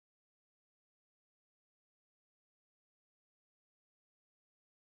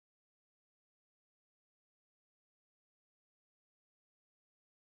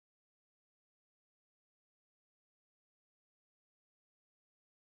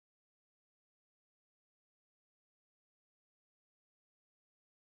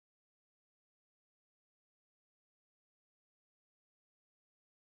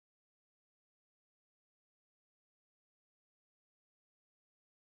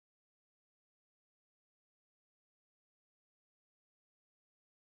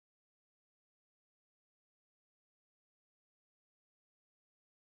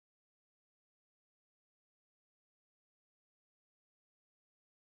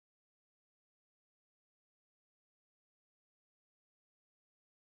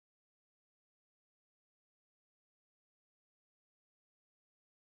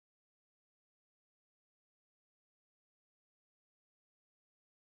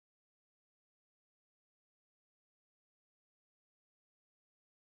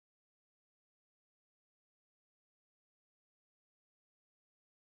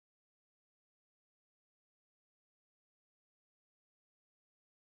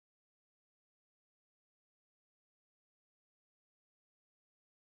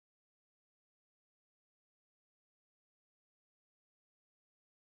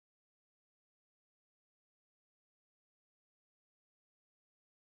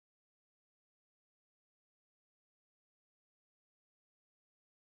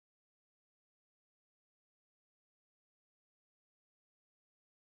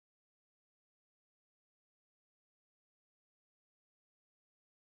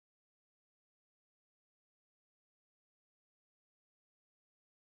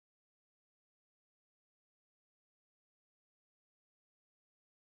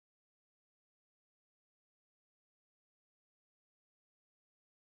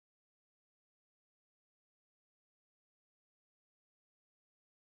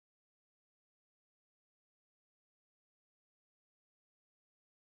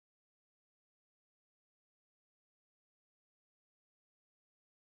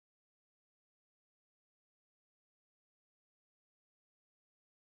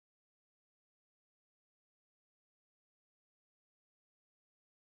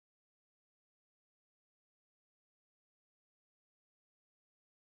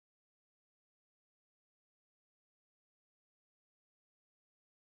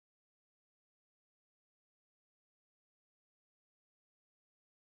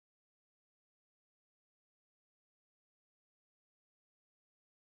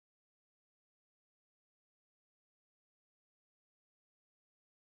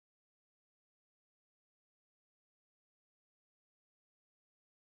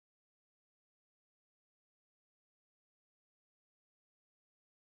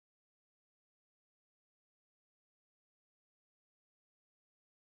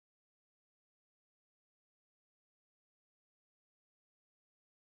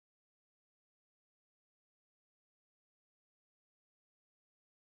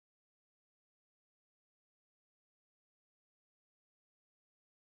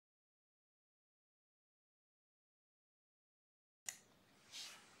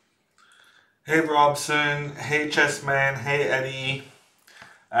Hey Robson, hey Chessman, hey Eddie,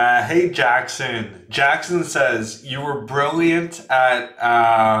 hey Jackson. Jackson says, you were brilliant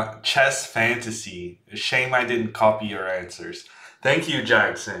at chess fantasy. Shame I didn't copy your answers. Thank you,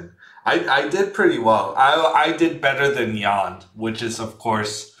 Jackson. I did pretty well. I did better than Jan, which is, of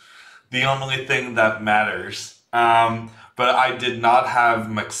course, the only thing that matters. But I did not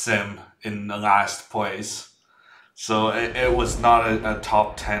have Maxim in the last place. So it was not a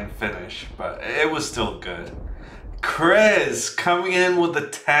top 10 finish, but it was still good. Chris coming in with a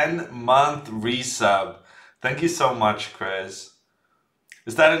 10-month resub. Thank you so much, Chris.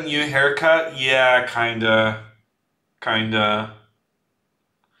 Is that a new haircut? Yeah, kinda. Kinda.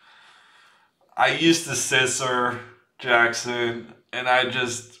 I used the scissor, Jackson, and I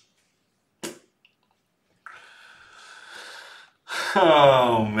just...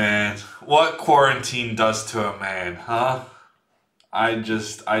 Oh, man. What quarantine does to a man, huh? I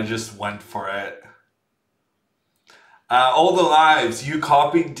just went for it. All the lives. You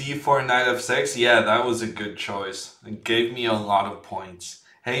copied D4 Knight f6? Yeah, that was a good choice. It gave me a lot of points.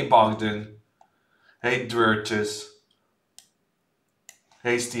 Hey, Bogdan. Hey, Dwertus.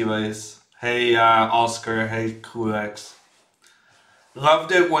 Hey, Steves. Hey, Oscar. Hey, Kulex.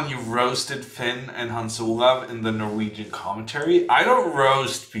 Loved it when you roasted Finn and Hans-Olav in the Norwegian commentary. I don't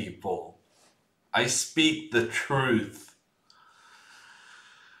roast people. I speak the truth.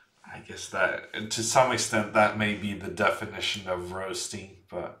 I guess that, to some extent, that may be the definition of roasting,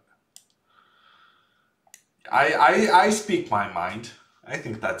 but I speak my mind. I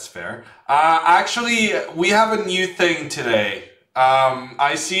think that's fair. Actually, we have a new thing today.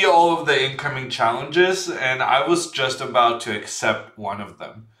 I see all of the incoming challenges, and I was just about to accept one of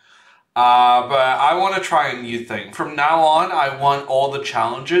them. But I want to try a new thing. From now on, I want all the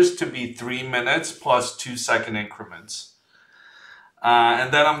challenges to be 3 minutes plus 2-second increments.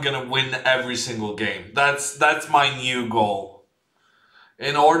 And then I'm gonna win every single game. That's my new goal.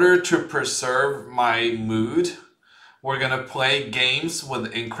 In order to preserve my mood, we're gonna play games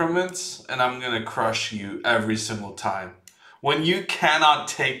with increments, and I'm gonna crush you every single time. When you cannot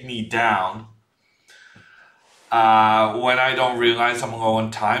take me down, when I don't realize I'm low on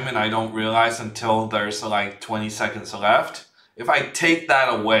time and I don't realize until there's like 20 seconds left, if I take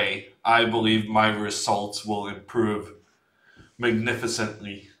that away, I believe my results will improve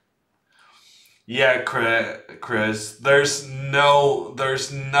magnificently. Yeah, Chris, there's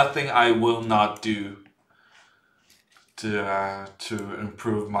nothing I will not do to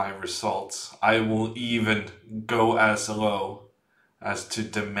improve my results. I will even go as low as to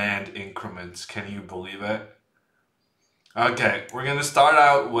demand increments. Can you believe it? Okay, we're gonna start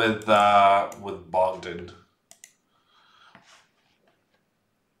out with Bogdan.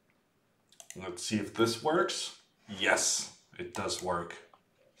 Let's see if this works. Yes, it does work.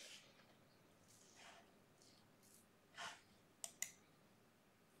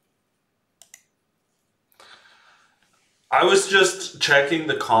 I was just checking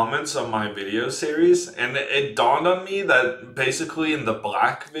the comments on my video series, and it dawned on me that basically in the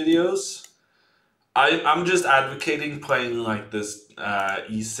black videos, I'm just advocating playing like this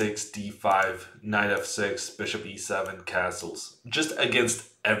e6, d5, knight f6, bishop e7 castles, just against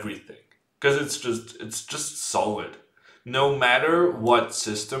everything, because it's just solid. No matter what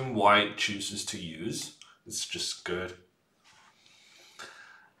system white chooses to use, it's just good.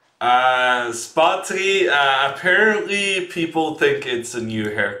 Spotty, apparently people think it's a new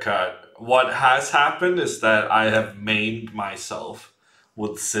haircut. What has happened is that I have maimed myself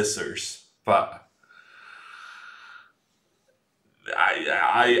with scissors, but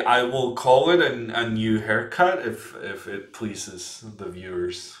I will call it a new haircut if it pleases the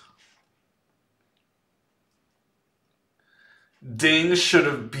viewers. Ding should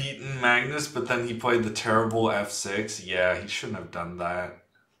have beaten Magnus, but then he played the terrible f6. Yeah, he shouldn't have done that.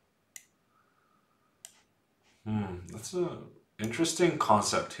 That's an interesting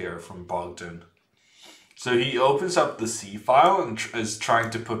concept here from Bogdan. So he opens up the C file and is trying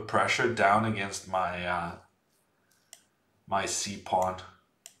to put pressure down against my my C pawn.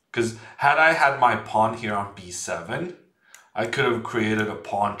 Because had I had my pawn here on B7, I could have created a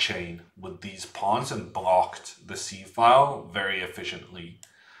pawn chain with these pawns and blocked the C file very efficiently.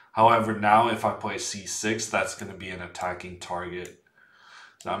 However, now if I play C6, that's going to be an attacking target.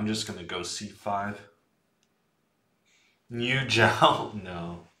 So I'm just going to go C5. New gel?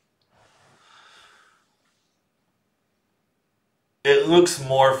 No. It looks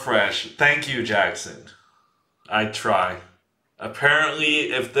more fresh. Thank you, Jackson. I try.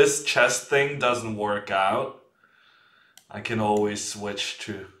 Apparently, if this chest thing doesn't work out, I can always switch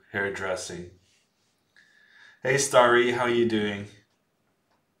to hairdressing. Hey, Starry, how you doing?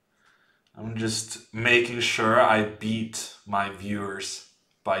 I'm just making sure I beat my viewers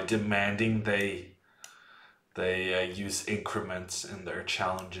by demanding they use increments in their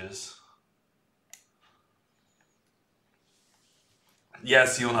challenges.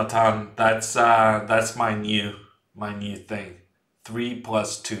 Yes, Jonathan, that's my new thing. 3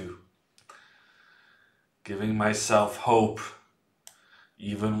 + 2. Giving myself hope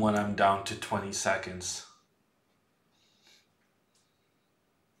even when I'm down to 20 seconds.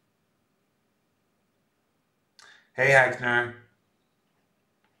 Hey Hackner.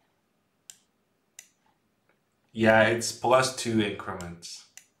 Yeah, it's +2 increments.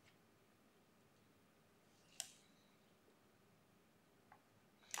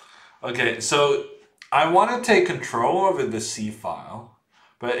 Okay, so I want to take control over the C file,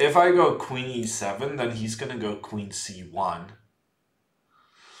 but if I go queen e7, then he's going to go queen c1.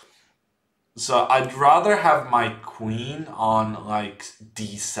 So I'd rather have my queen on like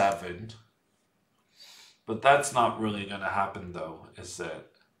d7, but that's not really going to happen though, is it?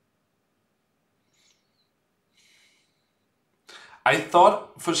 I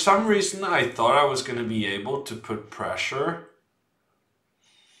thought, for some reason, I thought I was going to be able to put pressure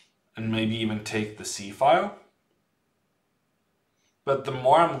and maybe even take the C file. But the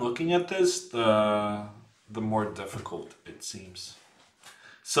more I'm looking at this, the more difficult it seems.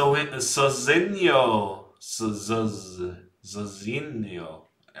 So Zozinho, Zozinho.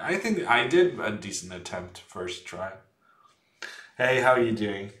 I think I did a decent attempt first try. Hey, how are you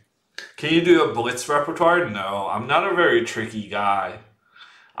doing? Can you do a blitz repertoire? No, I'm not a very tricky guy.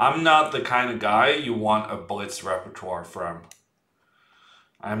 I'm not the kind of guy you want a blitz repertoire from.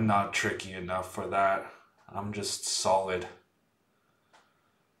 I'm not tricky enough for that. I'm just solid.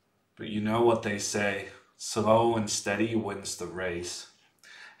 But you know what they say, slow and steady wins the race.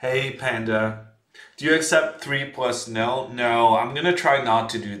 Hey Panda, do you accept 3 + 0? No, I'm gonna try not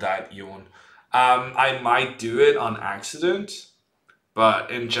to do that, Yoon. I might do it on accident,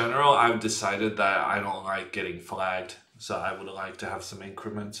 but in general, I've decided that I don't like getting flagged, so I would like to have some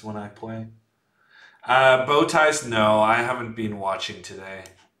increments when I play. Bow ties, no, I haven't been watching today.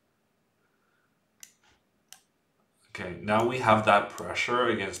 Okay, now we have that pressure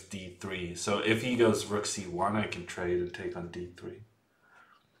against d3. So if he goes rook c1, I can trade and take on d3.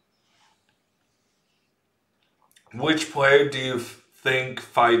 Which player do you think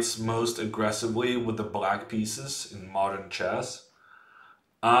fights most aggressively with the black pieces in modern chess?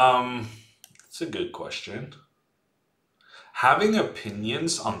 It's a good question. Having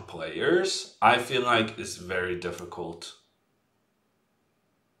opinions on players, I feel like is very difficult.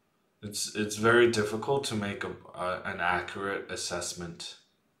 It's very difficult to make an accurate assessment.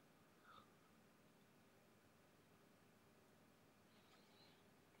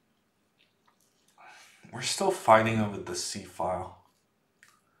 We're still fighting over the C file.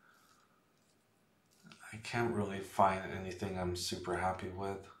 I can't really find anything I'm super happy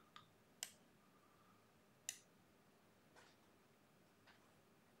with.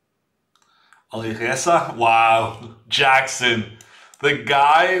 Alireza? Wow. Jackson. The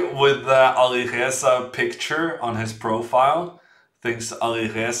guy with the Alireza picture on his profile thinks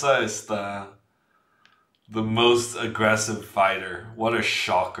Alireza is the most aggressive fighter. What a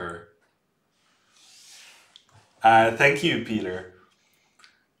shocker. Thank you, Peter.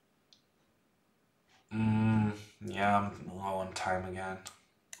 Yeah, I'm low on time again.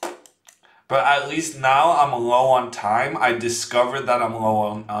 But at least now I'm low on time. I discovered that I'm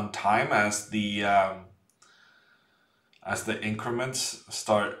low on time as the increments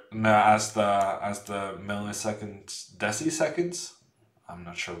start, no, as the milliseconds, deciseconds. I'm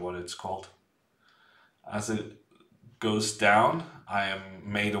not sure what it's called. As it goes down, I am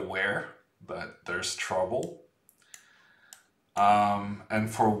made aware that there's trouble. And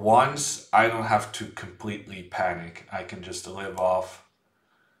for once, I don't have to completely panic. I can just live off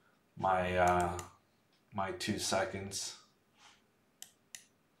my my 2 seconds.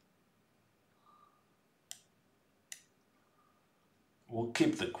 We'll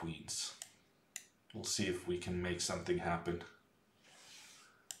keep the queens. We'll see if we can make something happen.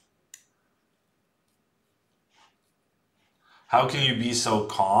 How can you be so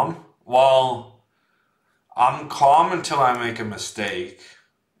calm? Well, I'm calm until I make a mistake,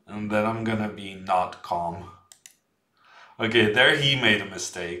 and then I'm gonna be not calm. Okay, there he made a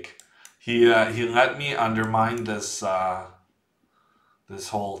mistake. He let me undermine this this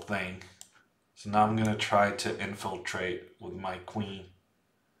whole thing. So now I'm gonna try to infiltrate with my queen.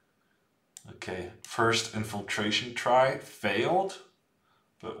 Okay, first infiltration try failed,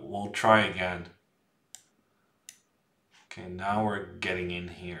 but we'll try again. Okay, now we're getting in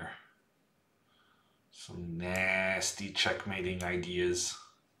here. Some nasty checkmating ideas.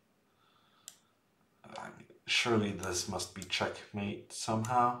 I mean, surely this must be checkmate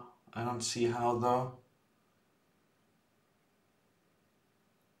somehow. I don't see how though.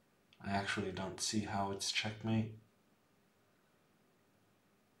 I actually don't see how it's checkmate.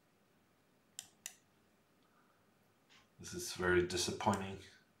 This is very disappointing.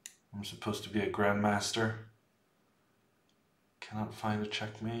 I'm supposed to be a grandmaster. Cannot find a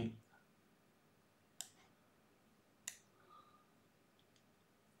checkmate.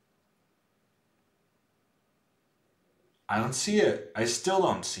 I don't see it. I still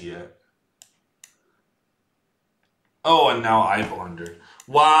don't see it. Oh, and now I blundered.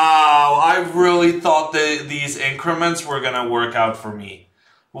 Wow, I really thought that these increments were gonna work out for me.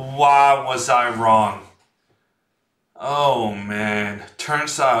 Why was I wrong? Oh man,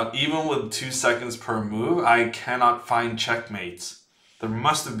 turns out even with 2 seconds per move, I cannot find checkmates. There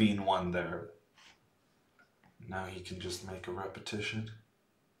must have been one there. Now he can just make a repetition.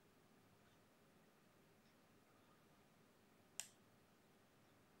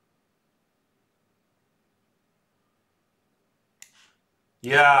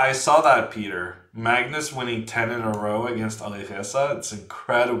 Yeah, I saw that, Peter. Magnus winning 10 in a row against Alireza, it's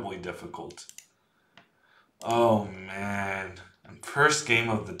incredibly difficult. Oh man. And first game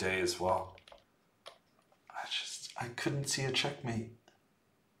of the day as well. I couldn't see a checkmate.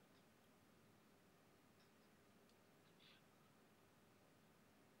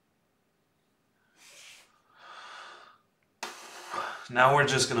 Now we're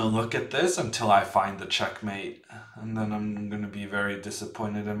just gonna look at this until I find the checkmate. And then I'm gonna be very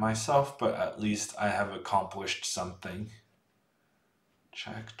disappointed in myself, but at least I have accomplished something.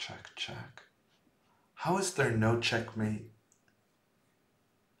 Check, check, check. How is there no checkmate?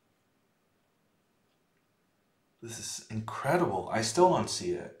 This is incredible. I still don't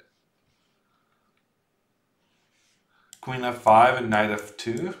see it. Queen f5 and knight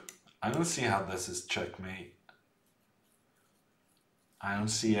f2. I don't see how this is checkmate. I don't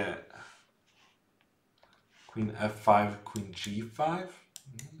see it. Queen f5, queen g5?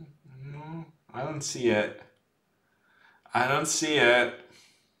 No, I don't see it. I don't see it.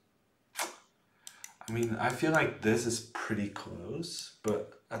 I mean, I feel like this is pretty close,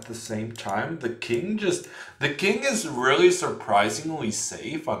 but at the same time, the king is really surprisingly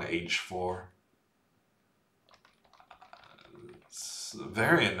safe on h4. It's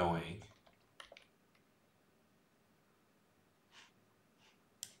very annoying.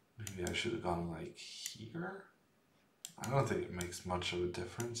 Maybe I should have gone like here. I don't think it makes much of a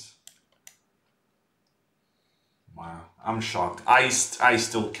difference. Wow, I'm shocked. I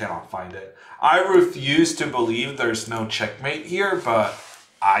still cannot find it. I refuse to believe there's no checkmate here, but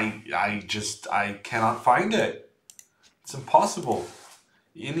I cannot find it. It's impossible.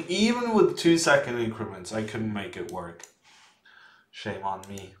 Even with 2 second increments, I couldn't make it work. Shame on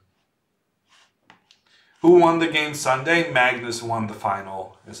me. Who won the game Sunday? Magnus won the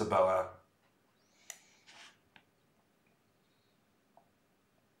final, Isabella.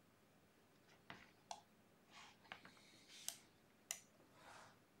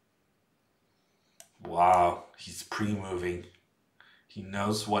 Wow, he's pre-moving. He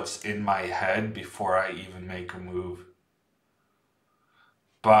knows what's in my head before I even make a move.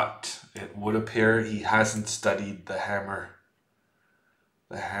 But it would appear he hasn't studied the hammer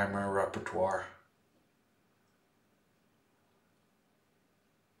repertoire.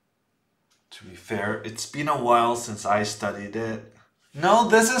 To be fair, it's been a while since I studied it. No,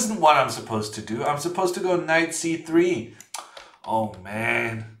 this isn't what I'm supposed to do. I'm supposed to go knight c3. Oh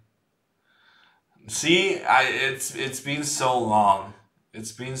man. See, it's been so long.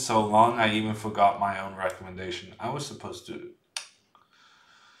 It's been so long I even forgot my own recommendation. I was supposed to...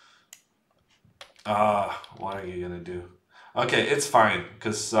 what are you gonna do? Okay, it's fine,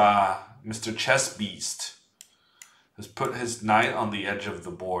 because Mr. Chess Beast has put his knight on the edge of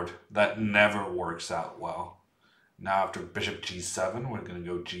the board. That never works out well. Now after bishop g7, we're gonna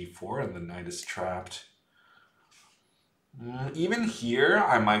go g4, and the knight is trapped. Even here,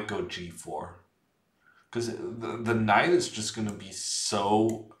 I might go g4. Because the knight is just going to be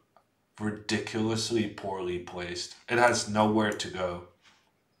so ridiculously poorly placed. It has nowhere to go.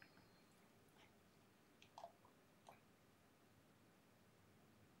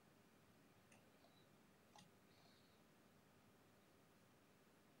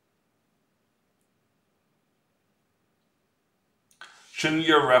 Shouldn't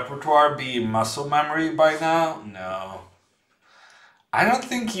your repertoire be muscle memory by now? No. I don't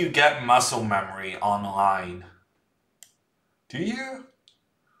think you get muscle memory online. Do you?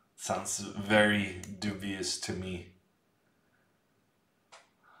 Sounds very dubious to me.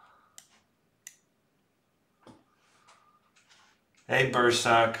 Hey,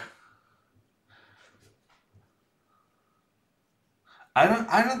 Bursak. I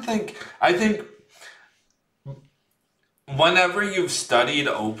don't think. I think whenever you've studied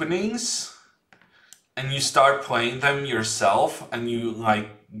openings and you start playing them yourself and you like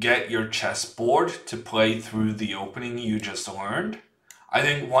get your chessboard to play through the opening you just learned, I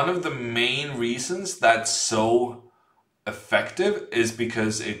think one of the main reasons that's so effective is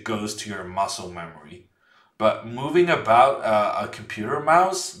because it goes to your muscle memory. But moving about a computer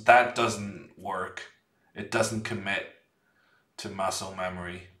mouse, that doesn't work. It doesn't commit to muscle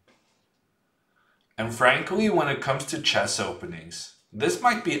memory. And frankly, when it comes to chess openings, this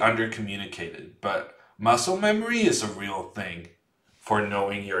might be undercommunicated, but muscle memory is a real thing for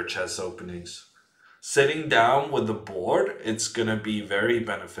knowing your chess openings. Sitting down with the board, it's going to be very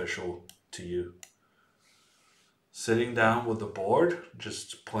beneficial to you. Sitting down with the board,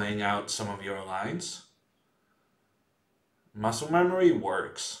 just playing out some of your lines. Muscle memory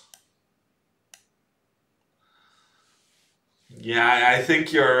works. Yeah, I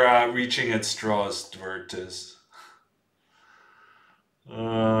think you're reaching at straws, Dvertis.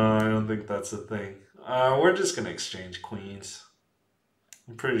 I don't think that's a thing. We're just gonna exchange queens.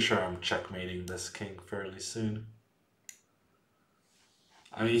 I'm pretty sure I'm checkmating this king fairly soon.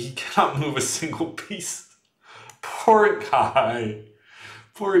 I mean, he cannot move a single piece. Poor guy.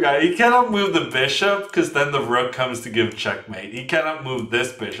 Poor guy. He cannot move the bishop because then the rook comes to give checkmate. He cannot move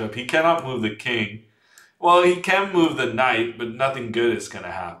this bishop. He cannot move the king. Well, he can move the knight, but nothing good is going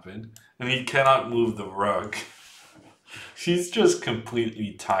to happen. And he cannot move the rook. He's just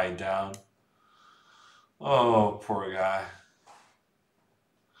completely tied down. Oh, poor guy.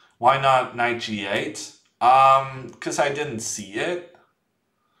 Why not knight g8? Because I didn't see it.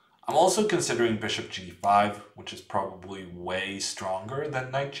 I'm also considering bishop g5, which is probably way stronger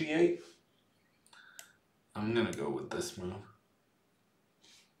than knight g8. I'm going to go with this move.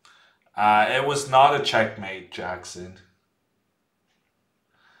 It was not a checkmate, Jackson.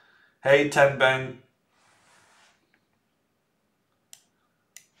 Hey, Tenbeng.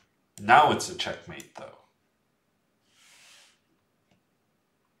 Now it's a checkmate, though.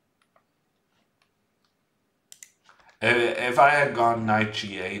 If I had gone knight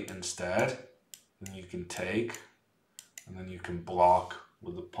g8 instead, then you can take, and then you can block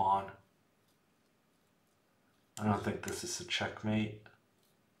with the pawn. I don't think this is a checkmate.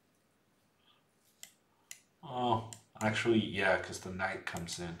 Oh, actually, yeah, because the knight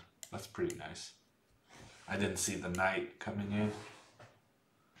comes in. That's pretty nice. I didn't see the knight coming in.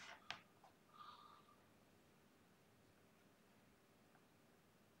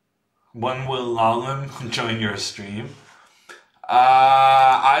 When will Lalim join your stream?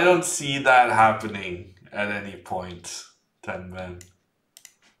 I don't see that happening at any point, Tenben.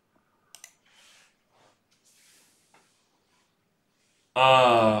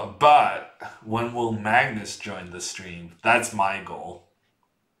 But when will Magnus join the stream? That's my goal.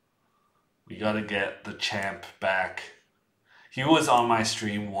 We gotta get the champ back. He was on my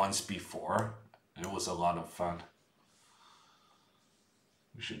stream once before. It was a lot of fun.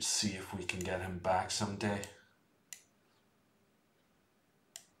 We should see if we can get him back someday.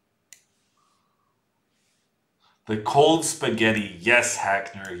 The cold spaghetti. Yes,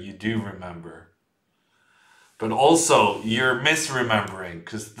 Hackner, you do remember. But also, you're misremembering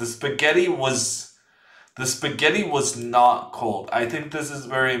because the spaghetti was not cold. I think this is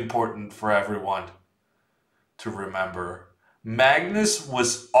very important for everyone to remember. Magnus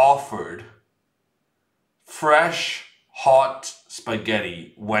was offered fresh, hot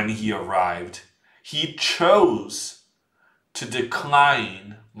spaghetti when he arrived. He chose to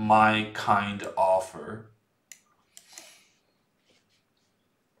decline my kind offer.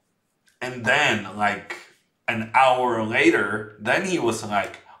 And then, like an hour later, then he was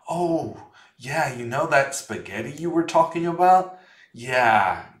like, oh, yeah, you know that spaghetti you were talking about?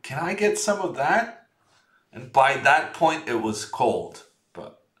 Yeah, can I get some of that? And by that point, it was cold.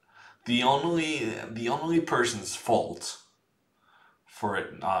 But the only person's fault for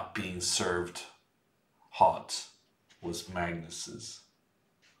it not being served hot was Magnus's.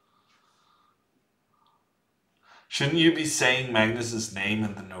 Shouldn't you be saying Magnus's name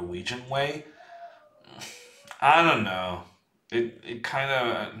in the Norwegian way? I don't know. It kind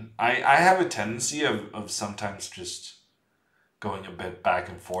of... I have a tendency of sometimes just going a bit back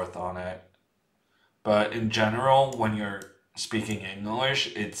and forth on it. But in general, when you're speaking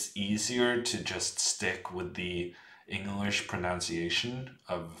English, it's easier to just stick with the English pronunciation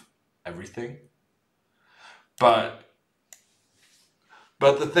of everything. But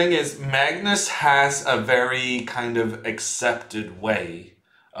the thing is, Magnus has a very kind of accepted way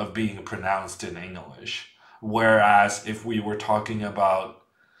of being pronounced in English. Whereas if we were talking about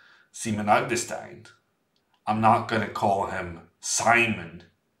Simon Agdestein, I'm not going to call him Simon.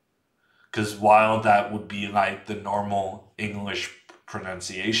 Because while that would be like the normal English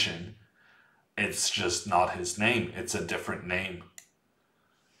pronunciation, it's just not his name. It's a different name.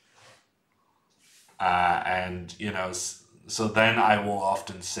 And, so then I will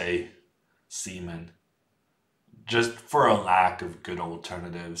often say seaman, just for a lack of good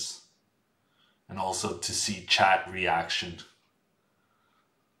alternatives. And also to see chat reaction.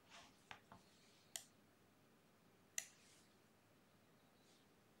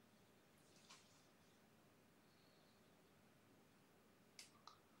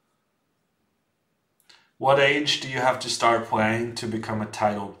 What age do you have to start playing to become a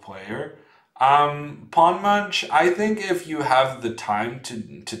titled player? Pawn Munch, I think if you have the time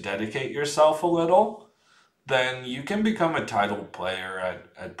to dedicate yourself a little, then you can become a titled player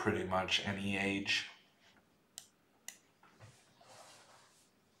at pretty much any age.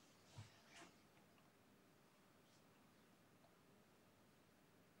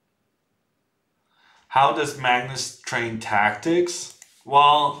 How does Magnus train tactics?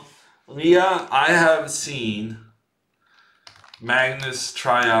 Well, Leah, I have seen Magnus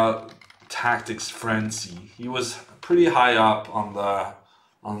try out tactics frenzy. He was pretty high up on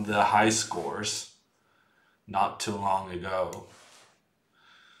the high scores not too long ago,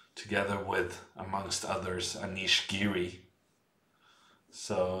 together with, amongst others, Anish Giri.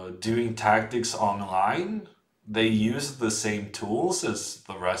 So doing tactics online, they use the same tools as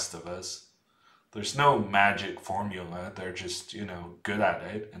the rest of us. There's no magic formula. They're just, good at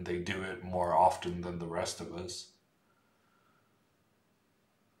it, and they do it more often than the rest of us.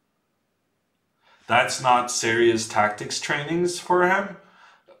 That's not serious tactics trainings for him.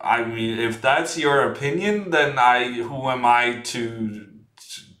 I mean, if that's your opinion, then who am I to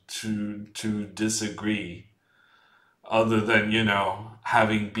disagree? Other than,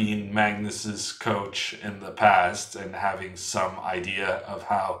 having been Magnus's coach in the past and having some idea of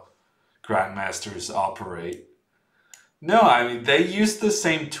how grandmasters operate. No, I mean they use the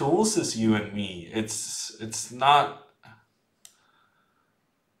same tools as you and me. It's not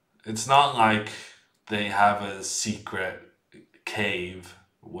like they have a secret cave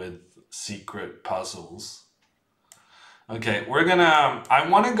with secret puzzles. Okay, I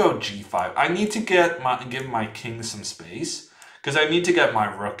want to go g5. I need to give my king some space because I need to get my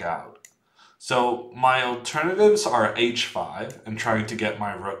rook out. So my alternatives are h5 and trying to get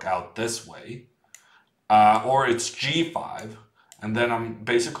my rook out this way. Or it's g5 and then I'm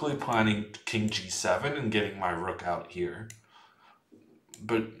basically planning king g7 and getting my rook out here.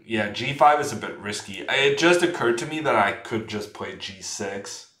 But yeah, g5 is a bit risky. It just occurred to me that I could just play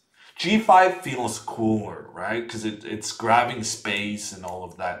g6. g5 feels cooler, right? Because it's grabbing space and all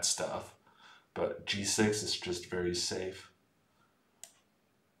of that stuff. But g6 is just very safe.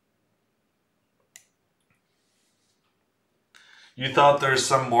 You thought there's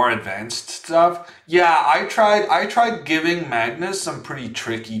some more advanced stuff? Yeah, I tried giving Magnus some pretty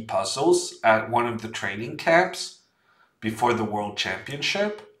tricky puzzles at one of the training camps before the World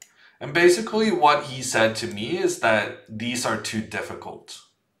Championship. And basically what he said to me is that these are too difficult.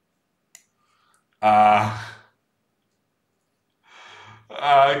 Because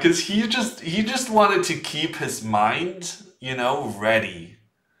he just wanted to keep his mind, ready.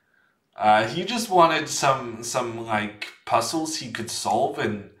 He just wanted some like puzzles he could solve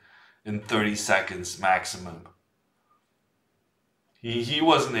in 30 seconds maximum. He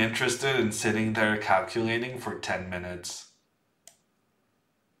wasn't interested in sitting there calculating for 10 minutes.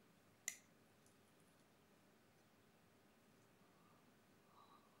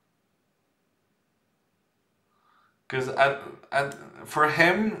 Because for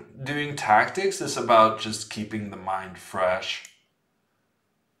him, doing tactics is about just keeping the mind fresh.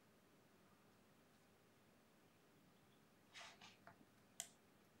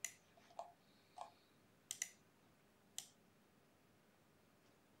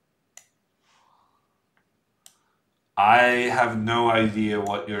 I have no idea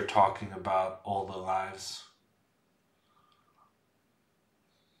what you're talking about, all the lives.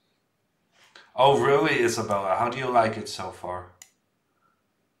 Oh, really, Isabella? How do you like it so far?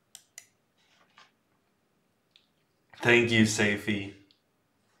 Thank you, Safi.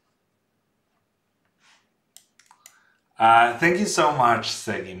 Thank you so much,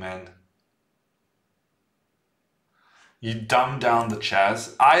 Segiman. You dumb down the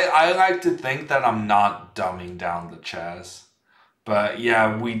chess. I like to think that I'm not dumbing down the chess. But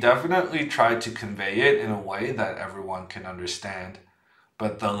yeah, we definitely try to convey it in a way that everyone can understand.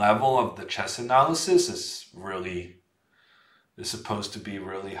 But the level of the chess analysis is supposed to be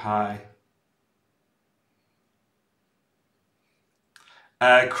really high.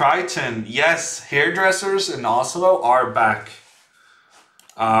 Crichton, yes, hairdressers in Oslo are back.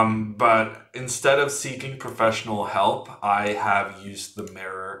 But instead of seeking professional help, I have used the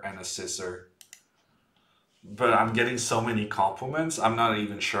mirror and a scissor. But I'm getting so many compliments, I'm not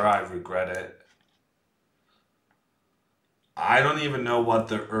even sure I regret it. I don't even know what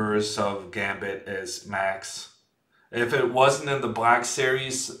the Urs of Gambit is, Max. If it wasn't in the Black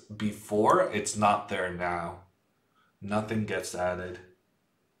Series before, it's not there now. Nothing gets added.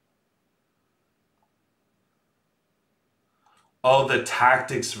 Oh, the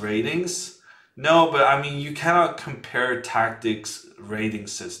tactics ratings? No, but I mean, you cannot compare tactics rating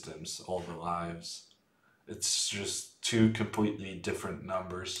systems all the lives. It's just two completely different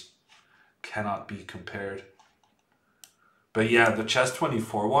numbers. Cannot be compared. But yeah, the Chess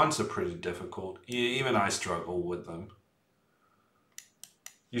 24 ones are pretty difficult. Even I struggle with them.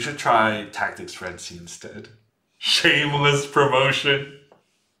 You should try Tactics Frenzy instead. Shameless promotion.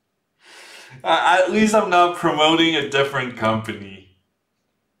 At least I'm not promoting a different company.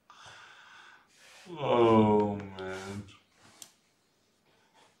 Oh man.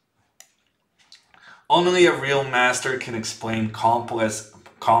 Only a real master can explain complex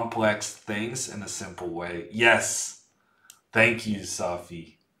things in a simple way. Yes. Thank you,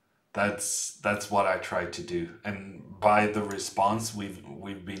 Safi. That's what I tried to do. And by the response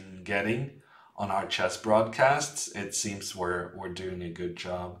we've been getting on our chess broadcasts, it seems we're doing a good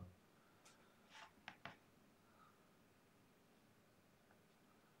job.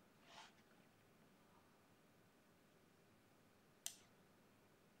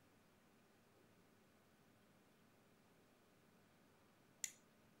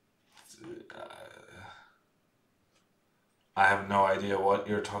 I have no idea what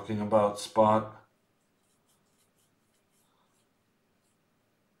you're talking about, Spot.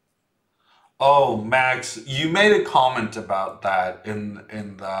 Oh, Max, you made a comment about that in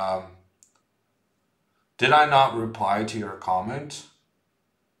the. Did I not reply to your comment?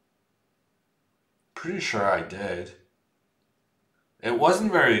 Pretty sure I did. It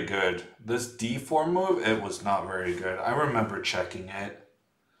wasn't very good. This D4 move, it was not very good. I remember checking it.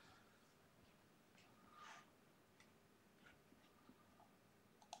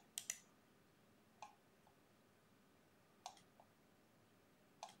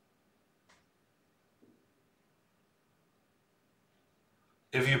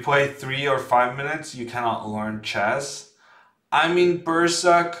 If you play 3 or 5 minutes, you cannot learn chess. I mean,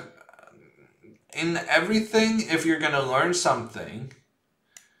 Berserk, in everything, if you're going to learn something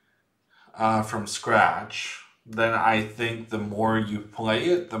from scratch, then I think the more you play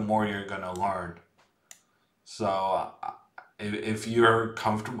it, the more you're going to learn. So if you're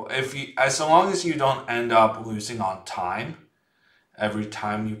comfortable, as long as you don't end up losing on time every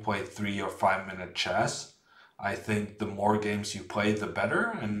time you play 3 or 5 minute chess, I think the more games you play, the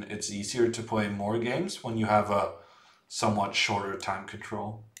better, and it's easier to play more games when you have a somewhat shorter time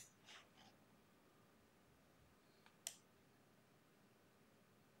control.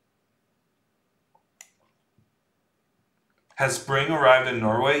 Has spring arrived in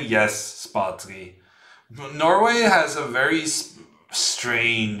Norway? Yes, Spotty. Norway has a very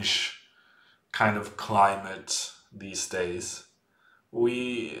strange kind of climate these days.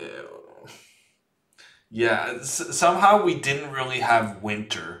 We, yeah, somehow we didn't really have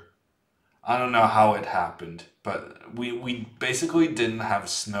winter. I don't know how it happened, but we basically didn't have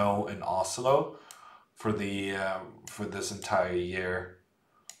snow in Oslo for the for this entire year.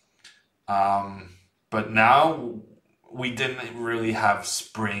 But now we didn't really have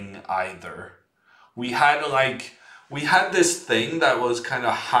spring either. We had we had this thing that was kind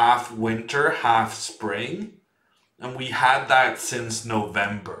of half winter, half spring, and we had that since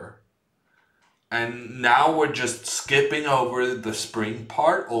November. And now we're just skipping over the spring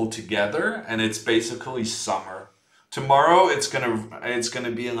part altogether, and it's basically summer. Tomorrow it's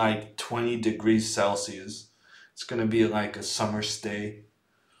gonna be like 20 degrees Celsius. It's gonna be like a summer stay,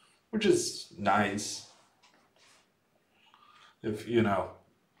 which is nice. If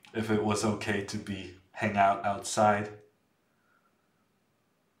if it was okay to be hang out outside.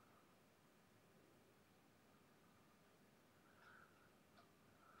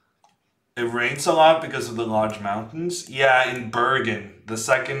 It rains a lot because of the large mountains. Yeah, in Bergen, the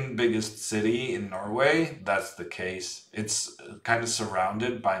second biggest city in Norway, that's the case. It's kind of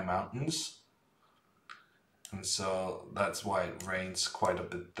surrounded by mountains. And so that's why it rains quite a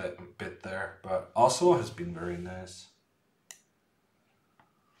bit there. But Oslo has been very nice.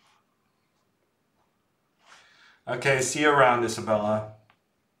 Okay, see you around, Isabella.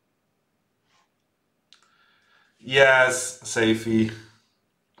 Yes, Safi.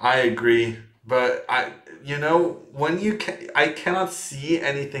 I agree, but when I cannot see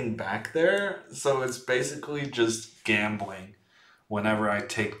anything back there, so it's basically just gambling whenever I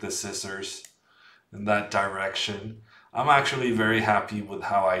take the scissors in that direction. I'm actually very happy with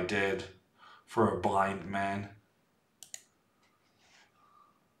how I did for a blind man.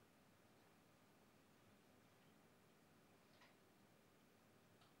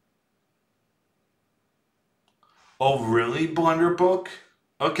 Oh, really, Blunderbook?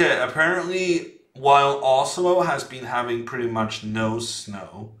 Okay, apparently, while Oslo has been having pretty much no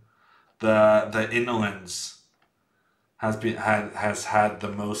snow, the inlands has had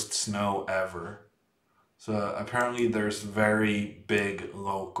the most snow ever. So apparently, there's very big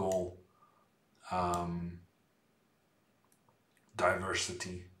local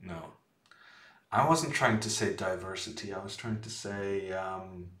diversity. No, I wasn't trying to say diversity. I was trying to say I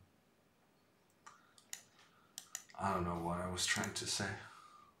don't know what I was trying to say.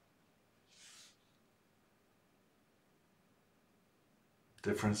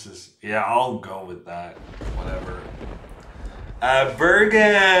 Differences. Yeah, I'll go with that. Whatever.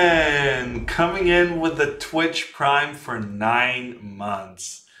 Bergen coming in with the Twitch Prime for 9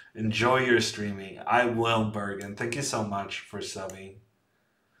 months. Enjoy your streaming. I will, Bergen. Thank you so much for subbing.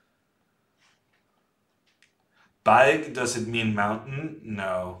 Berg, does it mean mountain?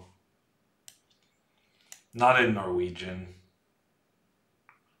 No. Not in Norwegian.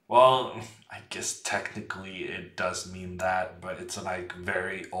 Well, I guess technically it does mean that, but it's like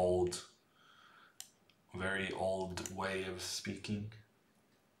very old way of speaking.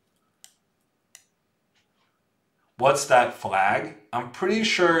 What's that flag? I'm pretty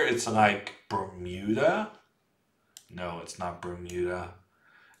sure it's like Bermuda. No, it's not Bermuda.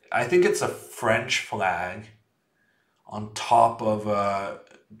 I think it's a French flag on top of a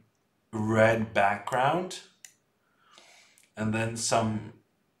red background. And then some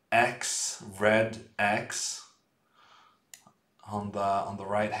X, red X on the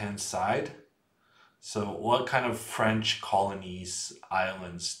right hand side. So what kind of French colonies,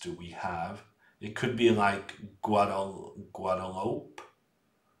 islands do we have? It could be like Guadeloupe,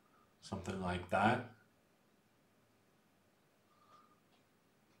 something like that.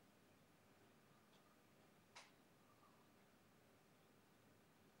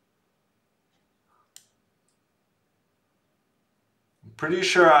 I'm pretty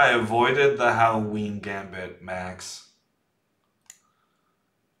sure I avoided the Halloween gambit, Max.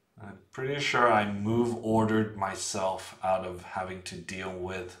 I'm pretty sure I move ordered myself out of having to deal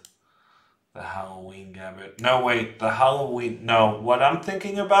with the Halloween gambit. No, wait, the Halloween... No, what I'm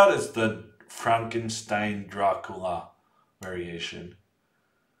thinking about is the Frankenstein Dracula variation.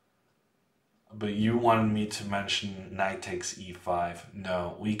 But you wanted me to mention knight takes e5.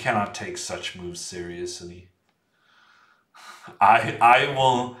 No, we cannot take such moves seriously. I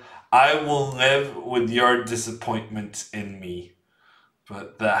will live with your disappointment in me.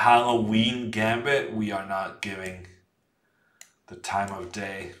 But the Halloween gambit, we are not giving the time of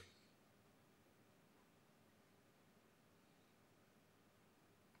day.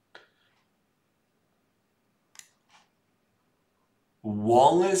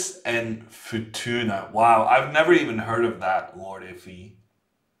 Wallace and Futuna. Wow, I've never even heard of that, Lord Iffy.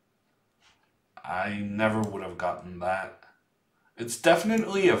 I never would have gotten that. It's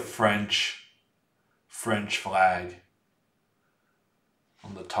definitely a French flag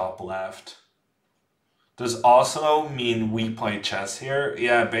on the top left. Does Oslo mean we play chess here?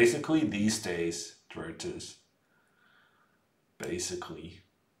 Yeah, basically these days, Dwertus. Basically.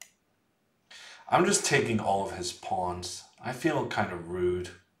 I'm just taking all of his pawns. I feel kind of rude.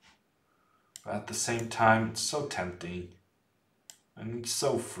 But at the same time, it's so tempting. And it's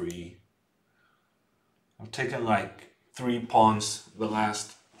so free. I've taken like 3 pawns the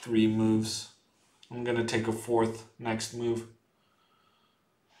last 3 moves. I'm gonna take a 4th next move.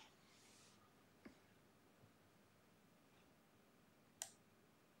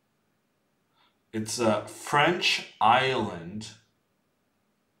 It's a French island.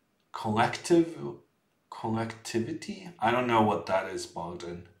 Collectivity? I don't know what that is,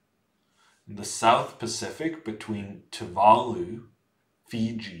 Bogdan. In the South Pacific between Tuvalu,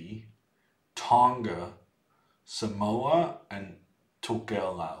 Fiji, Tonga, Samoa, and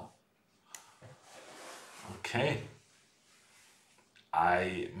Tokelau. Okay.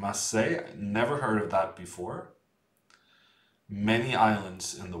 I must say, I never heard of that before. Many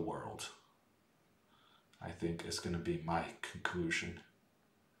islands in the world, I think, is going to be my conclusion.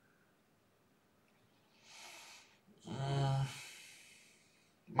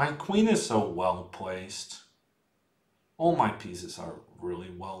 My queen is so well placed. All my pieces are really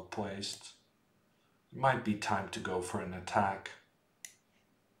well placed. It might be time to go for an attack.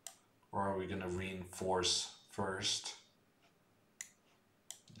 Or are we going to reinforce first?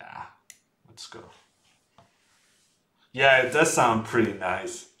 Nah, let's go. Yeah, it does sound pretty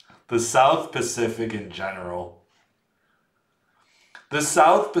nice. The South Pacific in general. The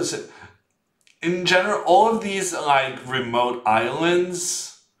South Pacific in general, all of these like remote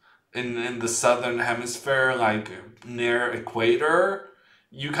islands in the southern hemisphere, like near equator,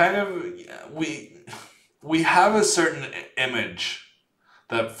 you kind of we have a certain image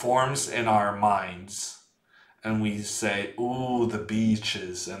that forms in our minds, and we say, "Ooh, the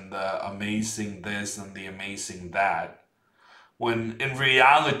beaches and the amazing this and the amazing that." When in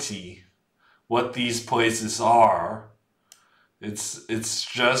reality, what these places are, it's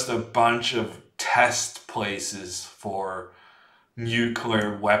just a bunch of test places for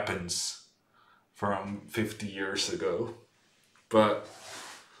nuclear weapons from 50 years ago. But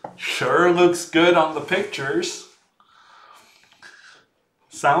sure looks good on the pictures.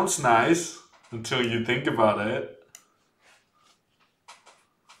 Sounds nice until you think about it.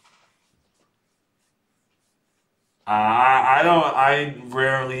 I don't. I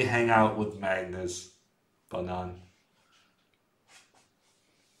rarely hang out with Magnus, but none.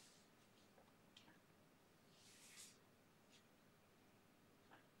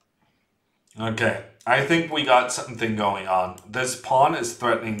 Okay, I think we got something going on. This pawn is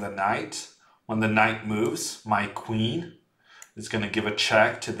threatening the knight. When the knight moves, my queen is going to give a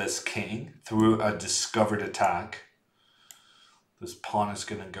check to this king through a discovered attack. This pawn is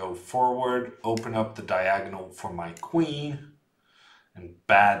going to go forward, open up the diagonal for my queen, and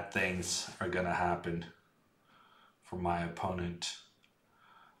bad things are going to happen for my opponent.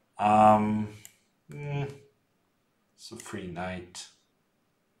 Mm, it's a free knight.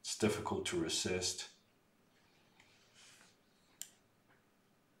 It's difficult to resist.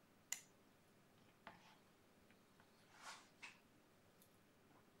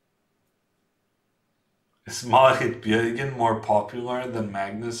 Is Marit Bjørgen more popular than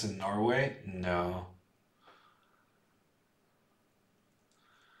Magnus in Norway? No.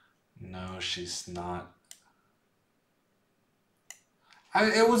 No, she's not.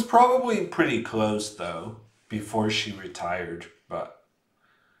 It was probably pretty close though before she retired, but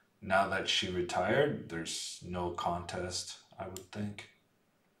now that she retired, there's no contest, I would think.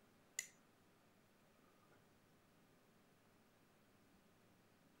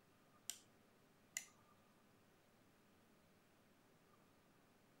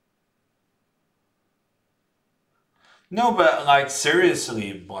 No, but like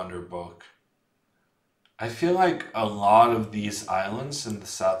seriously, Blunderbook. I feel like a lot of these islands in the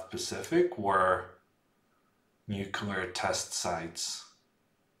South Pacific were nuclear test sites.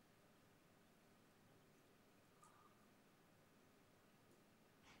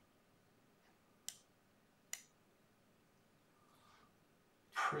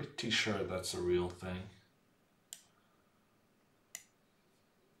 Pretty sure that's a real thing.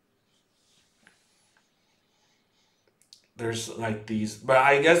 There's like these, but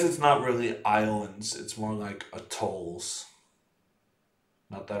I guess it's not really islands, it's more like atolls.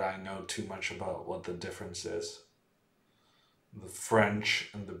 Not that I know too much about what the difference is. The French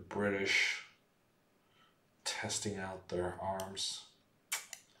and the British testing out their arms.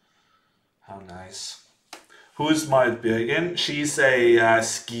 How nice. Who's Marit Bjørgen? She's a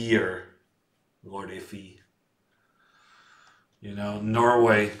skier, Lord Iffy. You know,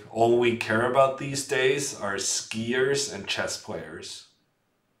 Norway, all we care about these days are skiers and chess players.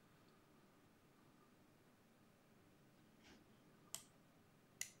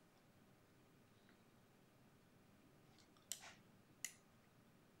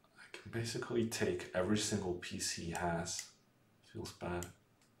 I can basically take every single piece he has. Feels bad.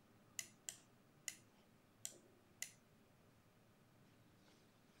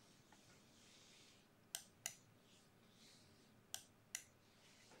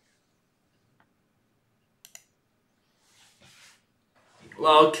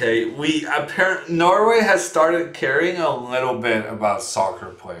 Well, okay, we apparently Norway has started caring a little bit about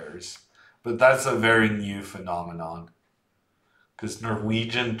soccer players, but that's a very new phenomenon because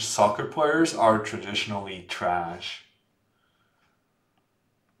Norwegian soccer players are traditionally trash.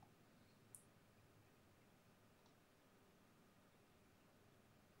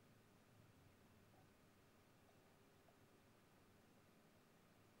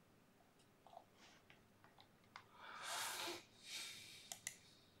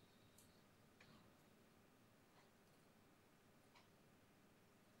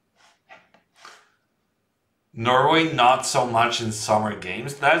 Norway not so much in summer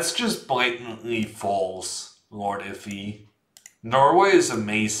games. That's just blatantly false, Lord Iffy. Norway is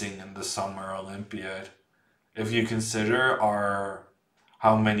amazing in the Summer Olympiad. If you consider our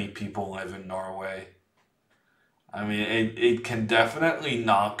how many people live in Norway. I mean, it can definitely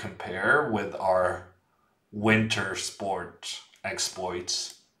not compare with our winter sport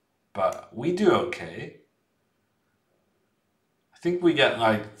exploits, but we do okay. I think we get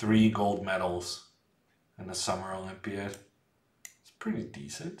like 3 gold medals in the Summer Olympiad. It's pretty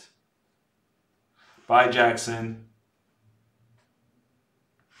decent. Bye, Jackson.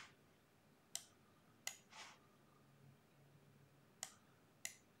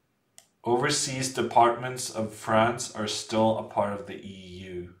 Overseas departments of France are still a part of the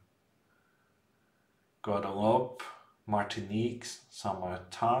EU. Guadeloupe, Martinique,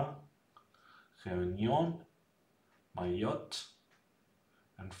 Saint-Martin, Réunion, Mayotte,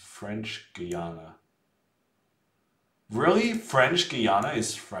 and French Guiana. Really? French Guiana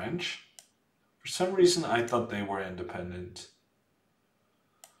is French? For some reason, I thought they were independent.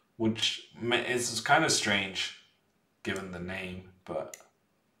 Which is kind of strange, given the name, but...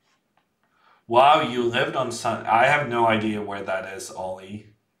 Wow, you lived on Sun... I have no idea where that is, Ollie.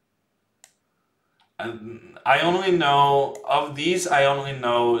 I only know... Of these, I only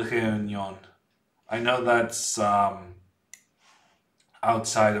know Réunion. I know that's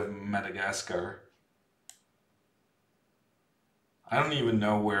outside of Madagascar. I don't even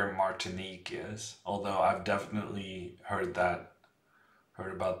know where Martinique is, although I've definitely heard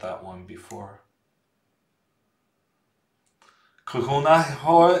about that one before.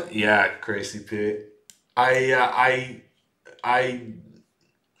 Kuhuna, yeah, Crazy Pit. I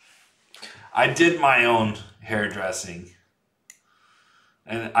did my own hairdressing,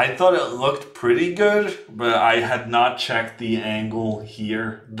 and I thought it looked pretty good, but I had not checked the angle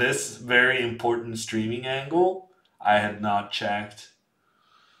here. This very important streaming angle, I had not checked.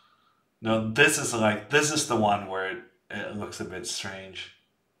 No, this is the one where it looks a bit strange.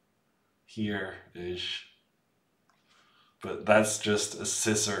 Here-ish. But that's just a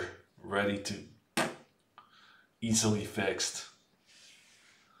scissor ready to easily fixed.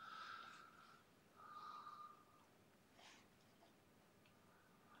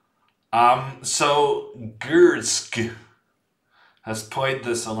 So Gursk has played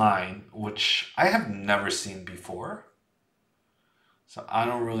this line, which I have never seen before. So I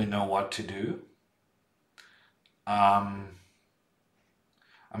don't really know what to do. I'm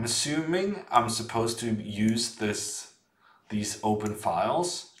assuming I'm supposed to use these open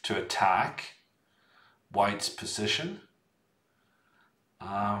files to attack White's position.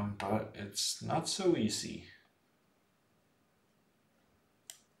 But it's not so easy.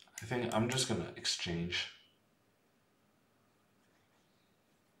 I think I'm just gonna exchange.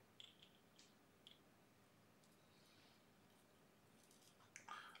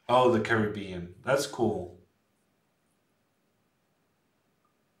 Oh, the Caribbean. That's cool.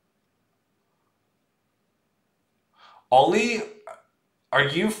 Ollie, are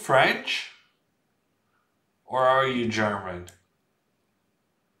you French? Or are you German?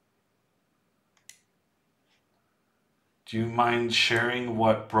 Do you mind sharing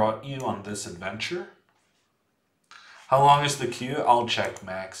what brought you on this adventure? How long is the queue? I'll check,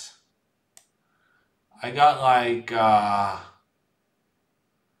 Max. I got like... I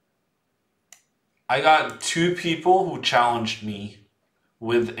got 2 people who challenged me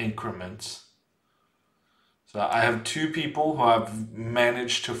with increments. So I have 2 people who have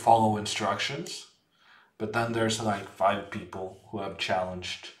managed to follow instructions. But then there's like 5 people who have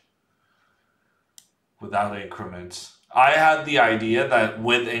challenged without increments. I had the idea that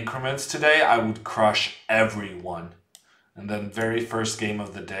with increments today, I would crush everyone. And then very first game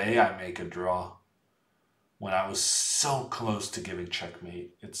of the day, I make a draw. When I was so close to giving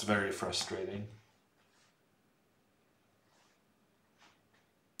checkmate. It's very frustrating.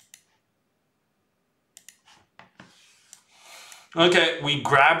 Okay, we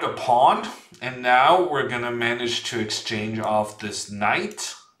grabbed a pawn, and now we're gonna manage to exchange off this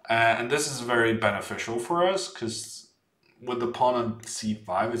knight. And this is very beneficial for us, because with the pawn on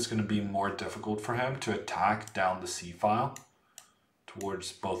c5, it's gonna be more difficult for him to attack down the c-file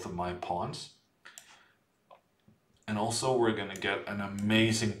towards both of my pawns. And also we're gonna get an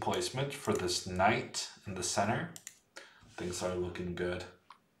amazing placement for this knight in the center. Things are looking good.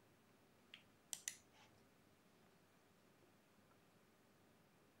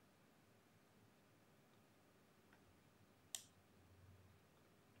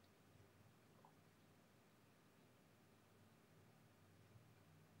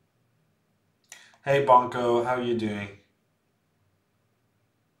 Hey Bonko, how you doing?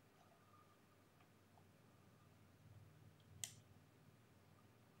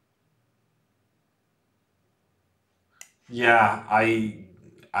 Yeah,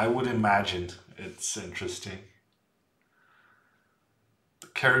 I would imagine it's interesting. The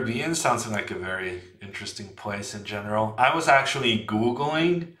Caribbean sounds like a very interesting place in general. I was actually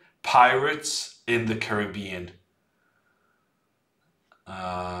Googling Pirates in the Caribbean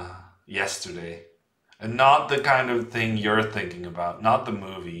yesterday. And not the kind of thing you're thinking about, not the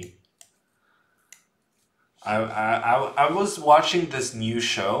movie. I was watching this new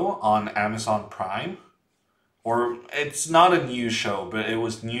show on Amazon Prime. Or it's not a new show, but it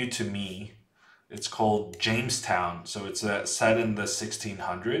was new to me. It's called Jamestown. So it's set in the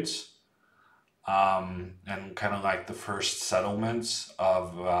 1600s. And kind of like the first settlements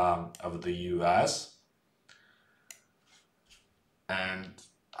of the US. And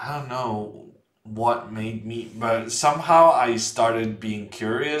I don't know what made me, but somehow I started being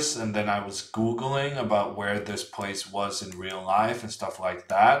curious, and then I was Googling about where this place was in real life and stuff like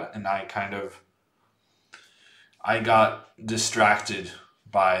that. And I got distracted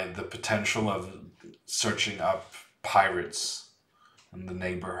by the potential of searching up pirates in the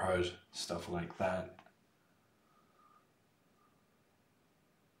neighborhood, stuff like that.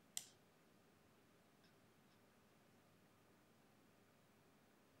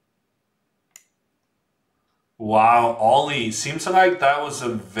 Wow, Ollie, seems like that was a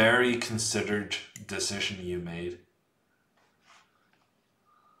very considered decision you made.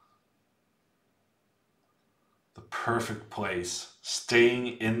 The perfect place.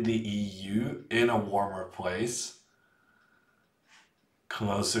 Staying in the EU in a warmer place,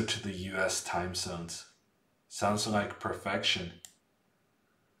 closer to the US time zones. Sounds like perfection.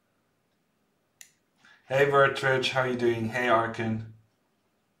 Hey Bertrich, how are you doing? Hey Arkin.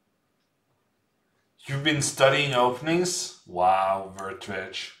 You've been studying openings? Wow,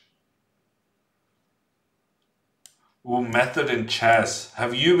 Bertrich. Ooh, method in chess.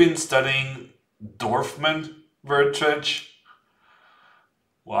 Have you been studying Dorfman, Bertrich?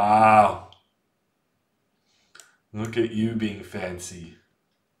 Wow. Look at you being fancy.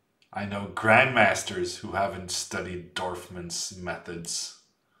 I know grandmasters who haven't studied Dorfman's methods.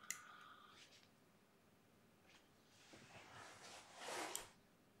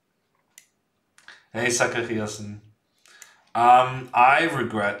 Hey, Sakariasen. I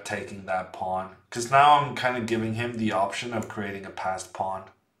regret taking that pawn, because now I'm kind of giving him the option of creating a passed pawn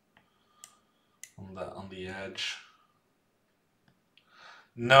on the edge.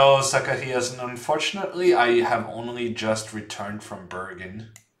 No, Sakariasen, unfortunately, I have only just returned from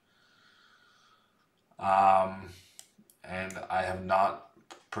Bergen. And I have not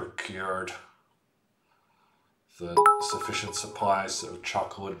procured the sufficient supplies of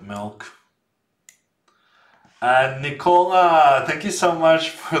chocolate milk. And Nicola, thank you so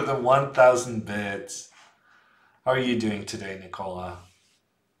much for the 1,000 bits. How are you doing today, Nicola?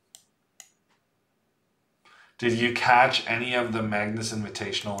 Did you catch any of the Magnus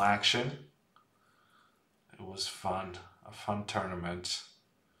Invitational action? It was fun, a fun tournament.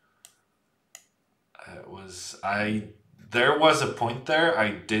 There was a point there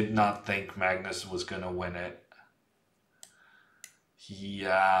I did not think Magnus was gonna win it. He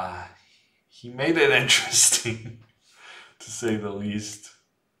made it interesting, to say the least.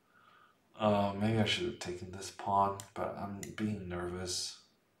 Maybe I should have taken this pawn, but I'm being nervous.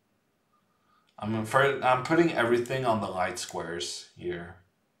 I'm putting everything on the light squares here.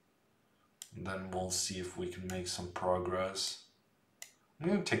 And then we'll see if we can make some progress. I'm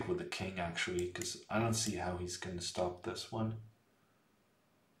going to take with the king, actually, because I don't see how he's going to stop this one.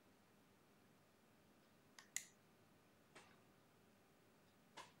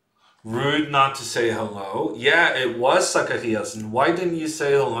 Rude not to say hello. Yeah, it was Sakariasen. Why didn't you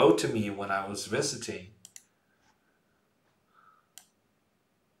say hello to me when I was visiting?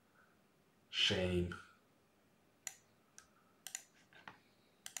 Shame.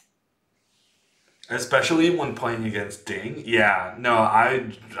 Especially when playing against Ding. Yeah, no,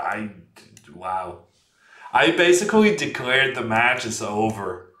 wow. I basically declared the match is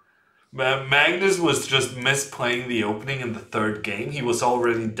over. Magnus was just misplaying the opening in the third game. He was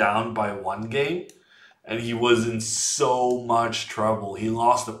already down by one game, and he was in so much trouble. He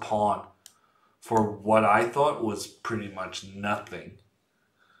lost a pawn for what I thought was pretty much nothing.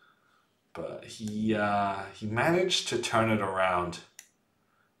 But he managed to turn it around.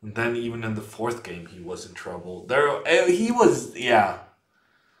 And then even in the fourth game, he was in trouble. Yeah.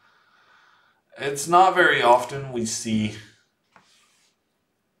 It's not very often we see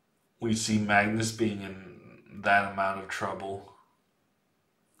Magnus being in that amount of trouble.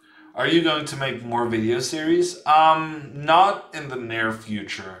 Are you going to make more video series? Not in the near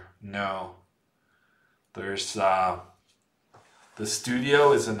future, no. There's, the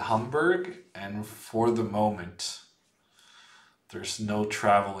studio is in Hamburg, and for the moment, there's no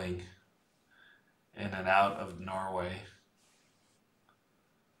traveling in and out of Norway.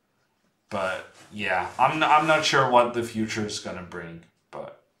 But yeah, I'm not sure what the future is gonna bring,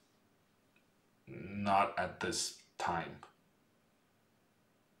 but not at this time.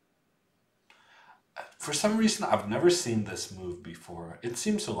 For some reason, I've never seen this move before. It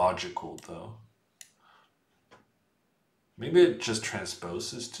seems logical, though. Maybe it just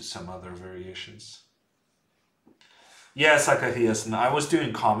transposes to some other variations. Yes, Akahiyasan. I was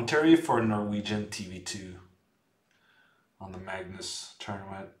doing commentary for Norwegian TV2 on the Magnus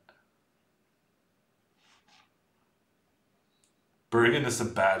tournament. Bergen is a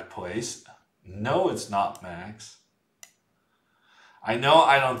bad place. No, it's not, Max. I know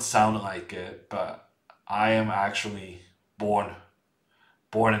I don't sound like it, but I am actually born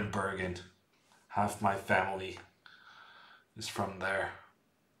in Bergen. Half my family is from there.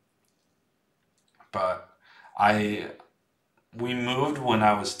 But we moved when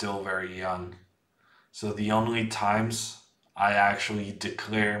I was still very young. So the only times I actually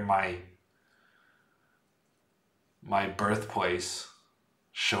declare my birthplace,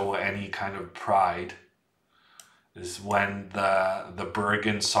 show any kind of pride, is when the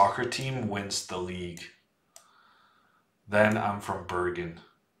Bergen soccer team wins the league. Then I'm from Bergen.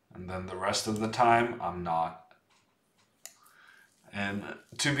 And then the rest of the time, I'm not. And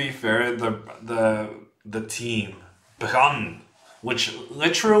to be fair, the team, Brann, which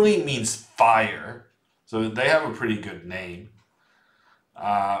literally means fire, so they have a pretty good name.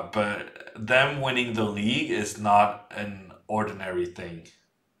 But them winning the league is not an ordinary thing.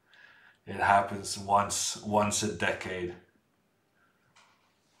 It happens once a decade.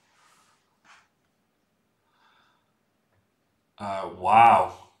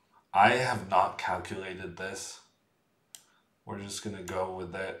 Wow. I have not calculated this. We're just gonna go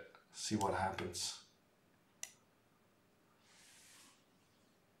with it, see what happens.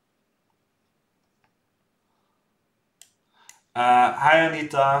 Hi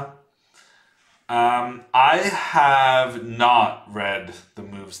Anita. I have not read The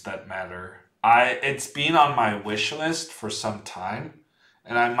Moves That Matter. It's been on my wish list for some time,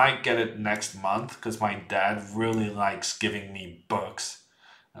 and I might get it next month because my dad really likes giving me books,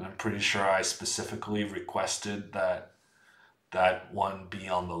 and I'm pretty sure I specifically requested that one be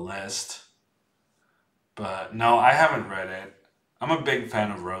on the list. But no, I haven't read it. I'm a big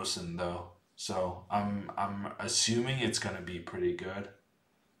fan of Rosen though, so I'm assuming it's gonna be pretty good.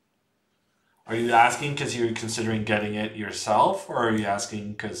 Are you asking because you're considering getting it yourself, or are you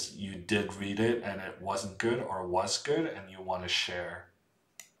asking because you did read it and it wasn't good or was good and you want to share?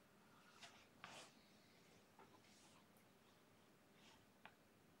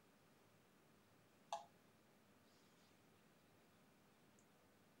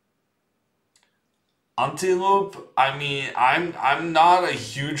 Antelope, I mean, I'm not a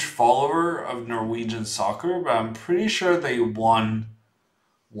huge follower of Norwegian soccer, but I'm pretty sure they won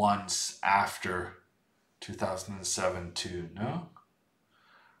once after 2007 too, no?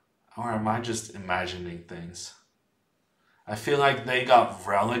 Or am I just imagining things? I feel like they got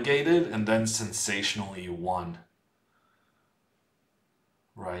relegated and then sensationally won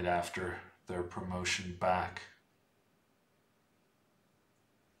right after their promotion back.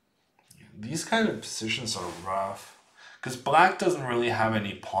 These kind of positions are rough because black doesn't really have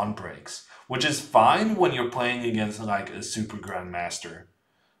any pawn breaks, which is fine when you're playing against like a super grandmaster.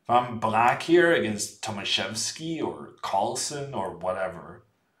 If I'm black here against Tomaszewski or Carlsen or whatever,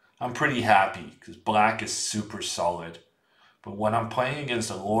 I'm pretty happy because black is super solid. But when I'm playing against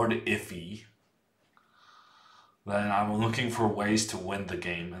a Lord Iffy, then I'm looking for ways to win the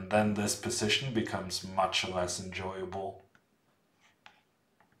game, and then this position becomes much less enjoyable.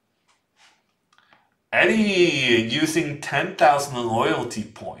 Eddie using 10,000 loyalty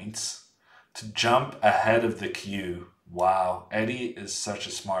points to jump ahead of the queue. Wow, Eddie is such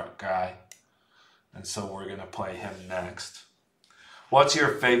a smart guy. And so we're going to play him next. What's your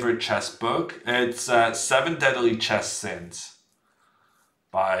favorite chess book? It's Seven Deadly Chess Sins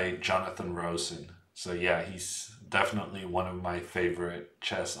by Jonathan Rosen. So yeah, he's definitely one of my favorite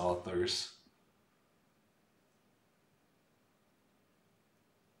chess authors.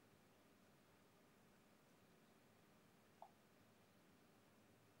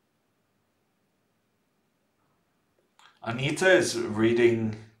 Anita is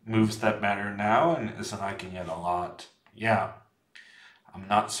reading Moves That Matter now and is liking it a lot. Yeah, I'm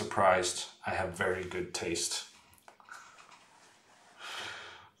not surprised. I have very good taste.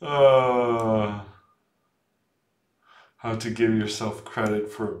 How to give yourself credit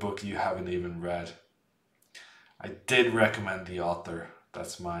for a book you haven't even read. I did recommend the author.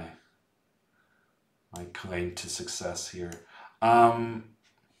 That's my claim to success here.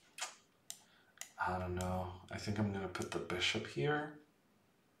 I don't know. I think I'm going to put the bishop here.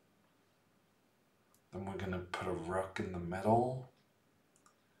 Then we're going to put a rook in the middle.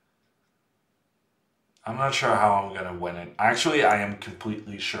 I'm not sure how I'm gonna win it. Actually, I am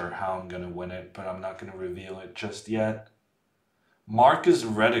completely sure how I'm gonna win it, but I'm not gonna reveal it just yet. Marcus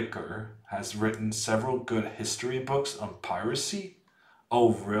Rediker has written several good history books on piracy.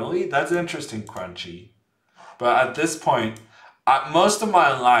 Oh, really? That's interesting, Crunchy. But at this point, most of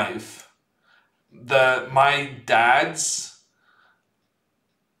my life, the my dad's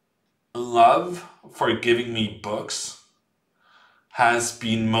love for giving me books has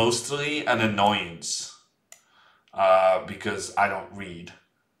been mostly an annoyance because I don't read.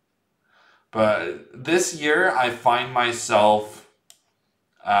 But this year, I find myself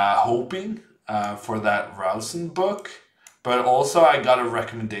hoping for that Rousing book. But also, I got a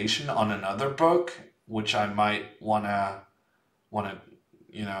recommendation on another book, which I might wanna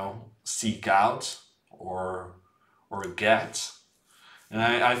seek out or get. And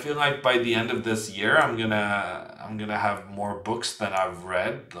I feel like by the end of this year, I'm gonna have more books than I've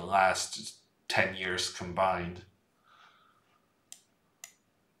read the last 10 years combined.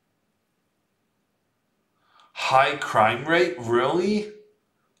 High crime rate, really?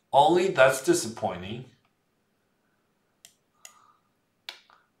 Ollie, that's disappointing.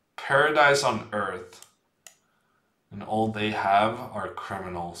 Paradise on Earth, and all they have are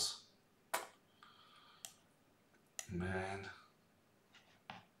criminals. Man.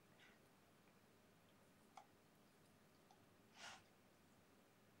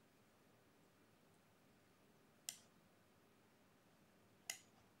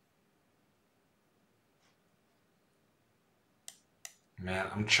 Man,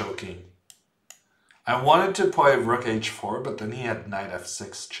 I'm choking. I wanted to play Rook H4, but then he had Knight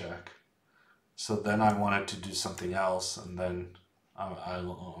F6 check. So then I wanted to do something else, and then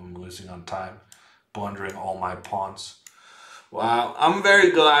I'm losing on time, blundering all my pawns. Wow, I'm very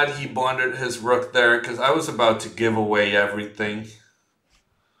glad he blundered his rook there, because I was about to give away everything.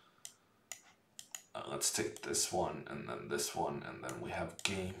 Let's take this one, and then this one, and then we have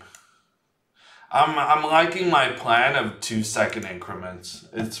game. I'm liking my plan of 2-second increments.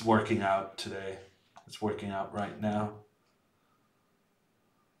 It's working out today. It's working out right now.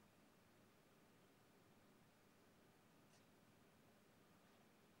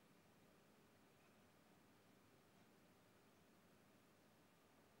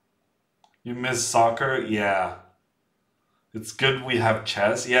 You miss soccer? Yeah. It's good we have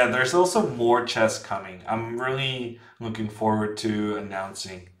chess. Yeah, there's also more chess coming. I'm really looking forward to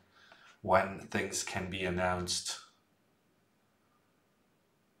announcing when things can be announced.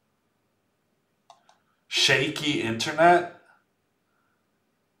 Shaky internet?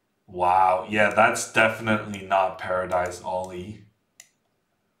 Wow. Yeah, that's definitely not Paradise Ollie.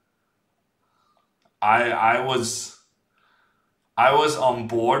 I was on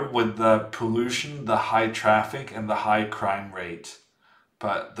board with the pollution, the high traffic, and the high crime rate.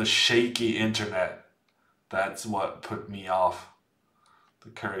 But the shaky internet, that's what put me off the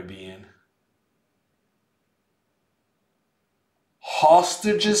Caribbean.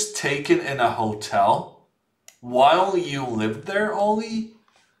 Hostages taken in a hotel while you lived there, Ollie?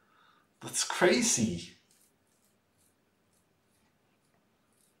 That's crazy.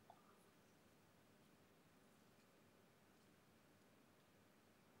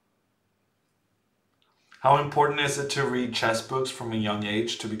 How important is it to read chess books from a young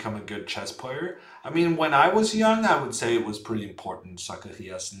age to become a good chess player? I mean, when I was young, I would say it was pretty important,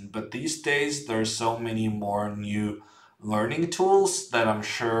 Sakahiyesen. But these days, there's so many more new learning tools that I'm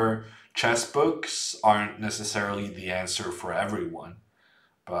sure chess books aren't necessarily the answer for everyone.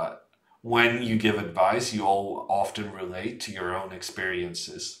 But when you give advice, you all often relate to your own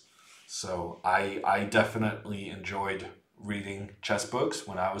experiences. So I definitely enjoyed reading chess books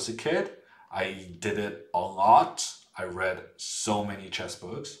when I was a kid. I did it a lot. I read so many chess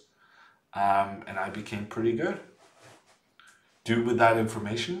books, and I became pretty good. Do with that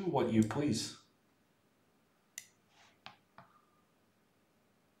information what you please.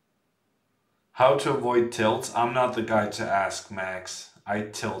 How to avoid tilts? I'm not the guy to ask, Max. I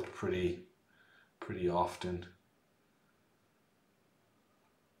tilt pretty often.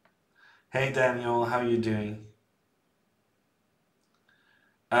 Hey Daniel, how you doing?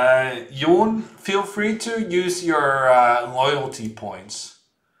 Yoon, feel free to use your loyalty points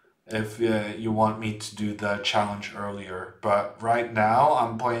if you want me to do the challenge earlier. But right now,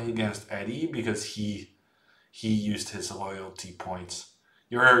 I'm playing against Eddie because he used his loyalty points.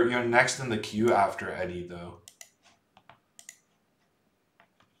 You're next in the queue after Eddie, though.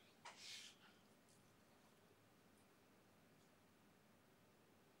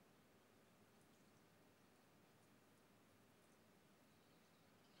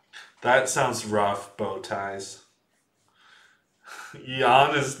 That sounds rough, bow ties.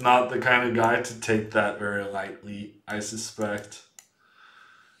 Jan is not the kind of guy to take that very lightly, I suspect.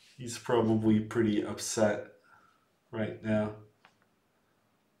 He's probably pretty upset right now.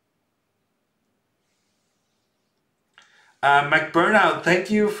 McBurnout, thank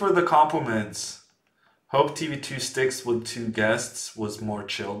you for the compliments. Hope TV2 sticks with two guests was more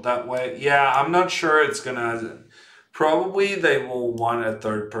chilled that way. Yeah, I'm not sure it's gonna. Probably they will want a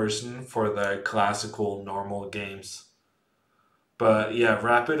third person for the classical normal games. But yeah,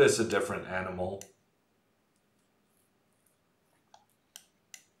 Rapid is a different animal.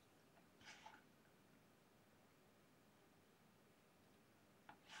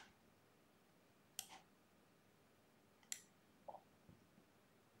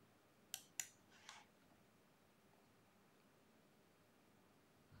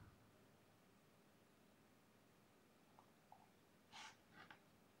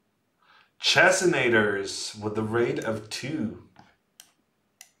 Chessinators with the rate of 2.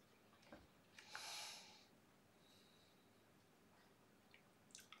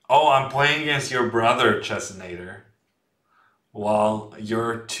 Oh, I'm playing against your brother, Chessinator. While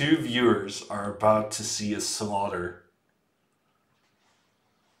your 2 viewers are about to see a slaughter.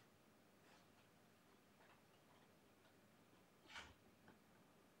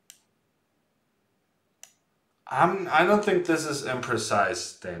 I don't think this is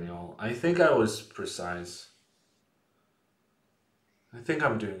imprecise, Daniel. I think I was precise. I think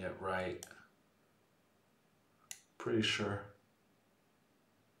I'm doing it right. Pretty sure.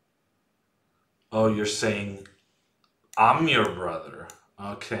 Oh, you're saying I'm your brother.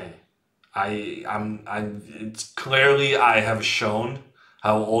 Okay. It's clearly I have shown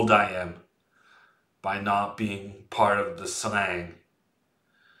how old I am by not being part of the slang.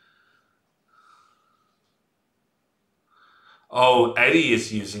 Oh, Eddie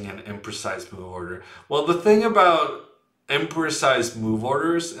is using an imprecise move order. Well, the thing about imprecise move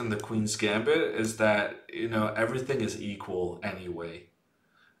orders in the Queen's Gambit is that, everything is equal anyway.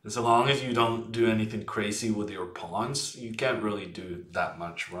 As long as you don't do anything crazy with your pawns, you can't really do that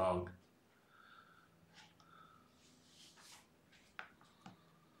much wrong.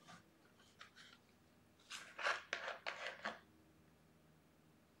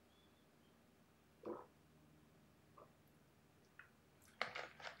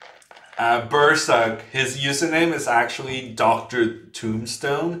 Bursak, his username is actually Dr.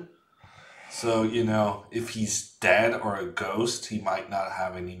 Tombstone. So, if he's dead or a ghost, he might not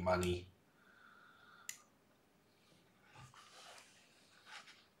have any money.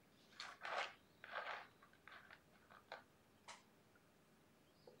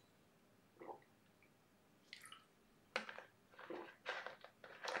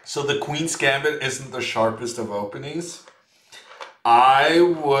 So the Queen's Gambit isn't the sharpest of openings? I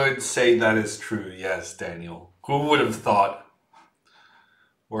would say that is true, yes, Daniel. Who would have thought?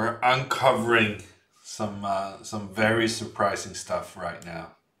 We're uncovering some very surprising stuff right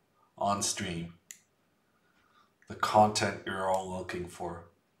now on stream. The content you're all looking for.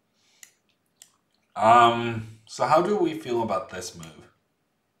 So how do we feel about this move?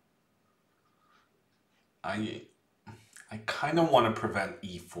 I kind of want to prevent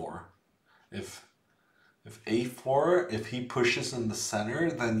e4. If a4, if he pushes in the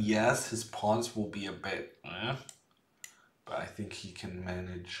center, then yes, his pawns will be a bit, but I think he can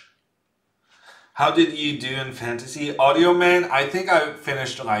manage. How did you do in fantasy? Audio Man, I think I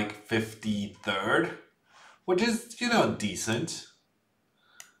finished like 53rd, which is, decent.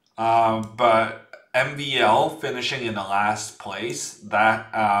 But MVL finishing in the last place,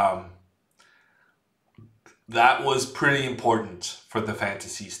 that was pretty important for the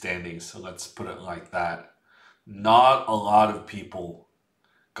fantasy standings. So let's put it like that. Not a lot of people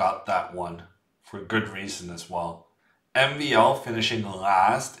got that one for good reason as well. MVL finishing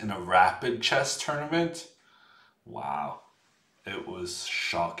last in a rapid chess tournament. Wow. It was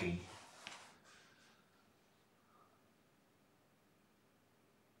shocking.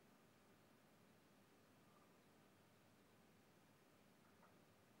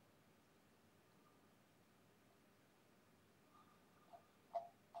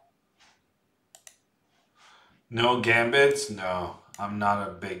 No gambits? No. I'm not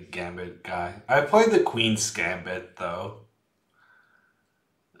a big gambit guy. I played the Queen's Gambit though.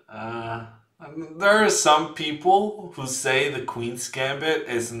 Uh, there are some people who say the Queen's Gambit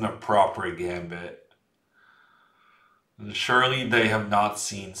isn't a proper gambit. And surely they have not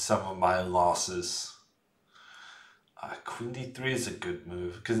seen some of my losses. Queen d3 is a good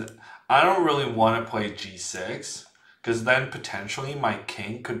move because I don't really want to play g6 because then potentially my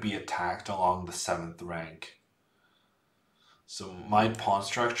king could be attacked along the 7th rank. So my pawn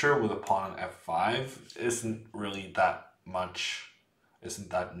structure with a pawn on f5 isn't really that much Isn't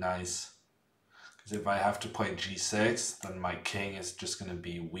that nice? Because if I have to play g6, then my king is just going to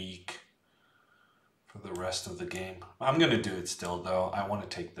be weak for the rest of the game. I'm going to do it still, though. I want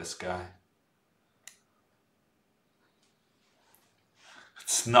to take this guy.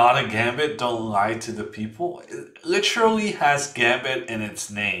 It's not a gambit. Don't lie to the people. It literally has gambit in its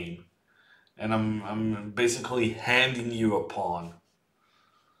name. And I'm basically handing you a pawn.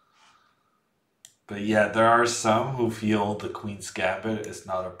 But yeah, there are some who feel the queen's gambit is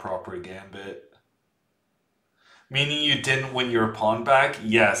not a proper gambit. Meaning you didn't win your pawn back?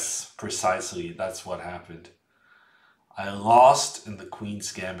 Yes, precisely. That's what happened. I lost in the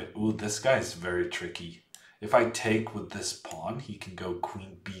queen's gambit. Ooh, this guy is very tricky. If I take with this pawn, he can go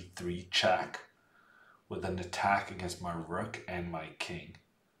queen b3 check with an attack against my rook and my king.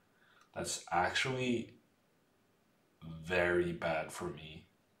 That's actually very bad for me.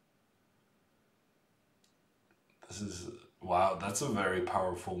 This is, wow, that's a very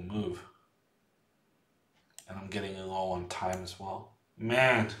powerful move. And I'm getting low on time as well.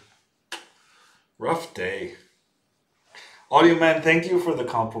 Man, rough day. Audio man, thank you for the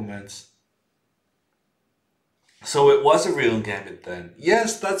compliments. So it was a real gambit then.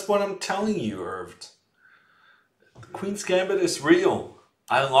 Yes, that's what I'm telling you, Irved. The Queen's Gambit is real.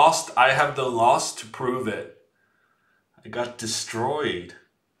 I lost. I have the loss to prove it. I got destroyed.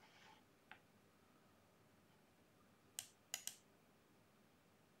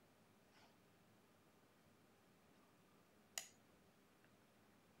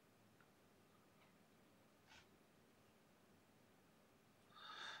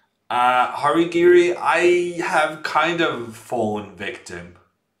 Harigiri, I have kind of fallen victim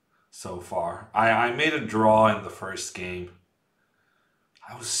so far. I made a draw in the first game.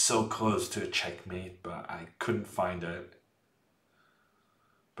 I was so close to a checkmate, but I couldn't find it.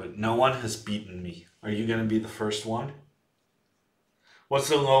 But no one has beaten me. Are you going to be the first one? What's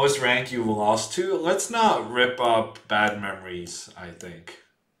the lowest rank you've lost to? Let's not rip up bad memories, I think.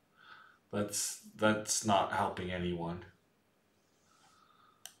 That's not helping anyone.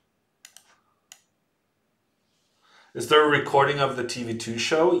 Is there a recording of the TV2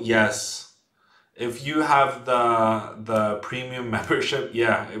 show? Yes. If you have the premium membership,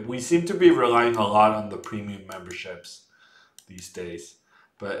 yeah. We seem to be relying a lot on the premium memberships these days.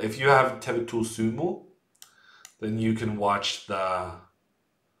 But if you have TV2 Sumo, then you can watch the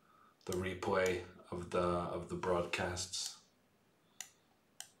replay of the broadcasts.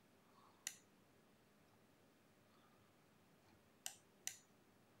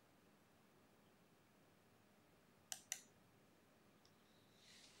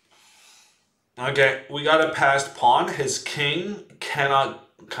 Okay, we got a passed pawn. His king cannot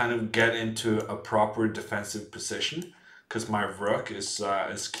kind of get into a proper defensive position because my rook is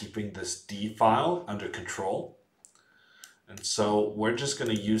keeping this d file under control. And so we're just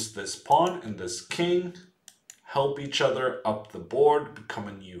going to use this pawn and this king, help each other up the board, become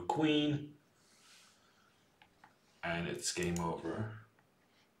a new queen, and it's game over.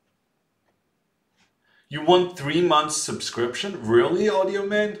 You won 3 months subscription? Really, Audio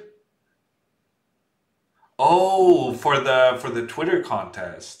Man? Oh, for the Twitter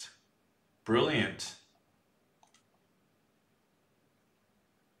contest. Brilliant.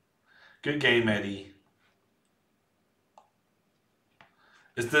 Good game, Eddie.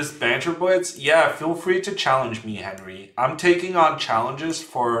 Is this Banter Blitz? Yeah, feel free to challenge me, Henry. I'm taking on challenges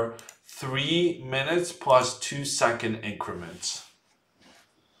for 3 minutes plus 2-second increments.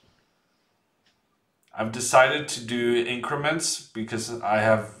 I've decided to do increments because I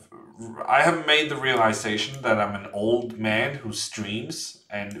have made the realization that I'm an old man who streams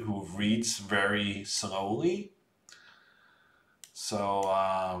and who reads very slowly. So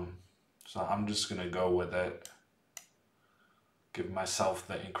I'm just gonna go with it. Give myself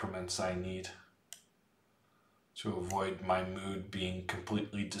the increments I need to avoid my mood being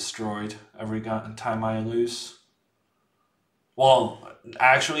completely destroyed every time I lose. Well,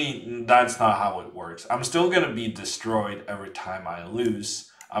 actually, that's not how it works. I'm still gonna be destroyed every time I lose.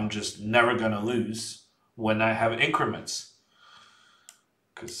 I'm just never gonna lose when I have increments.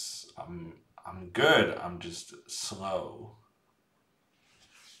 Cause I'm good, I'm just slow.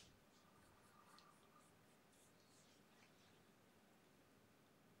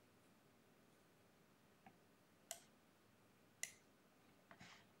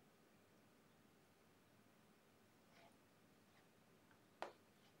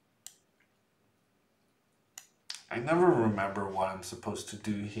 I never remember what I'm supposed to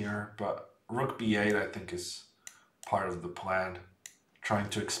do here, but rook b8 I think is part of the plan. Trying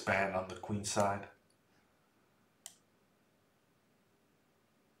to expand on the queen side.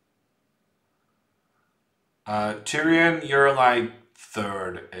 Tyrion, you're like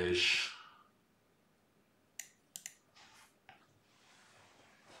third-ish.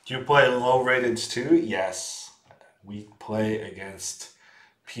 Do you play low rateds too? Yes. We play against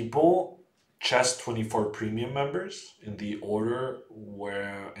people, Chess 24 premium members, in the order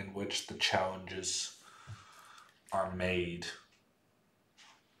in which the challenges are made.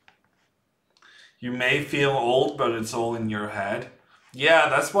 You may feel old, but it's all in your head. Yeah,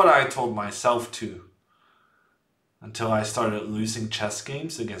 that's what I told myself too. Until I started losing chess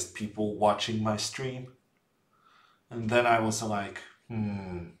games against people watching my stream. And then I was like,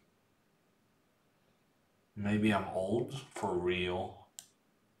 maybe I'm old for real.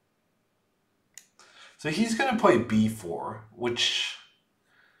 So he's going to play b4, which,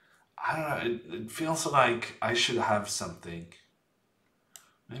 I don't know, it feels like I should have something.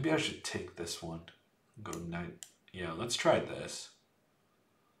 Maybe I should take this one. Go knight. Yeah, let's try this.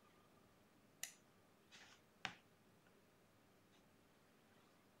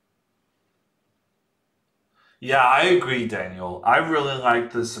 Yeah, I agree, Daniel. I really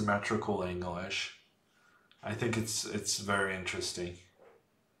like the symmetrical English. I think it's very interesting.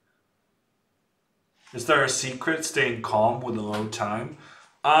 Is there a secret staying calm with a low time?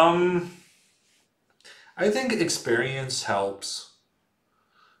 I think experience helps.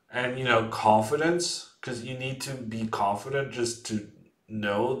 And, you know, confidence, because you need to be confident just to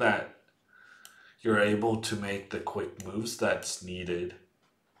know that you're able to make the quick moves that's needed.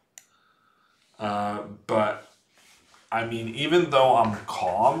 But, I mean, even though I'm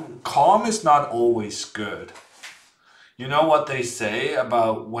calm is not always good. You know what they say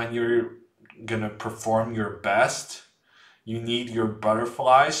about when you're gonna perform your best? You need your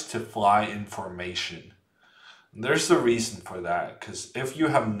butterflies to fly in formation. There's a reason for that, because if you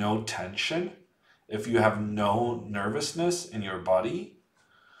have no tension, if you have no nervousness in your body,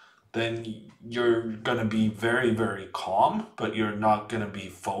 then you're going to be very, very calm, but you're not going to be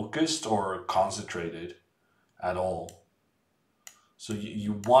focused or concentrated at all. So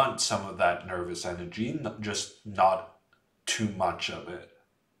you want some of that nervous energy, just not too much of it.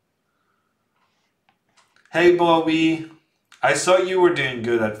 Hey, Blowy. I saw you were doing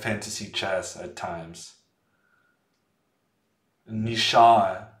good at fantasy chess at times.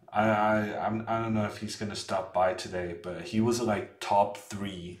 Nisha, I don't know if he's gonna stop by today, but he was like top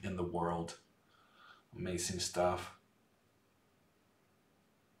 3 in the world. Amazing stuff.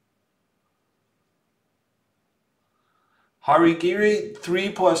 Harigiri 3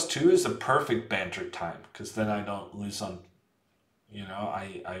 plus 2 is a perfect banter time, because then I don't lose on, you know,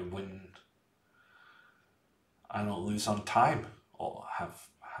 I win. I don't lose on time all half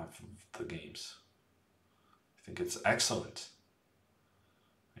of the games. I think it's excellent.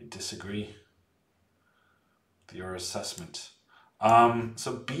 I disagree with your assessment.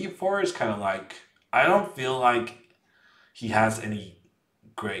 So b4 is kind of like, I don't feel like he has any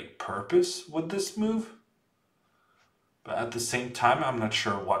great purpose with this move. But at the same time, I'm not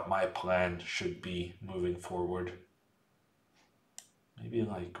sure what my plan should be moving forward. Maybe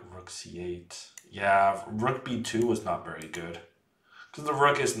like rook c8. Yeah, rook b2 was not very good. Because the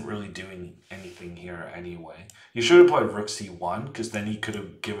rook isn't really doing anything here anyway. You should have played rook c1, because then he could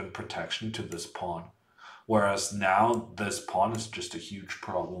have given protection to this pawn. Whereas now, this pawn is just a huge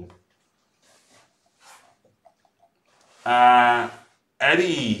problem.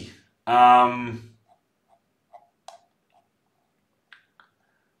 Eddie,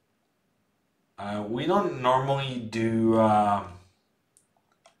 we don't normally do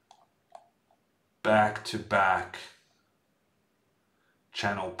back-to-back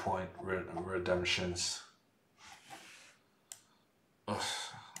channel point redemptions. Ugh.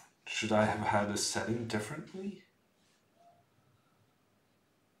 Should I have had a setting differently?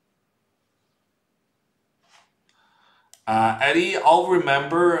 Eddie, I'll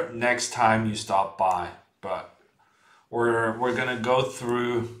remember next time you stop by, but we're gonna go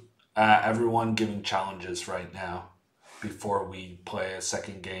through everyone giving challenges right now before we play a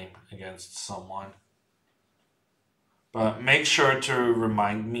second game against someone. But make sure to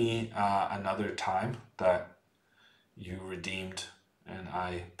remind me another time that you redeemed and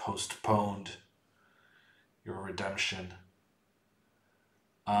I postponed your redemption.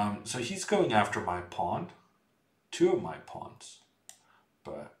 So he's going after my pawn, 2 of my pawns,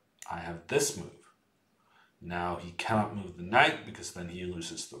 but I have this move. Now he cannot move the knight because then he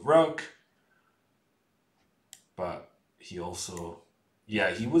loses the rook. But he also,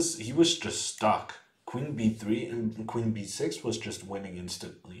 yeah, he was just stuck. Queen b3 and queen b6 was just winning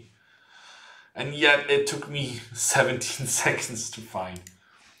instantly. And yet it took me 17 seconds to find.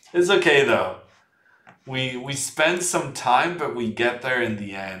 It's okay though. We spend some time, but we get there in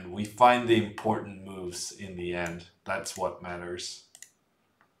the end. We find the important moves in the end. That's what matters.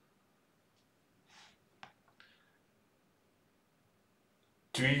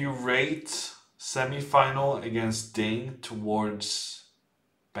 Do you rate semifinal against Ding towards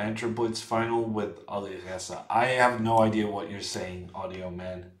Banter Blitz final with Alireza? I have no idea what you're saying, Audio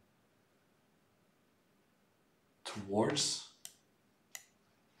Man. Towards?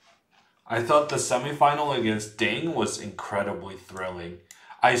 I thought the semifinal against Ding was incredibly thrilling.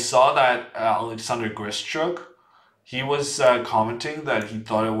 I saw that Alexander Grischuk, he was commenting that he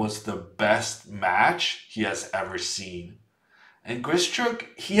thought it was the best match he has ever seen. And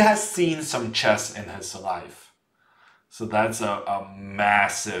Grischuk, he has seen some chess in his life. So that's a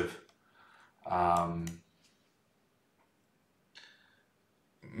massive,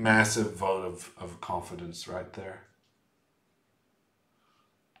 massive vote of confidence right there.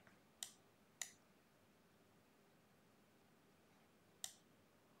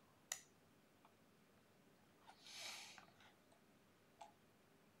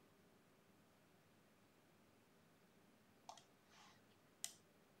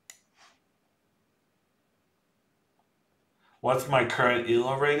 What's my current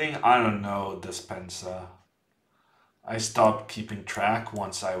ELO rating? I don't know, Dispensa. I stopped keeping track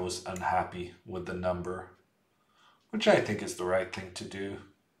once I was unhappy with the number, which I think is the right thing to do.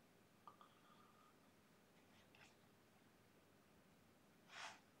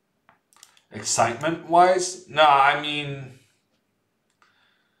 Excitement-wise? No, I mean,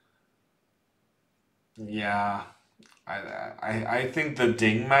 yeah, I think the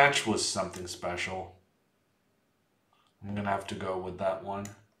Ding match was something special. I'm gonna have to go with that one.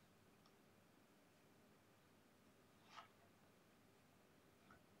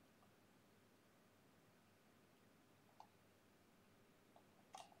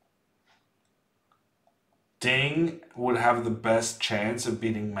 Ding would have the best chance of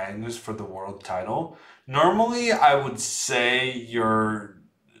beating Magnus for the world title. Normally, I would say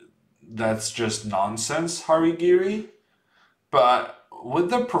that's just nonsense, Harigiri. But with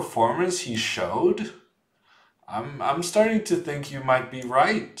the performance he showed, I'm starting to think you might be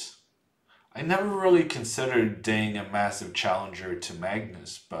right. I never really considered Ding a massive challenger to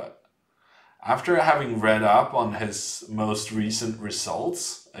Magnus, but after having read up on his most recent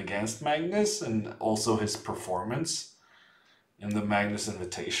results against Magnus and also his performance in the Magnus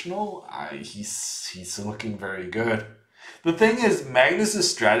Invitational, he's looking very good. The thing is, Magnus'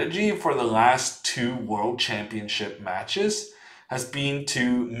 strategy for the last 2 World Championship matches has been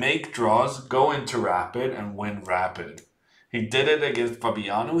to make draws, go into Rapid, and win Rapid. He did it against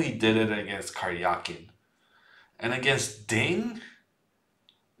Fabiano, he did it against Karyakin. And against Ding,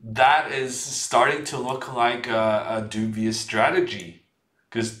 that is starting to look like a dubious strategy.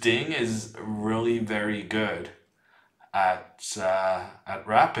 Because Ding is really very good at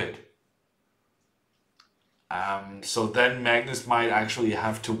Rapid. So then Magnus might actually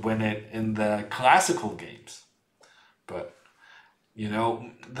have to win it in the classical games. But, you know,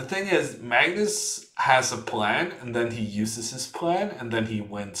 the thing is, Magnus has a plan, and then he uses his plan, and then he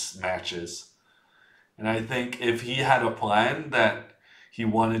wins matches. And I think if he had a plan that he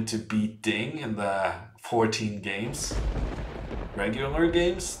wanted to beat Ding in the 14 games, regular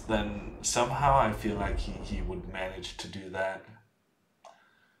games, then somehow I feel like he would manage to do that.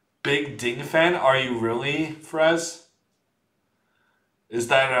 Big Ding fan, are you really, Frez? Is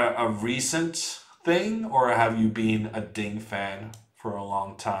that a recent thing, or have you been a Ding fan for a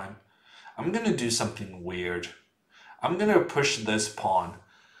long time? I'm gonna do something weird. I'm gonna push this pawn.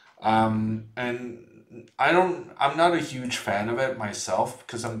 And I'm not a huge fan of it myself,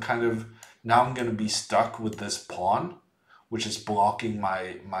 because I'm gonna be stuck with this pawn, which is blocking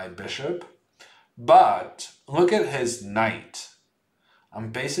my bishop. But look at his knight.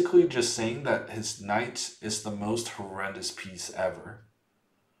 I'm basically just saying that his knight is the most horrendous piece ever.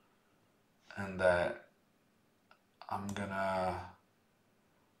 And that I'm gonna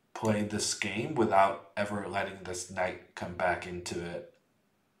play this game without ever letting this knight come back into it.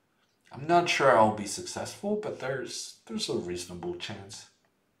 I'm not sure I'll be successful, but there's a reasonable chance.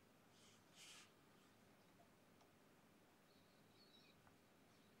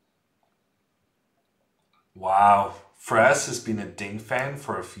 Wow, Frez has been a Ding fan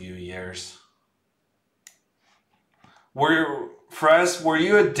for a few years. Frez, were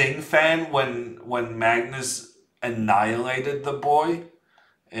you a Ding fan when Magnus annihilated the boy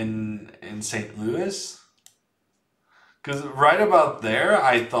in St. Louis? Because right about there,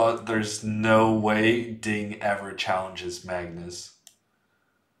 I thought there's no way Ding ever challenges Magnus.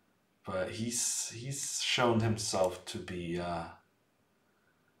 But he's shown himself to be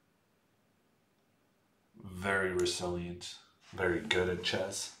very resilient, very good at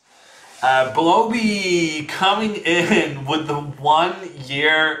chess. Bloby coming in with the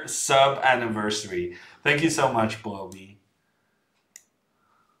 1-year sub anniversary. Thank you so much, Bloby.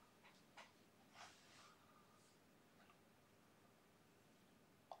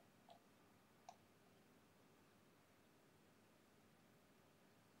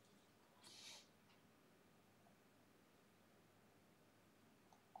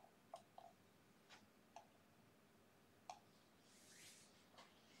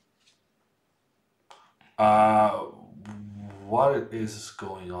 Uh, what is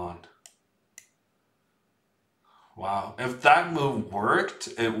going on? Wow. If that move worked,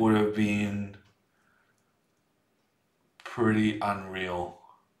 it would have been pretty unreal.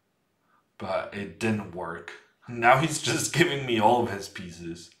 But it didn't work. Now he's just giving me all of his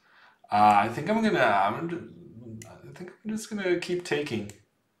pieces. I think I think I'm just gonna keep taking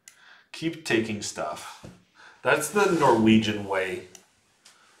stuff. That's the Norwegian way.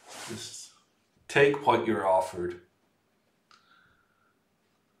 Just take what you're offered.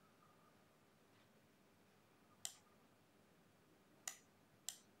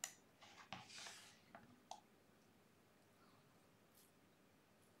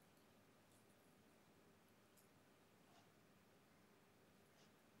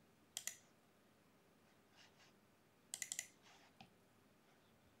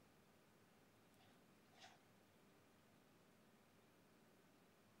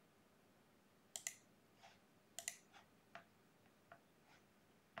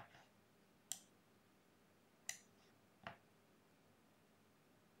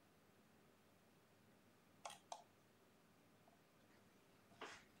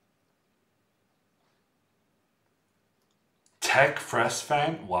 Tech Fresh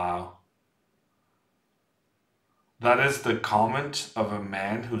fan? Wow. That is the comment of a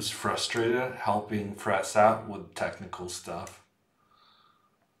man who's frustrated helping Fress out with technical stuff.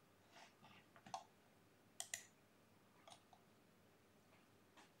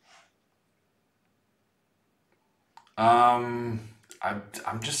 Um,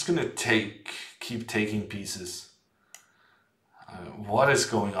 I'm just gonna keep taking pieces. What is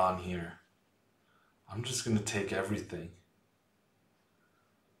going on here? I'm just gonna take everything.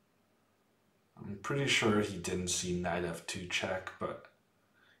 I'm pretty sure he didn't see knight f2 check, but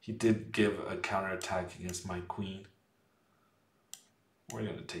he did give a counterattack against my queen. We're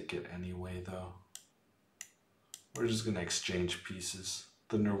gonna take it anyway, though. We're just gonna exchange pieces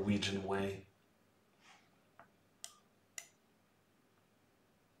the Norwegian way.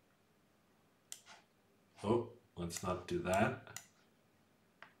 Oh, let's not do that.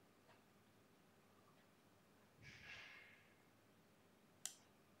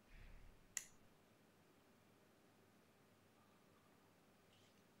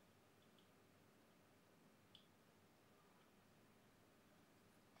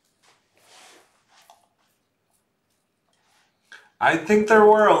 I think there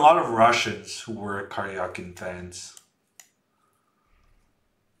were a lot of Russians who were Karyakin fans.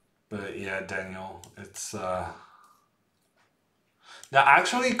 But yeah, Daniel, it's now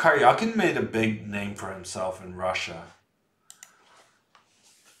actually Karyakin made a big name for himself in Russia.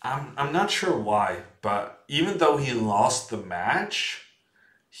 I'm not sure why, but even though he lost the match,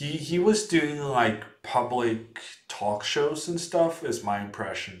 he was doing like public talk shows and stuff, is my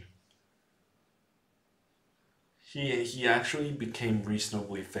impression. He actually became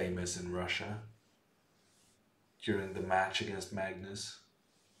reasonably famous in Russia during the match against Magnus.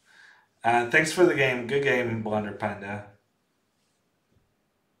 Thanks for the game. Good game, Blunder Panda.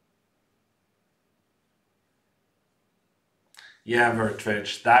 Yeah,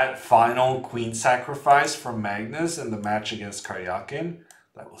 Vertvich. That final queen sacrifice from Magnus in the match against Karyakin,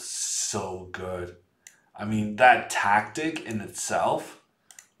 that was so good. I mean, that tactic in itself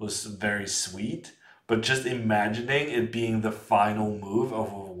was very sweet, but just imagining it being the final move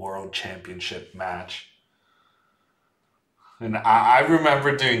of a world championship match. And I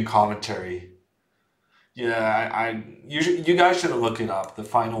remember doing commentary. Yeah, you guys should look it up. The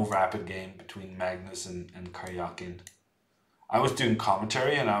final rapid game between Magnus and Karyakin. I was doing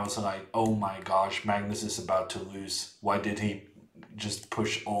commentary and I was like, oh my gosh, Magnus is about to lose. Why did he just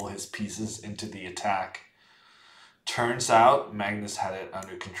push all his pieces into the attack? Turns out Magnus had it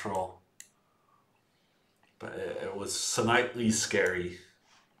under control. But it was slightly scary.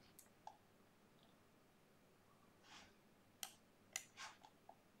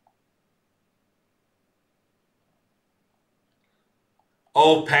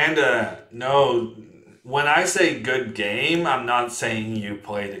 Oh, Panda, no. When I say good game, I'm not saying you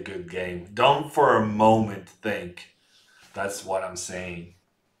played a good game. Don't for a moment think that's what I'm saying.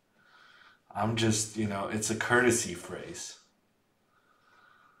 I'm just, it's a courtesy phrase.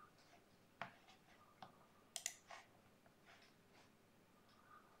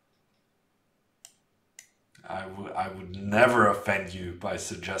 I would never offend you by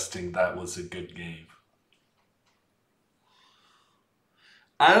suggesting that was a good game.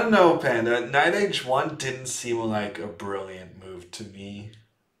 I don't know, Panda. Knight H1 didn't seem like a brilliant move to me.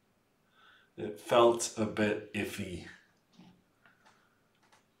 It felt a bit iffy.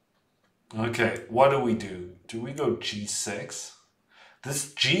 Okay, what do? Do we go G6?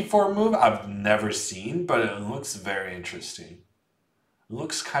 This G4 move I've never seen, but it looks very interesting. It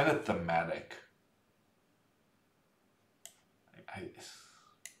looks kind of thematic.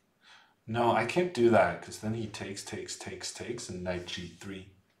 No, I can't do that because then he takes, and knight G3.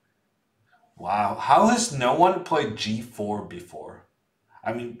 Wow, how has no one played G4 before?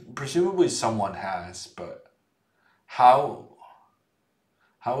 I mean, presumably someone has, but how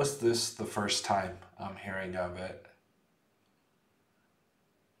is this the first time I'm hearing of it?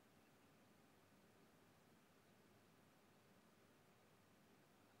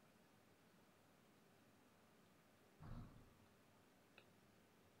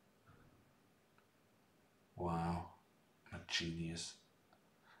 Wow, I'm a genius.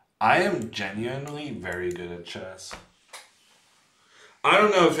 I am genuinely very good at chess. I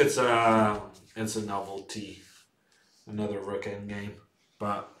don't know if it's a novelty, another rook endgame,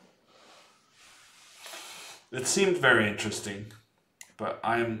 but it seemed very interesting. But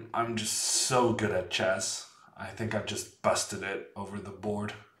I'm just so good at chess. I think I've just busted it over the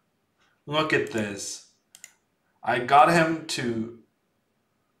board. Look at this. I got him to...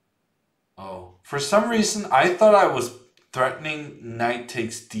 Oh, for some reason I thought I was threatening knight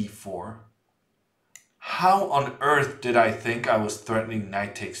takes d4. How on earth did I think I was threatening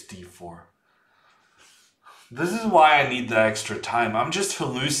knight takes d4? This is why I need the extra time. I'm just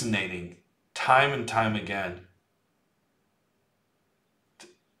hallucinating time and time again.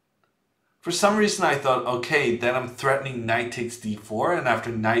 For some reason I thought, okay, then I'm threatening knight takes d4, and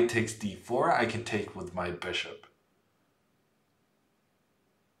after knight takes d4, I can take with my bishop.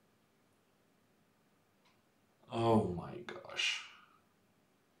 Oh my gosh.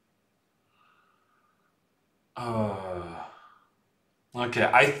 Okay,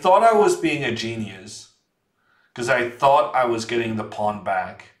 I thought I was being a genius because I thought I was getting the pawn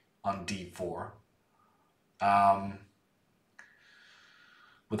back on d4.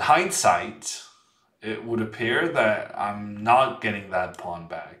 With hindsight, it would appear that I'm not getting that pawn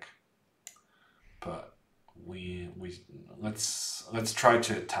back. But let's try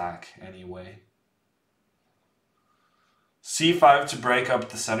to attack anyway. c5 to break up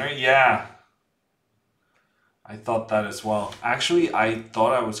the center. Yeah. I thought that as well. Actually, I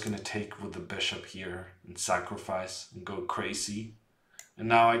thought I was going to take with the bishop here and sacrifice and go crazy. And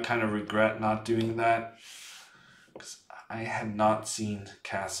now I kind of regret not doing that because I had not seen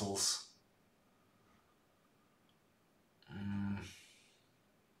castles.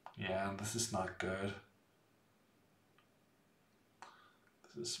 Yeah, this is not good.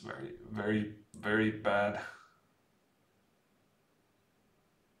 This is very, very, very bad.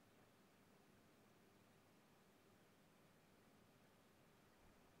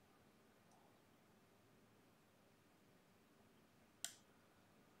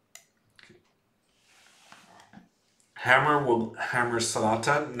 Hammer will hammer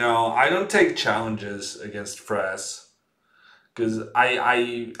Salata? No, I don't take challenges against Frez. Because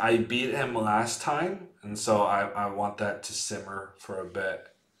I beat him last time, and so I want that to simmer for a bit.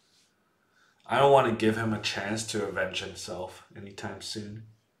 I don't want to give him a chance to avenge himself anytime soon.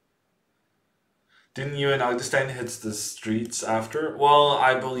 Didn't you and Augustine hit the streets after? Well,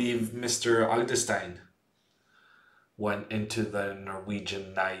 I believe Mr. Augustine went into the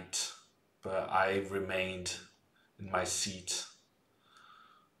Norwegian night, but I remained in my seat.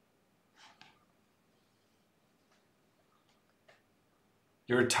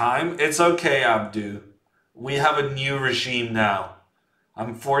 Your time? It's okay, Abdu. We have a new regime now.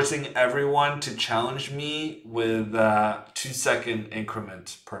 I'm forcing everyone to challenge me with a 2-second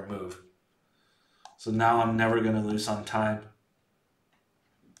increment per move. So now I'm never going to lose on time.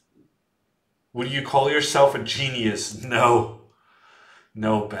 Would you call yourself a genius? No.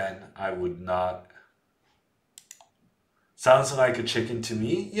 No, Ben, I would not. Sounds like a chicken to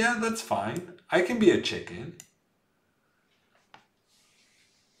me. Yeah, that's fine. I can be a chicken.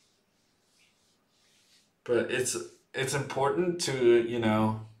 But it's important to, you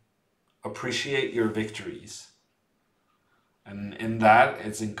know, appreciate your victories. And in that,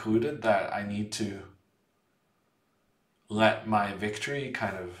 it's included that I need to let my victory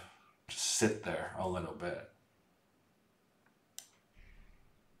kind of just sit there a little bit.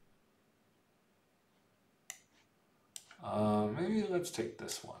 Maybe let's take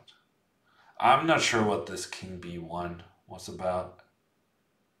this one. I'm not sure what this king b1 was about.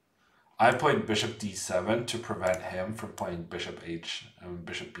 I played bishop d7 to prevent him from playing bishop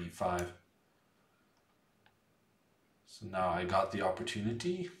bishop b5. So now I got the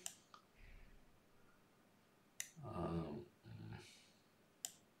opportunity.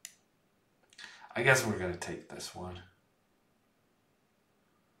 I guess we're going to take this one.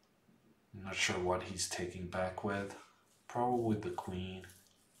 I'm not sure what he's taking back with. Probably the queen.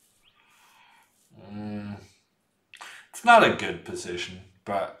 It's not a good position,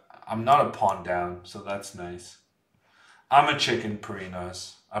 but I'm not a pawn down, so that's nice. I'm a chicken,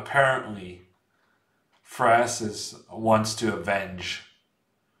 Perinos. Apparently, Francis wants to avenge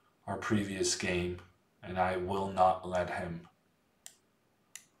our previous game, and I will not let him.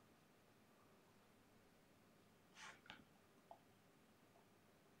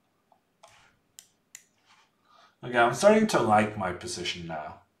 Okay, I'm starting to like my position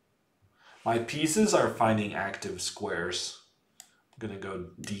now. My pieces are finding active squares. I'm gonna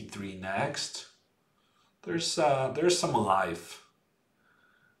go d3 next. There's some life.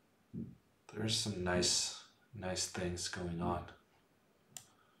 There's some nice things going on.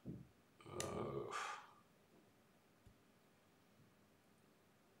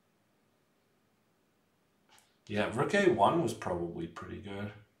 Yeah, rook a1 was probably pretty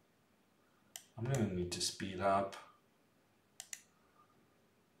good. I'm gonna need to speed up.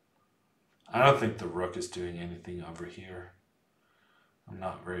 I don't think the rook is doing anything over here. I'm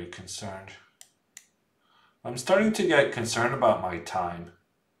not very concerned. I'm starting to get concerned about my time.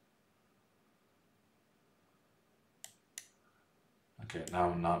 Okay, now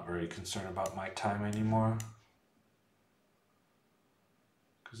I'm not very concerned about my time anymore.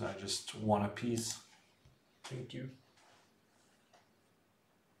 Because I just want a piece. Thank you.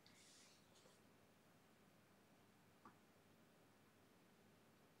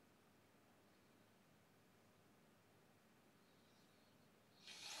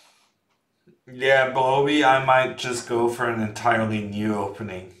 Yeah, Bobby, I might just go for an entirely new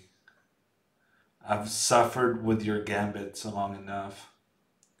opening. I've suffered with your gambits long enough.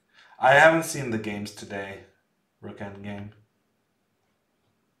 I haven't seen the games today. Rook endgame.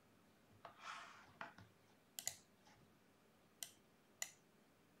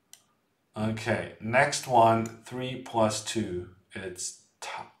 Okay, next one, 3 + 2. It's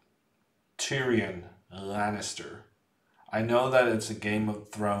Tyrion Lannister. I know that it's a Game of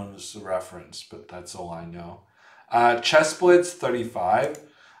Thrones reference, but that's all I know. Chess Blitz 35.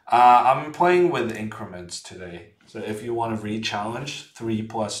 I'm playing with increments today. So if you want to re-challenge 3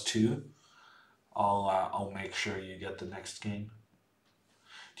 + 2, I'll make sure you get the next game.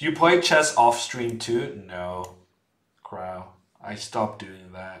 Do you play chess off stream too? No, Crow. I stopped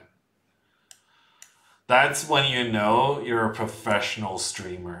doing that. That's when you know you're a professional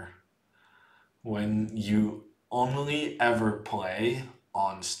streamer. When you only ever play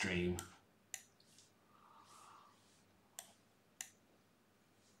on stream.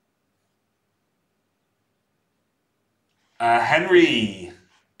 Henry,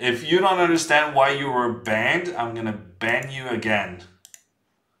 if you don't understand why you were banned, I'm gonna ban you again.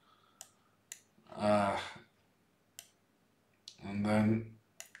 And then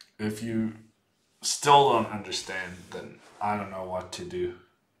if you still don't understand, then I don't know what to do.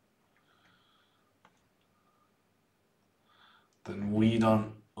 Then we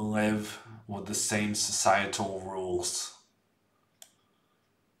don't live with the same societal rules.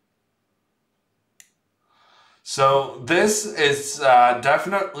 So this is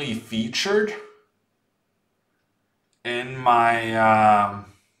definitely featured in my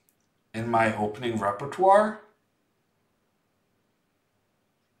opening repertoire.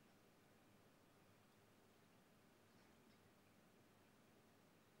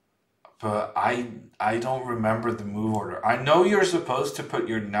 But I don't remember the move order. I know you're supposed to put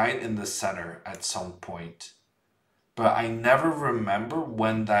your knight in the center at some point, but I never remember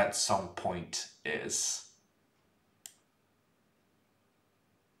when that some point is.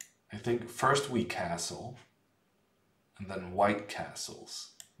 I think first we castle, and then white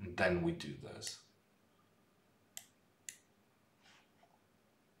castles, and then we do this.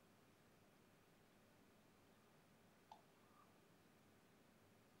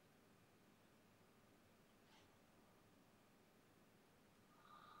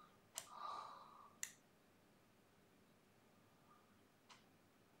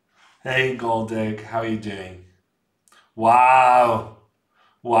 Hey Goldig, how you doing? Wow.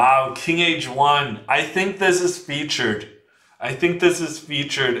 Wow, King H1. I think this is featured. I think this is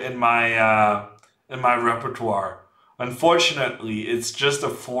featured in my repertoire. Unfortunately, it's just a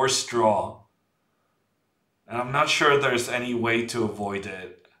forced draw. And I'm not sure there's any way to avoid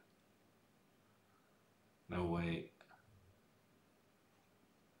it. No, wait.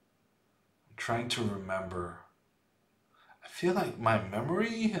 I'm trying to remember. I feel like my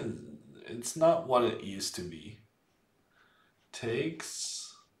memory it's not what it used to be. Takes.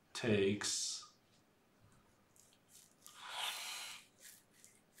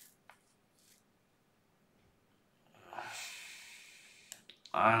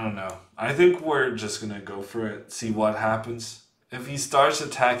 I don't know. I think we're just gonna go for it, see what happens. If he starts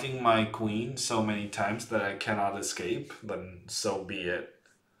attacking my queen so many times that I cannot escape, then so be it.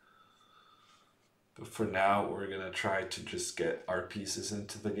 But for now, we're gonna try to just get our pieces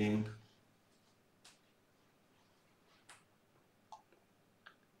into the game.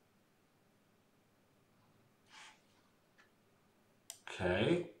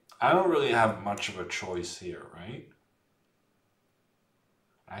 Okay. I don't really have much of a choice here, right?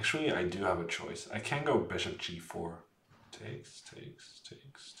 Actually, I do have a choice. I can go bishop g4. Takes, takes,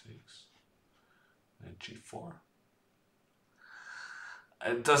 takes, takes. And g4.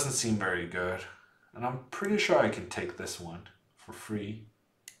 It doesn't seem very good. And I'm pretty sure I can take this one for free.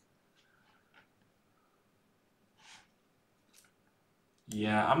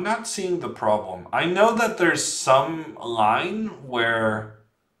 Yeah, I'm not seeing the problem. I know that there's some line where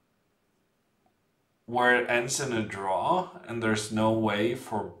it ends in a draw and there's no way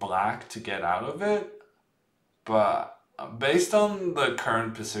for black to get out of it. But based on the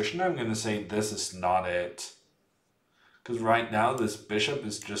current position, I'm going to say this is not it. Because right now this bishop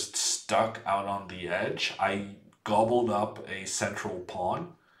is just stuck out on the edge. I gobbled up a central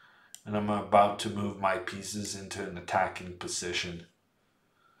pawn and I'm about to move my pieces into an attacking position.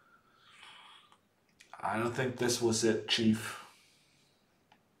 I don't think this was it, Chief.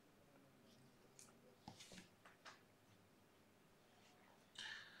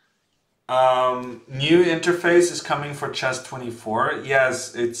 New interface is coming for Chess24.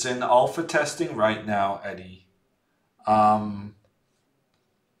 Yes, it's in alpha testing right now, Eddie.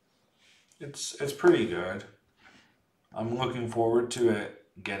 It's pretty good. I'm looking forward to it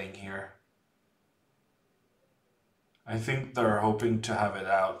getting here. I think they're hoping to have it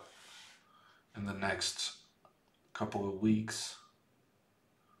out in the next couple of weeks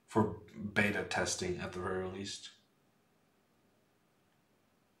for beta testing at the very least.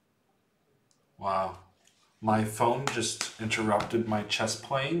 Wow. My phone just interrupted my chess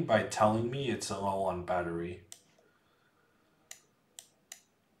playing by telling me it's low on battery.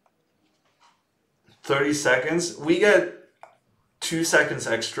 30 seconds. We get 2 seconds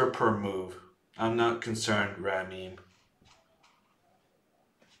extra per move. I'm not concerned, Ramim.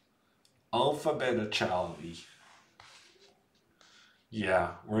 Alpha Beta Charlie.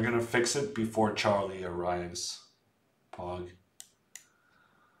 Yeah, we're gonna fix it before Charlie arrives. Pog.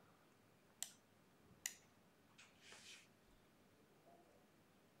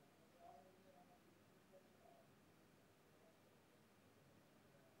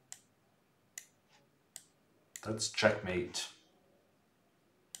 That's checkmate.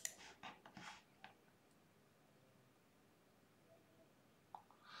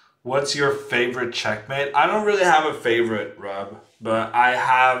 What's your favorite checkmate? I don't really have a favorite, Rob, but I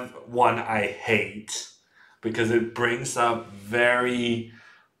have one I hate because it brings up very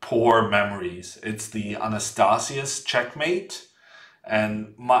poor memories. It's the Anastasius checkmate.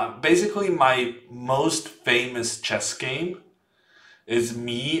 And basically my most famous chess game is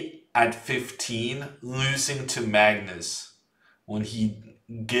me at 15 losing to Magnus when he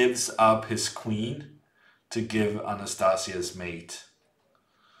gives up his queen to give Anastasia's mate.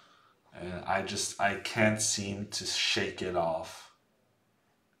 And I can't seem to shake it off.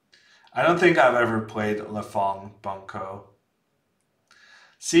 I don't think I've ever played Lafong Bunko.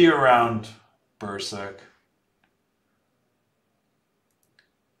 See you around, Berserk.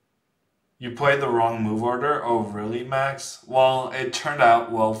 You played the wrong move order? Oh, really, Max? Well, it turned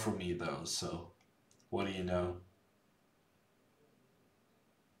out well for me, though, so what do you know?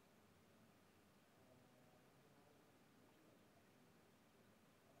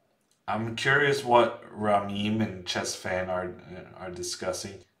 I'm curious what Ramim and Chess Fan are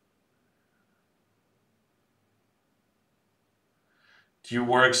discussing. Do you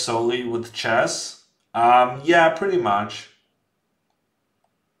work solely with chess? Yeah, pretty much.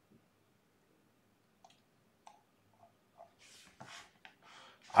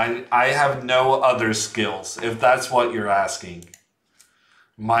 I have no other skills, if that's what you're asking.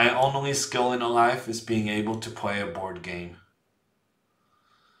 My only skill in life is being able to play a board game.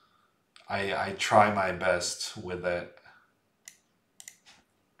 I try my best with it.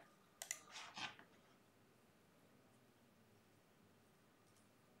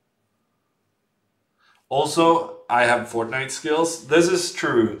 Also, I have Fortnite skills. This is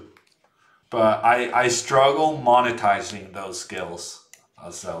true, but I struggle monetizing those skills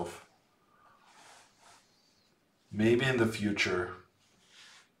myself. Maybe in the future.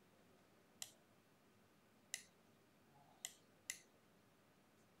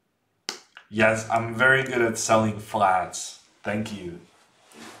 Yes, I'm very good at selling flats. Thank you.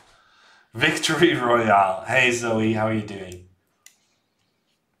 Victory Royale. Hey Zoe, how are you doing?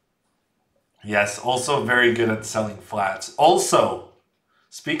 Yes, also very good at selling flats. Also,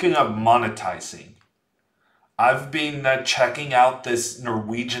 speaking of monetizing, I've been checking out this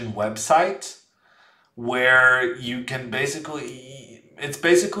Norwegian website where you can it's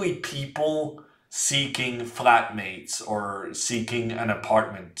basically people seeking flatmates or seeking an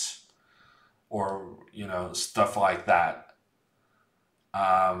apartment or, stuff like that.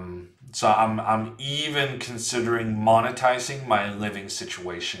 So I'm even considering monetizing my living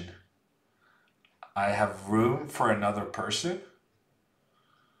situation. I have room for another person,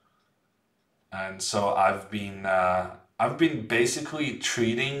 and so I've been basically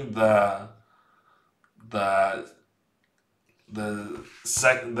treating the the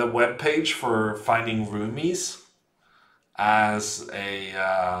web page for finding roomies as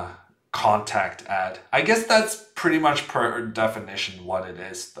a contact ad. I guess that's pretty much per definition what it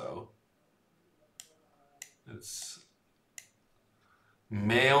is, though. It's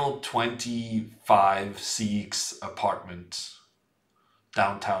male 25 seeks apartment,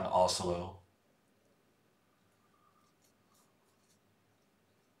 downtown Oslo.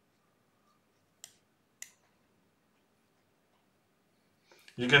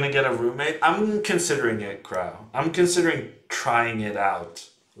 You're gonna get a roommate? I'm considering it, Crow. I'm considering trying it out,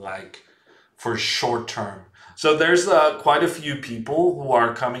 like for short term. So there's quite a few people who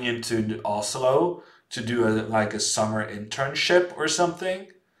are coming into Oslo to do like a summer internship or something.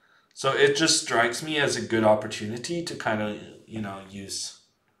 So it just strikes me as a good opportunity to kind of, use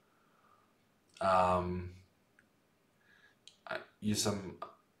um, use some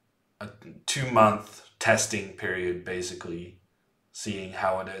a 2 month testing period, basically seeing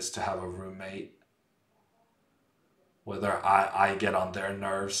how it is to have a roommate. Whether I get on their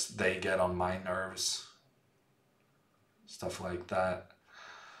nerves, they get on my nerves, stuff like that.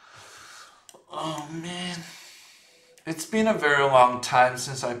 Oh man, it's been a very long time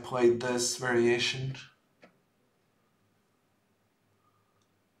since I played this variation.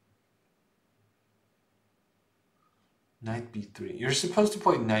 Knight b3. You're supposed to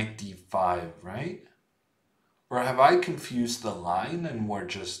play knight d5, right? Or have I confused the line and we're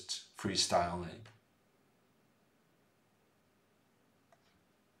just freestyling?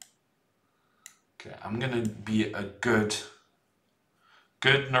 Okay, I'm gonna be a good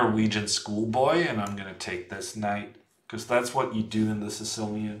Norwegian schoolboy and I'm gonna take this knight because that's what you do in the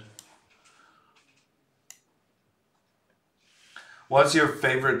Sicilian. What's your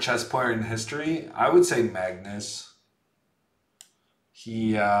favorite chess player in history? I would say Magnus.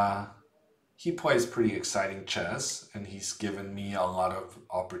 He he plays pretty exciting chess and he's given me a lot of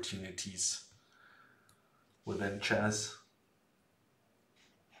opportunities within chess.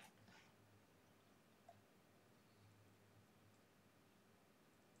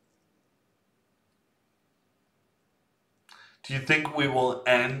 Do you think we will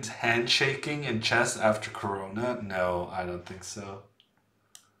end handshaking in chess after Corona? No, I don't think so.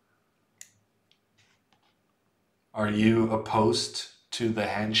 Are you opposed to the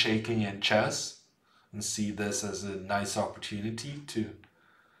handshaking in chess and see this as a nice opportunity to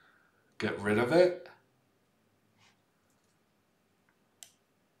get rid of it?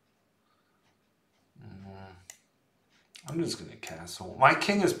 I'm just gonna castle. My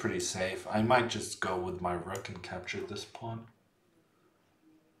king is pretty safe. I might just go with my rook and capture this pawn.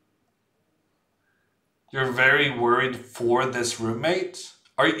 You're very worried for this roommate?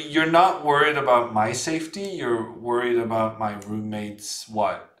 You're not worried about my safety? You're worried about my roommate's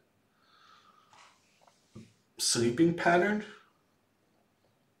what? Sleeping pattern?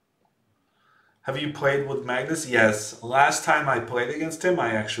 Have you played with Magnus? Yes. Last time I played against him,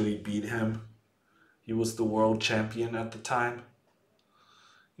 I actually beat him. He was the world champion at the time.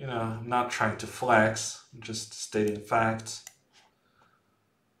 I'm not trying to flex, I'm just stating facts.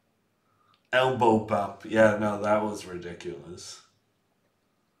 Elbow bump. Yeah, no, that was ridiculous.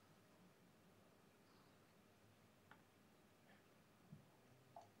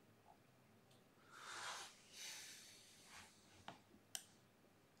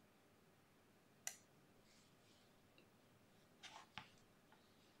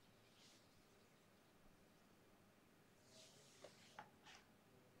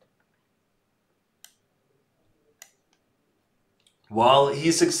 Well,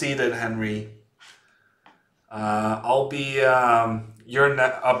 he succeeded, Henry. I'll be.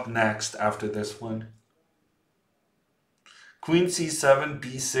 Up next after this one. Queen c7,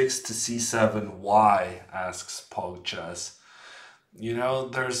 b6 to c7. Why? Asks Pogchess.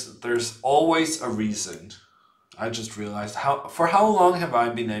 There's always a reason. I just realized how long have I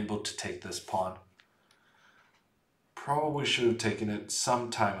been able to take this pawn? Probably should have taken it some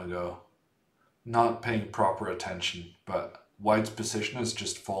time ago. Not paying proper attention, but White's position is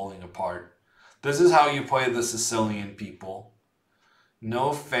just falling apart. This is how you play the Sicilian people.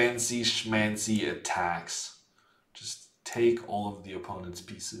 No fancy schmancy attacks. Just take all of the opponent's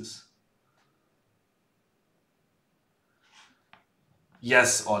pieces.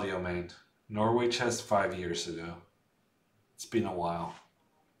 Yes, Audio Man. Norway chess 5 years ago. It's been a while.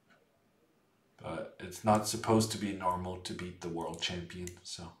 But it's not supposed to be normal to beat the world champion,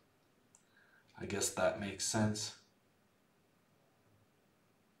 so I guess that makes sense.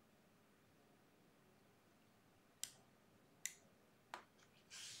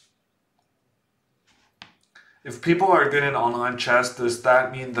 If people are good in online chess, does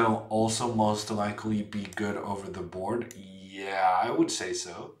that mean they'll also most likely be good over the board? Yeah, I would say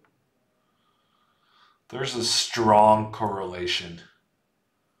so. There's a strong correlation.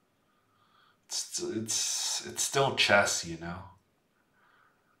 It's still chess, you know.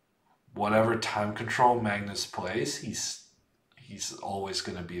 Whatever time control Magnus plays, he's always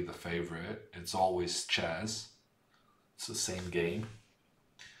going to be the favorite. It's always chess. It's the same game.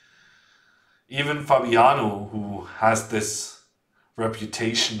 Even Fabiano, who has this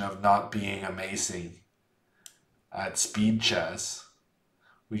reputation of not being amazing at speed chess,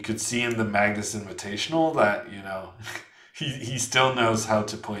 we could see in the Magnus Invitational that, you know, he still knows how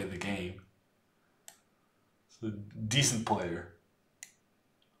to play the game. He's a decent player.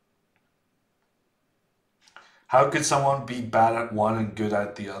 How could someone be bad at one and good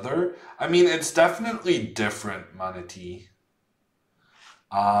at the other? I mean, it's definitely different, Manatee.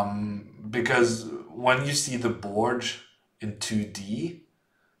 Because when you see the board in 2D,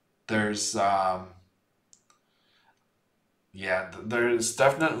 there's there's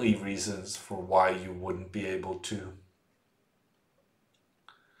definitely reasons for why you wouldn't be able to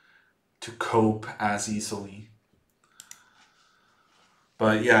cope as easily.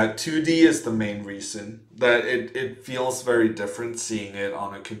 But yeah, 2D is the main reason that it feels very different seeing it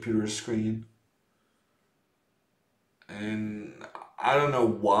on a computer screen. And I don't know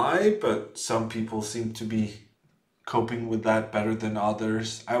why, but some people seem to be coping with that better than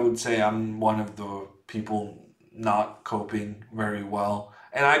others. I would say I'm one of the people not coping very well.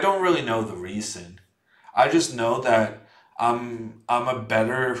 And I don't really know the reason. I just know that I'm a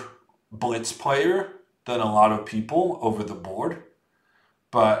better blitz player than a lot of people over the board.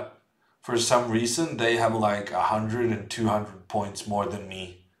 But for some reason, they have like 100 and 200 points more than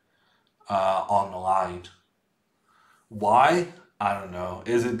me on the line. Why? I don't know.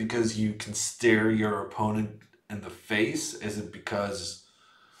 Is it because you can stare your opponent in the face? Is it because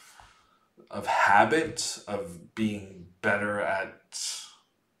of habit, of being better at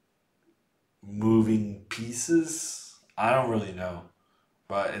moving pieces? I don't really know.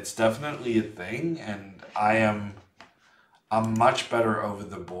 But it's definitely a thing, and I'm much better over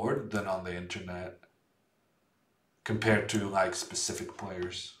the board than on the internet compared to like specific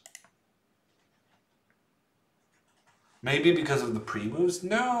players. Maybe because of the pre-moves?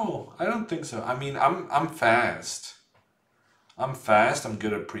 No, I don't think so. I mean, I'm fast. I'm fast, I'm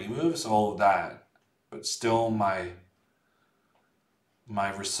good at pre-moves, all of that. But still my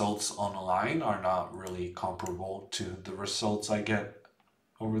results on the line are not really comparable to the results I get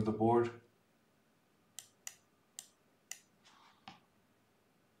over the board.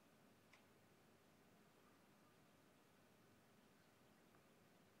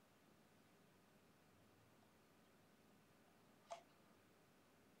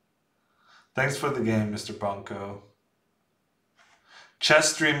 Thanks for the game, Mr. Bonko.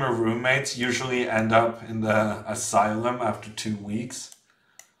 Chess streamer roommates usually end up in the asylum after 2 weeks.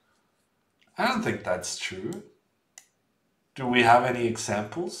 I don't think that's true. Do we have any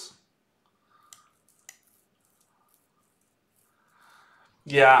examples?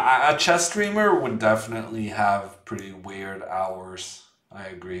 Yeah, a chess streamer would definitely have pretty weird hours. I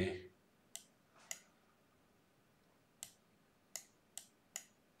agree.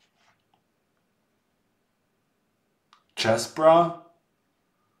 Chess bra?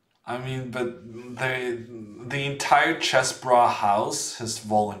 I mean, but the entire chess bra house has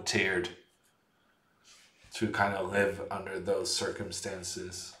volunteered to kind of live under those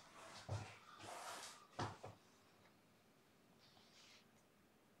circumstances.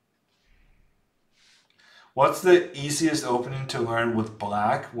 What's the easiest opening to learn with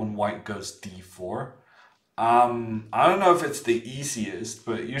black when white goes d4? I don't know if it's the easiest,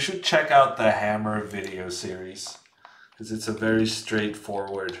 but you should check out the Hammer video series because it's a very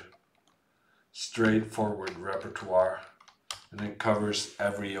straightforward repertoire, and it covers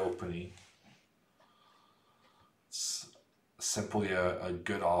every opening. It's simply a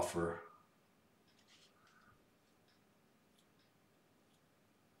good offer.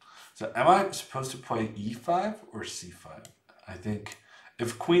 So am I supposed to play e5 or c5? I think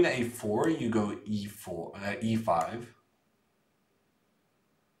If queen a4, you go e4, e5.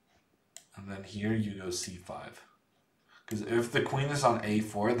 And then here you go c5. Because if the queen is on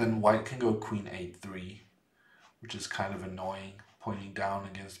a4, then white can go queen a3, which is kind of annoying, pointing down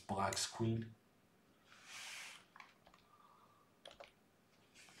against black's queen.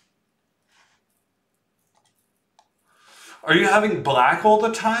 Are you having black all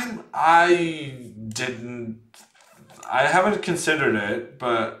the time? I haven't considered it,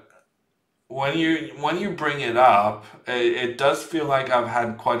 but when you bring it up, it does feel like I've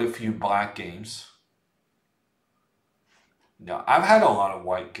had quite a few black games. No, I've had a lot of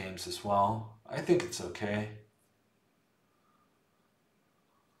white games as well. I think it's okay.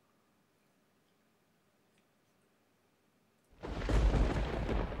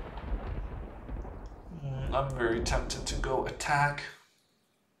 I'm very tempted to go attack.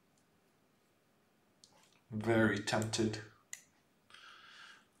 Very tempted.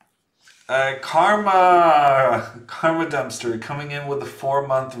 Karma Dumpster coming in with a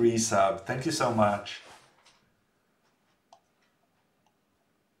 4-month resub. Thank you so much.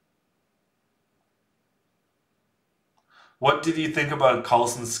 What did you think about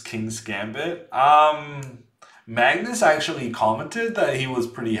Carlsen's King's Gambit? Magnus actually commented that he was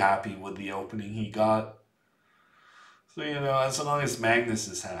pretty happy with the opening he got. So, you know, as long as Magnus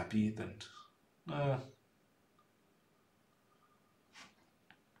is happy, then...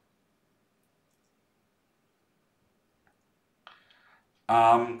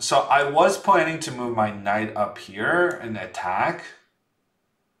 So I was planning to move my knight up here and attack.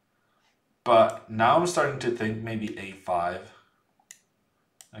 But now I'm starting to think maybe a5.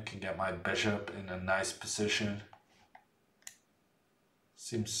 I can get my bishop in a nice position.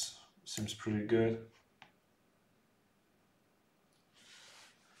 Seems pretty good.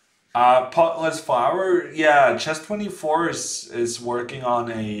 Potless Flower, yeah, Chess24 is working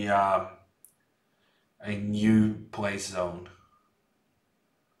on a new play zone.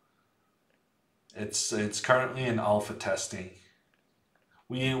 It's currently in alpha testing.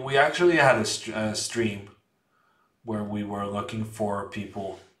 We actually had a stream where we were looking for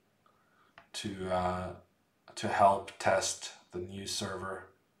people to help test the new server.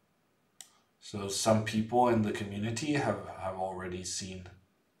 So some people in the community have already seen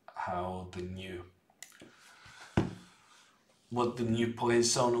how what the new play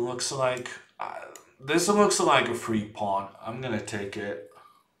zone looks like. This looks like a free pawn. I'm gonna take it.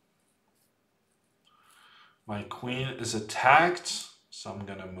 My queen is attacked, so I'm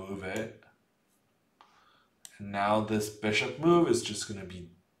gonna move it. And now this bishop move is just gonna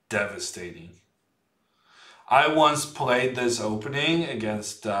be devastating. I once played this opening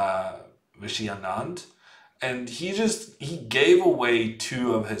against Vishy Anand, and he gave away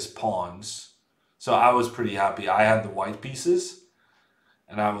 2 of his pawns. So I was pretty happy. I had the white pieces,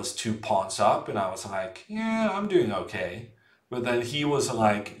 and I was 2 pawns up, and I was like, yeah, I'm doing okay. But then he was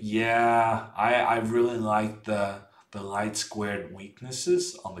like, yeah, I really like the light squared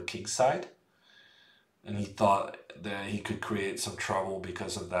weaknesses on the king side. And he thought that he could create some trouble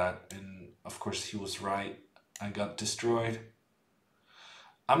because of that. And of course he was right. I got destroyed.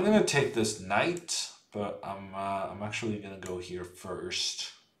 I'm gonna take this knight, but I'm actually gonna go here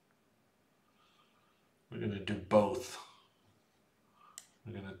first. We're gonna do both.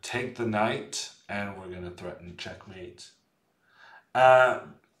 We're gonna take the knight and we're gonna threaten checkmate.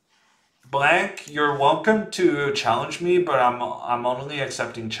 Blank, you're welcome to challenge me, but I'm only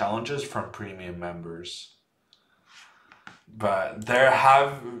accepting challenges from premium members. But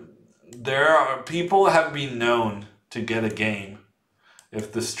people have been known to get a game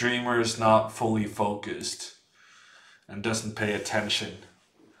if the streamer is not fully focused and doesn't pay attention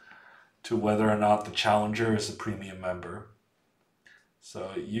to whether or not the challenger is a premium member.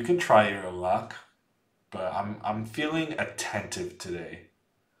 So you can try your luck, but I'm feeling attentive today.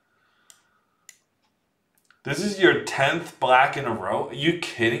 This is your 10th black in a row? Are you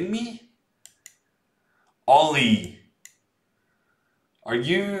kidding me? Ollie, are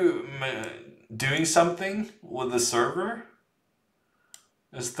you doing something with the server?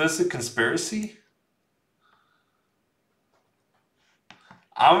 Is this a conspiracy?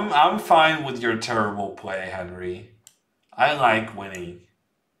 I'm fine with your terrible play, Henry. I like winning.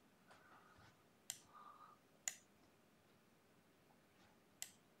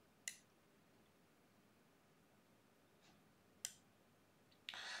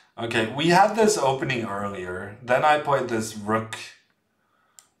 Okay, we had this opening earlier. Then I played this rook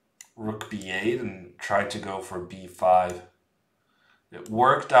b8 and tried to go for b5. It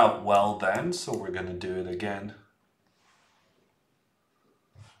worked out well then, so we're gonna do it again.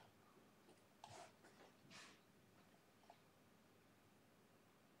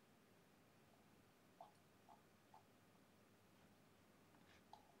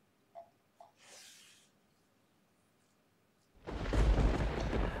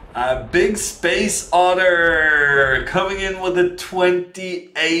 Big Space Otter coming in with a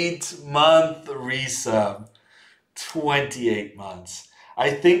 28-month resub. 28 months.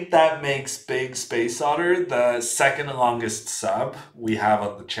 I think that makes Big Space Otter the second longest sub we have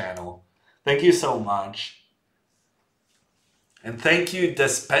on the channel. Thank you so much. And thank you,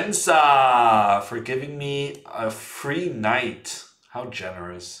 Despensa, for giving me a free night. How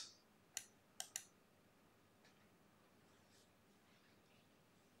generous.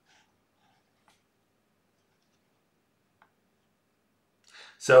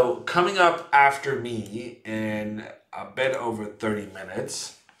 So coming up after me in a bit over 30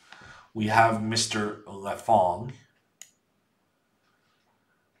 minutes, we have Mr. Lefong.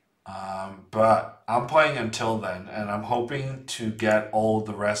 But I'm playing until then, and I'm hoping to get all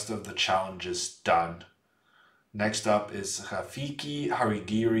the rest of the challenges done. Next up is Rafiki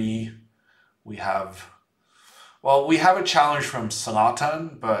Harigiri. We have a challenge from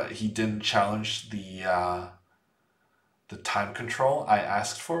Zlatan, but he didn't challenge the time control I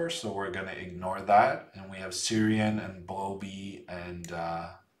asked for, so we're gonna ignore that. And we have Syrian and Bloby and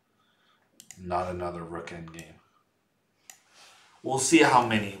not another Rook endgame. We'll see how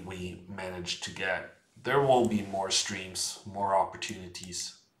many we manage to get. There will be more streams, more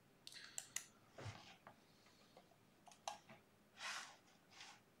opportunities.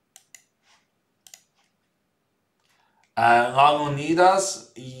 Lagunitas,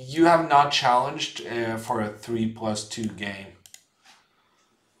 you have not challenged for a 3+2 game.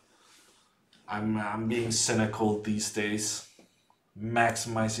 I'm being cynical these days,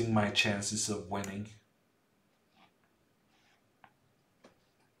 maximizing my chances of winning.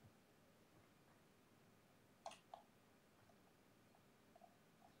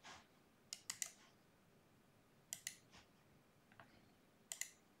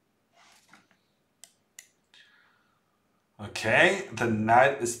 Okay, the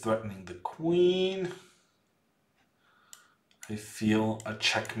knight is threatening the queen. I feel a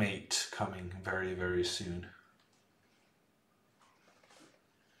checkmate coming very, very soon.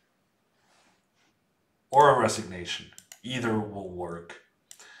 Or a resignation. Either will work.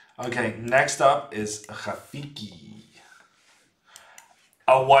 Okay, next up is Rafiki.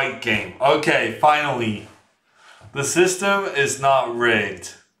 A white game. Okay, finally. The system is not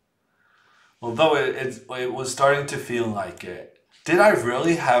rigged. Although it was starting to feel like it. Did I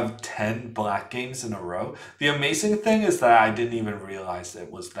really have 10 black games in a row? The amazing thing is that I didn't even realize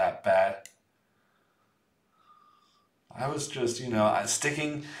it was that bad. I was just,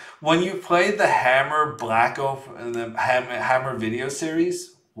 sticking... When you play the Hammer the Hammer video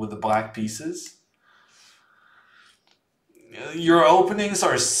series with the black pieces, your openings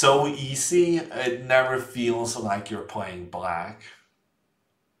are so easy, it never feels like you're playing black.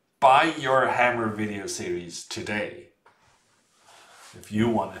 Buy your Hammer video series today if you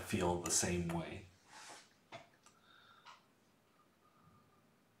want to feel the same way.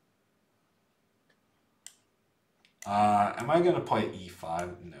 Am I going to play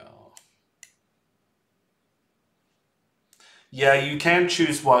e5? No. Yeah, you can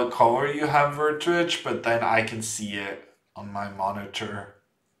choose what color you have, Vertrich, but then I can see it on my monitor.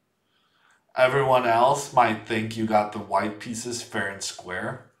 Everyone else might think you got the white pieces fair and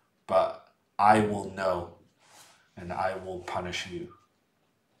square, but I will know, and I will punish you.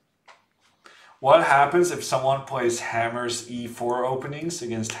 What happens if someone plays Hammer's e4 openings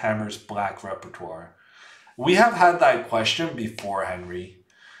against Hammer's black repertoire? We have had that question before, Henry.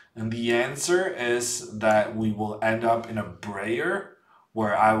 And the answer is that we will end up in a brayer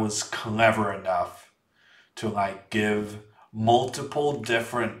where I was clever enough to give multiple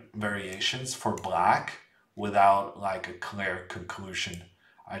different variations for black without a clear conclusion.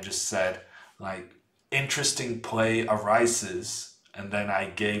 I just said interesting play arises, and then I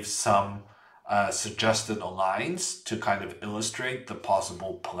gave some suggested lines to kind of illustrate the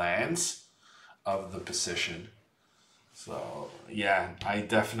possible plans of the position. So yeah, I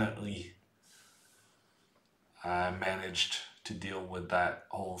definitely managed to deal with that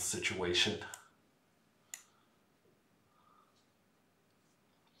whole situation.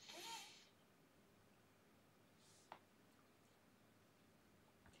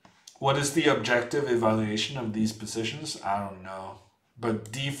 What is the objective evaluation of these positions? I don't know.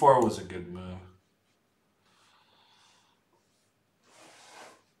 But d4 was a good move.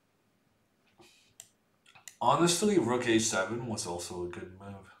 Honestly, rook a7 was also a good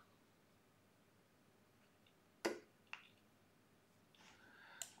move.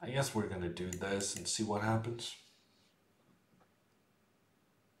 I guess we're going to do this and see what happens.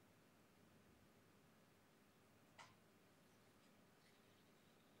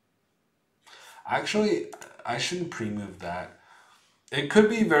 Actually, I shouldn't pre-move that. It could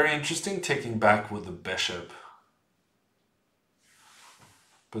be very interesting taking back with the bishop.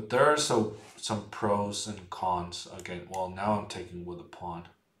 But there are some pros and cons. Okay, well now I'm taking with a pawn.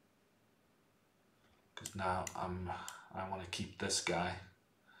 Because now I want to keep this guy.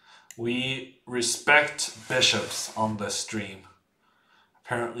 We respect bishops on the stream.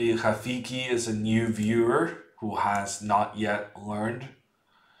 Apparently Rafiki is a new viewer who has not yet learned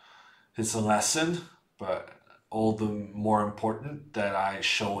his lesson, but all the more important that I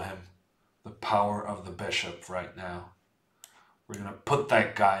show him the power of the bishop right now. We're going to put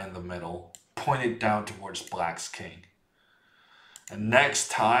that guy in the middle, point it down towards Black's king. And next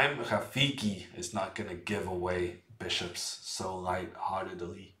time, Rafiki is not going to give away bishops so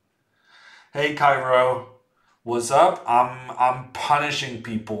lightheartedly. Hey Cairo, what's up? I'm punishing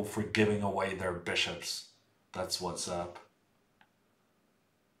people for giving away their bishops. That's what's up.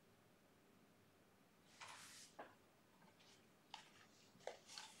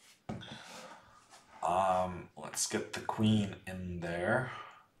 Let's get the queen in there.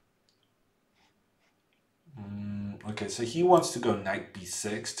 Okay, so he wants to go knight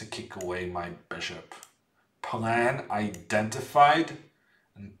b6 to kick away my bishop. Plan identified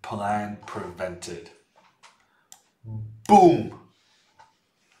and plan prevented. Boom!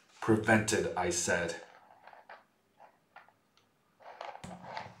 Prevented, I said.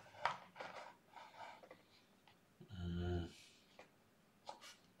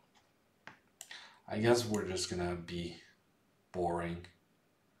 I guess we're just gonna be boring.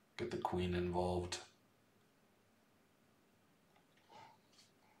 Get the queen involved.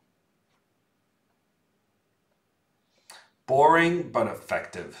 Boring but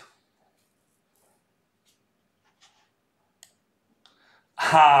effective.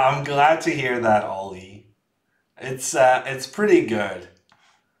 I'm glad to hear that, Ollie. It's pretty good,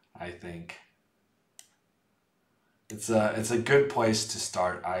 I think. It's a good place to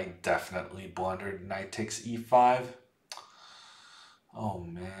start. I definitely blundered. Knight takes e5. Oh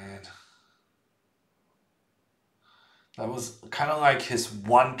man. That was kind of like his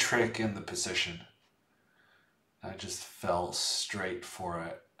one trick in the position. I just fell straight for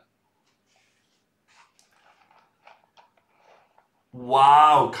it.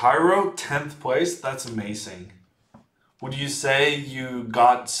 Wow, Cairo, 10th place? That's amazing. Would you say you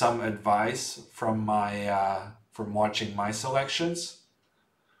got some advice from my from watching my selections?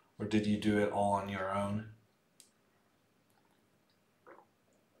 Or did you do it all on your own?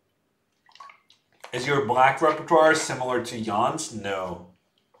 Is your black repertoire similar to Jan's? No.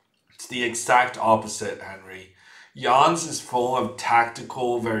 It's the exact opposite, Henry. Jan's is full of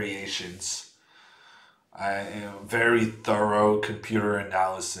tactical variations. Very thorough computer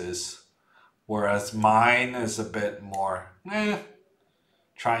analysis. Whereas mine is a bit more,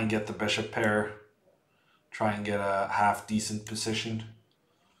 try and get the bishop pair. Try and get a half decent position.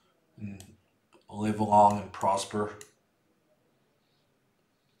 And live long and prosper.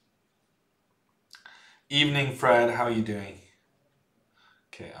 Evening, Fred. How you doing?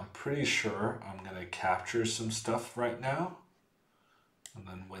 Okay, I'm pretty sure I'm going to capture some stuff right now. And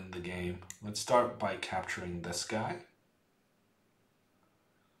then win the game. Let's start by capturing this guy.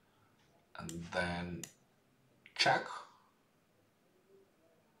 And then check.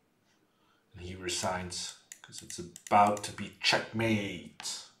 And he resigns because it's about to be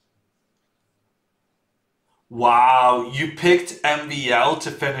checkmate. Wow, you picked MVL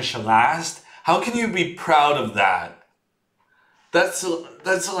to finish last? How can you be proud of that? That's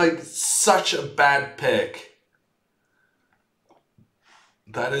like such a bad pick.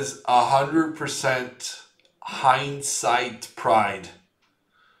 That is 100% hindsight pride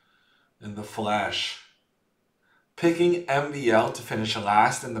in the flesh. Picking MVL to finish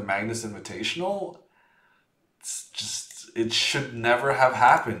last in the Magnus Invitational, it should never have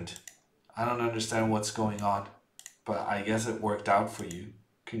happened. I don't understand what's going on, but I guess it worked out for you.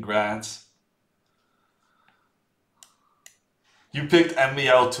 Congrats. You picked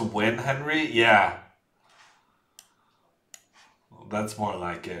MVL to win, Henry? Yeah. Well, that's more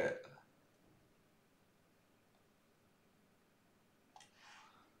like it.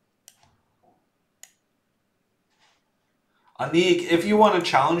 Anik, if you want to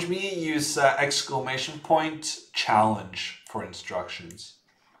challenge me, use exclamation point challenge for instructions.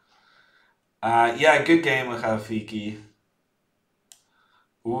 Yeah, good game, Rafiki.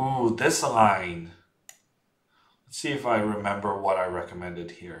 Ooh, this line. Let's see if I remember what I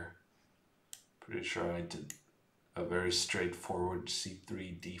recommended here. Pretty sure I did a very straightforward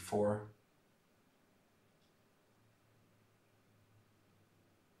c3, d4.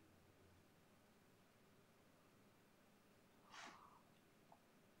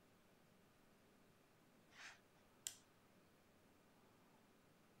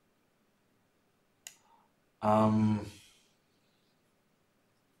 Um,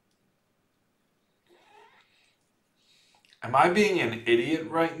 am I being an idiot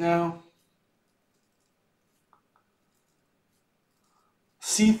right now?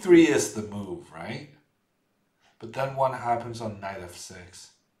 C3 is the move, right? But then what happens on knight f6?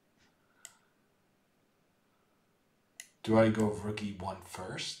 Do I go rook e1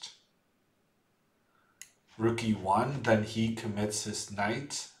 first? Rook e1, then he commits his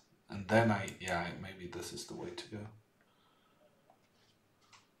knight, and then yeah, maybe this is the way to go.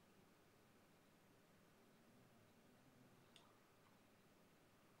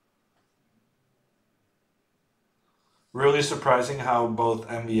 Really surprising how both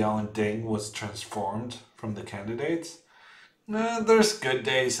MVL and Ding was transformed from the candidates. There's good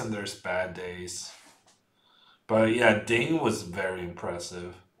days and there's bad days. But yeah, Ding was very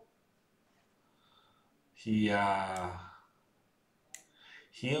impressive. He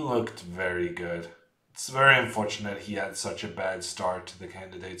looked very good. It's very unfortunate he had such a bad start to the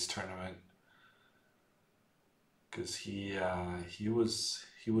candidates tournament. Because he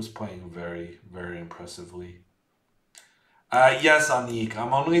was playing very, very impressively. Yes, Anik.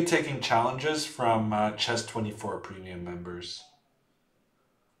 I'm only taking challenges from Chess24 premium members.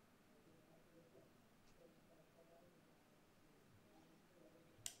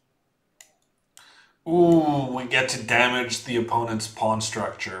 Ooh, we get to damage the opponent's pawn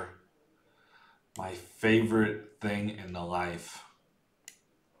structure. My favorite thing in the life.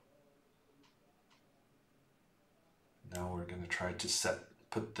 Now we're going to try to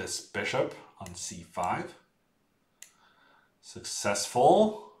put this bishop on c5.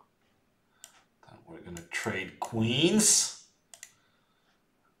 Successful. Then we're going to trade queens.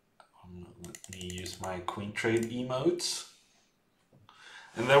 Let me use my queen trade emotes.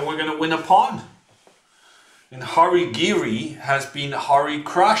 And then we're going to win a pawn. And Harigiri has been Hari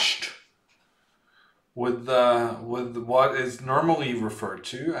crushed with what is normally referred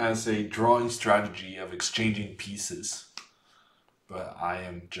to as a drawing strategy of exchanging pieces. But I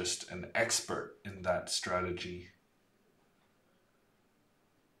am just an expert in that strategy.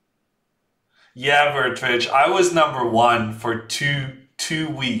 Yeah, Vertwitch, I was number one for two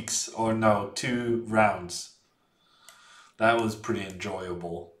weeks, or no, 2 rounds. That was pretty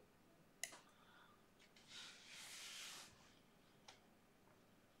enjoyable.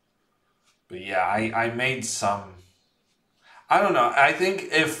 But yeah, I made some. I don't know. I think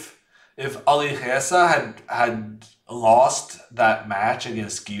if Ali Reza had lost that match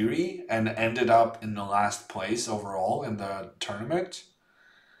against Giri and ended up in the last place overall in the tournament,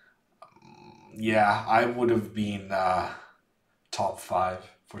 yeah, I would have been top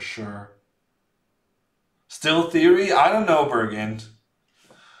 5 for sure. Still theory? I don't know, Bergen.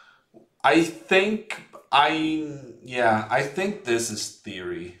 I think this is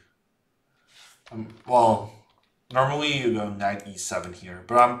theory. Well, normally you go knight e7 here,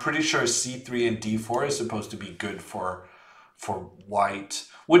 but I'm pretty sure c3 and d4 is supposed to be good for white,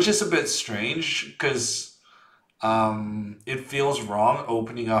 which is a bit strange because it feels wrong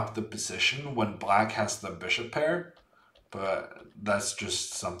opening up the position when black has the bishop pair, but that's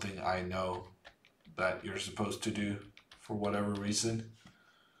just something I know that you're supposed to do for whatever reason.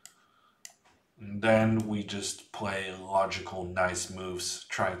 And then we just play logical, nice moves,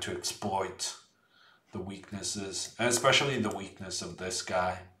 trying to exploit the weaknesses, and especially the weakness of this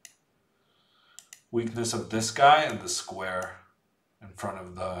guy. Weakness of this guy and the square in front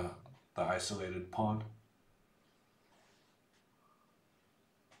of the isolated pawn.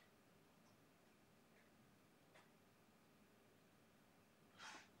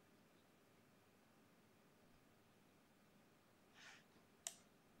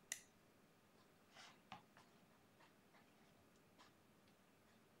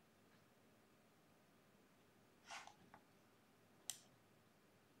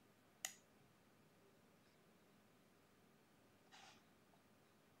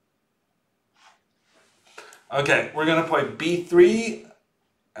 Okay, we're gonna play b3,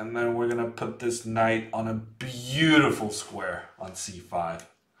 and then we're gonna put this knight on a beautiful square on c5.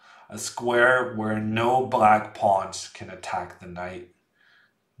 A square where no black pawns can attack the knight.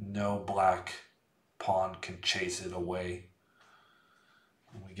 No black pawn can chase it away.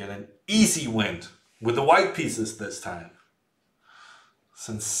 And we get an easy win with the white pieces this time.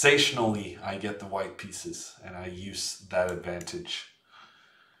 Sensationally, I get the white pieces, and I use that advantage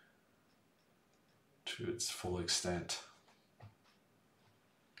to its full extent.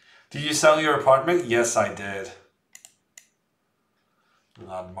 Did you sell your apartment? Yes, I did.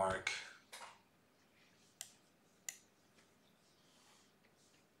 Not Mark.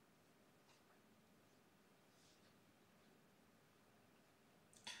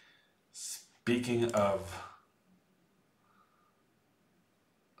 Speaking of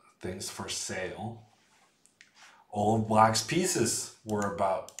things for sale. All of Black's pieces were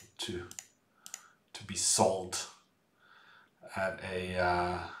about to be sold at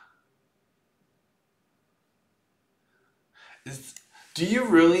a do you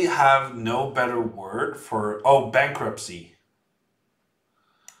really have no better word for bankruptcy?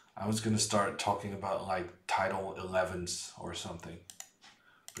 I was gonna start talking about like Title 11s or something,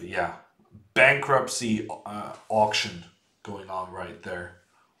 but yeah, bankruptcy auction going on right there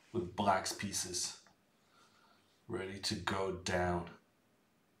with Black's pieces ready to go down.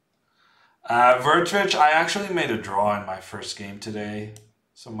 Vertrich, I actually made a draw in my first game today,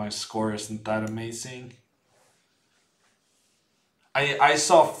 so my score isn't that amazing. I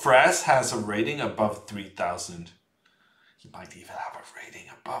saw Fress has a rating above 3,000. He might even have a rating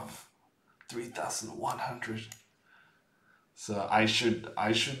above 3,100. So I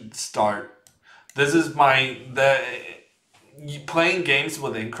should start. This is playing games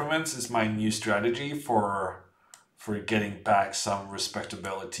with increments is my new strategy for getting back some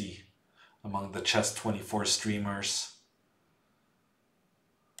respectability among the Chess24 streamers.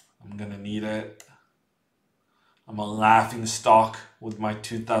 I'm gonna need it. I'm a laughing stock with my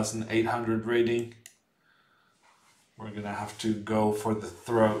 2,800 rating. We're gonna have to go for the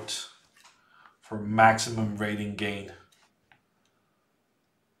throat for maximum rating gain.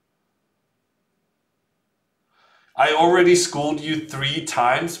 I already schooled you 3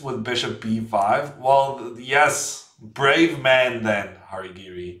 times with Bishop B5. Well, yes, brave man then,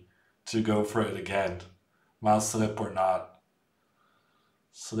 Harigiri, to go for it again. Mouse slip or not.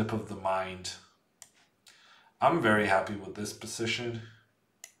 Slip of the mind. I'm very happy with this position.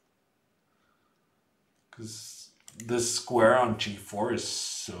 Because this square on G4 is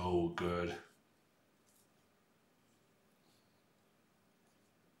so good.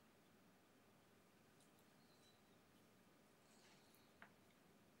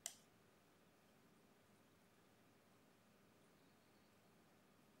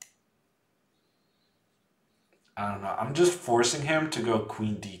 I don't know. I'm just forcing him to go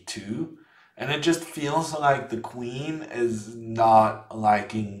Queen D2. And it just feels like the queen is not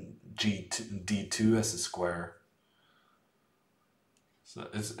liking D2 as a square. So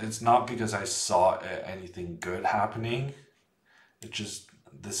it's not because I saw anything good happening. It just,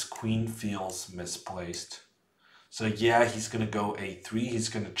 this queen feels misplaced. So yeah, he's going to go A3. He's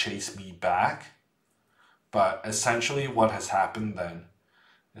going to chase me back. But essentially what has happened then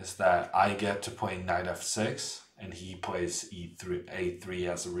is that I get to play knight f6 and he plays A3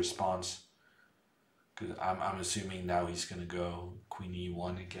 as a response. Because I'm assuming now he's going to go Queen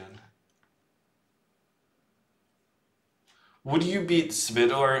E1 again. Would you beat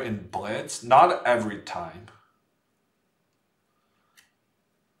Svidler in Blitz? Not every time.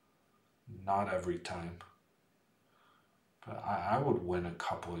 Not every time. But I would win a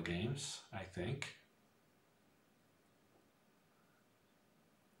couple of games, I think.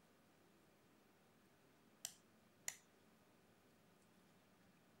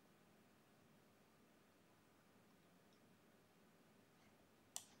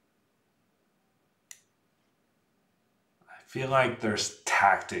 I feel like there's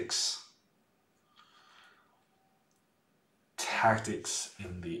tactics. Tactics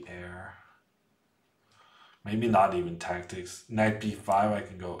in the air. Maybe not even tactics. Knight b5, I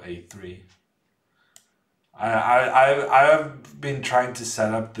can go a3. I've been trying to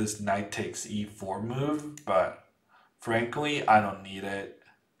set up this knight takes e4 move, but frankly, I don't need it.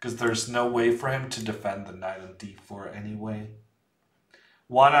 Because there's no way for him to defend the knight on d4 anyway.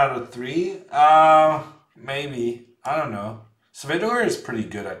 1 out of 3? Maybe. I don't know. Svidler is pretty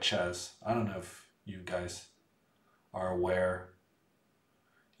good at chess. I don't know if you guys are aware.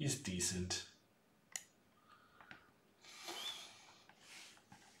 He's decent.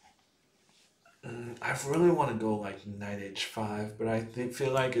 I really want to go like knight h5, but I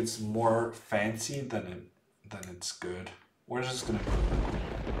feel like it's more fancy than it's good. We're just gonna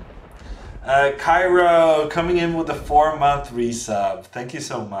go. Cairo coming in with a 4-month resub. Thank you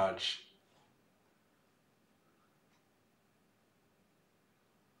so much.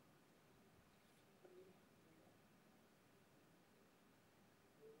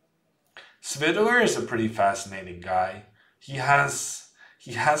 Svidler is a pretty fascinating guy. He has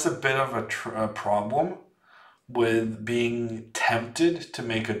a bit of a problem with being tempted to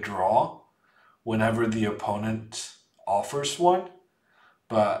make a draw whenever the opponent offers one.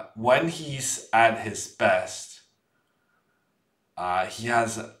 But when he's at his best, he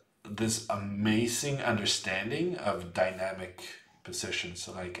has this amazing understanding of dynamic positions,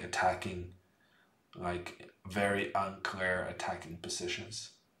 so like attacking, like very unclear attacking positions.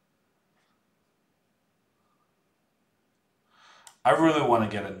 I really want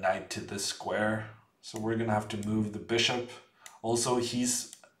to get a knight to this square, so we're gonna have to move the bishop. Also,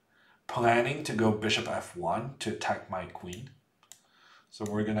 he's planning to go bishop f1 to attack my queen. So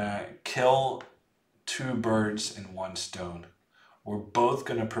we're gonna kill two birds in one stone. We're both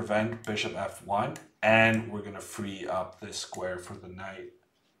gonna prevent bishop f1, and we're gonna free up this square for the knight.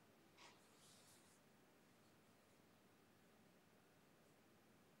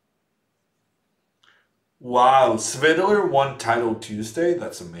 Wow, Svidler won Title Tuesday?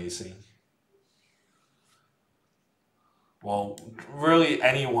 That's amazing. Well, really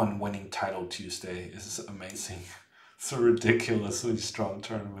anyone winning Title Tuesday is amazing. It's a ridiculously strong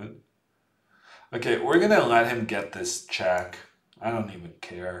tournament. Okay, we're gonna let him get this check. I don't even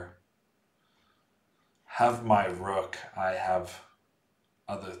care. Have my rook. I have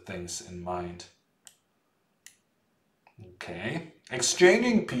other things in mind. Okay.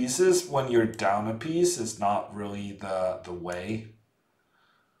 Exchanging pieces when you're down a piece is not really the way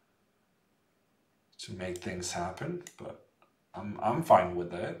to make things happen, but I'm fine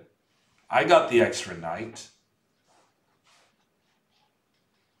with it. I got the extra knight.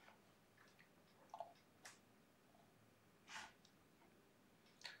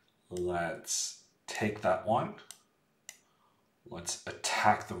 Let's take that one. Let's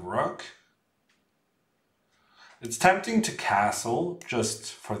attack the rook. It's tempting to castle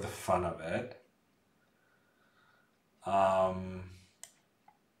just for the fun of it.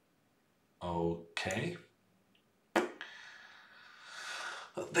 Okay.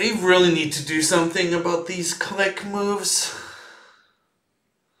 They really need to do something about these click moves.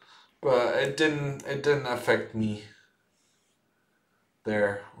 But it didn't affect me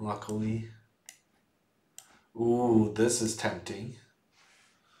there, luckily. Ooh, this is tempting.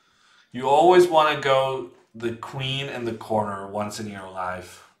 You always want to go the queen in the corner once in your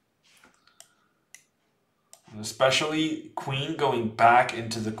life. Especially queen going back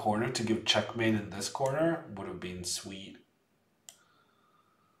into the corner to give checkmate in this corner would have been sweet.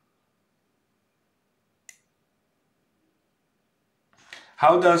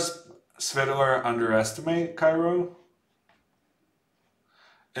 How does Svidler underestimate Cairo?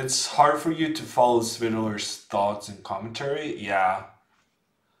 It's hard for you to follow Svidler's thoughts and commentary. Yeah,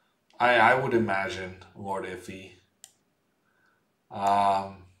 I would imagine, Lord Iffy.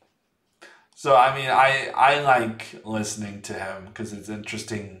 So I mean, I like listening to him because it's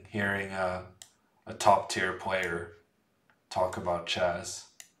interesting hearing a top tier player talk about chess.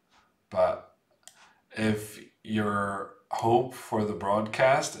 But if your hope for the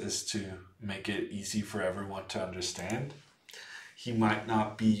broadcast is to make it easy for everyone to understand, he might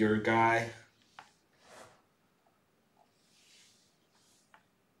not be your guy.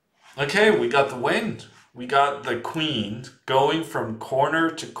 Okay, we got the win. We got the queen going from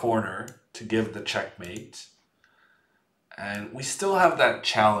corner to corner to give the checkmate. And we still have that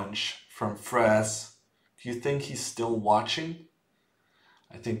challenge from Frass. Do you think he's still watching?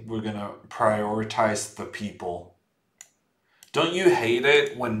 I think we're going to prioritize the people. Don't you hate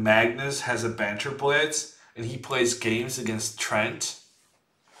it when Magnus has a banter blitz and he plays games against Trent?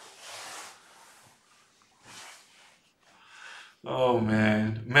 Oh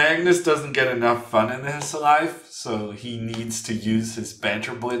man, Magnus doesn't get enough fun in his life, so he needs to use his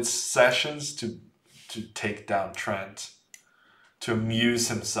banter blitz sessions to take down Trent, to amuse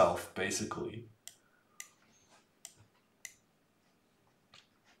himself, basically.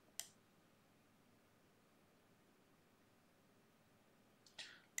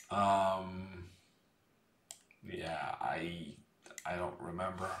 Yeah, I don't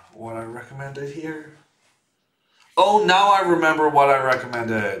remember what I recommended here. Oh, now I remember what I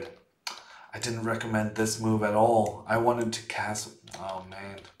recommended. I didn't recommend this move at all. I wanted to castle. Oh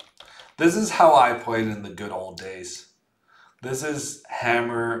man. This is how I played in the good old days. This is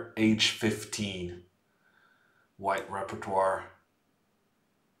Hammer H15. White repertoire.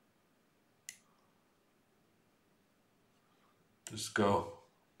 Just go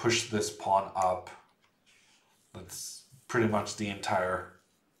push this pawn up. That's pretty much the entire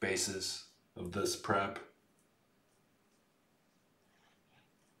basis of this prep.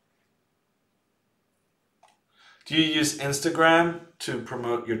 Do you use Instagram to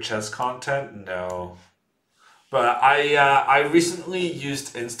promote your chess content? No. But I recently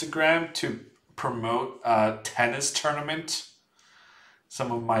used Instagram to promote a tennis tournament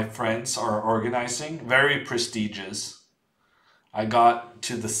some of my friends are organizing. Very prestigious. I got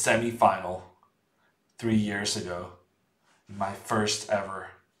to the semifinal 3 years ago. My first ever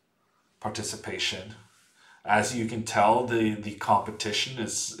participation. As you can tell, the competition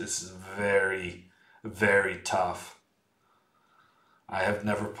is very, very tough. I have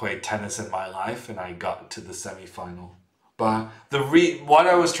never played tennis in my life and I got to the semifinal. But what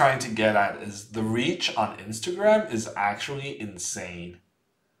I was trying to get at is the reach on Instagram is actually insane.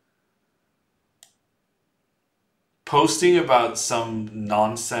 Posting about some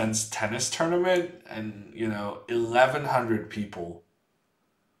nonsense tennis tournament and, 1,100 people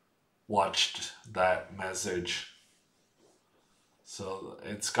watched that message. So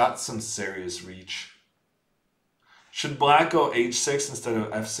it's got some serious reach. Should black go h6 instead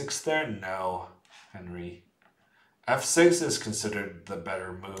of f6 there? No, Henry. f6 is considered the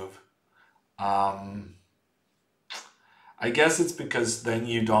better move. I guess it's because then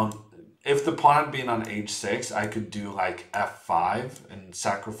you don't... If the pawn had been on h6, I could do like f5 and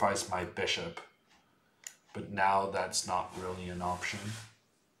sacrifice my bishop. But now that's not really an option.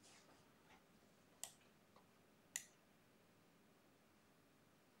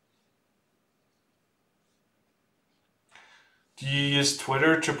 Do you use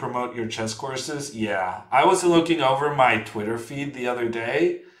Twitter to promote your chess courses? Yeah. I was looking over my Twitter feed the other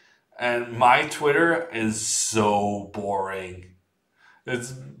day, and my Twitter is so boring.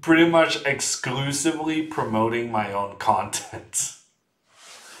 It's pretty much exclusively promoting my own content.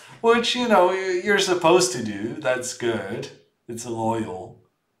 Which, you're supposed to do. That's good. It's loyal.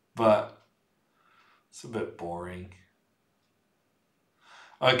 But it's a bit boring.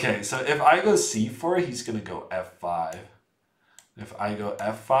 Okay, so if I go c4, he's going to go f5. If I go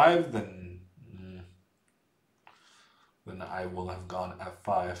f5, then I will have gone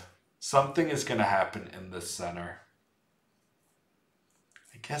f5. Something is going to happen in the center.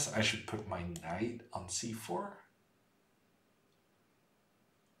 I guess I should put my knight on c4.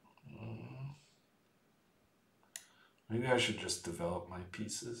 Maybe I should just develop my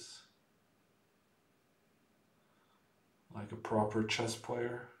pieces like a proper chess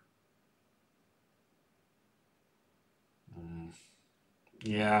player.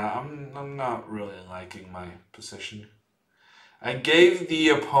 Yeah, I'm not really liking my position. I gave the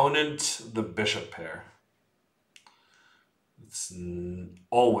opponent the bishop pair. It's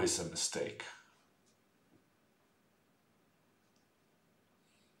always a mistake.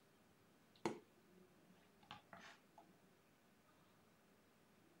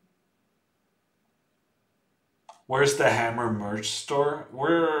 Where's the Hammer merch store?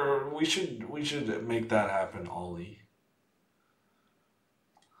 We should make that happen, Ollie.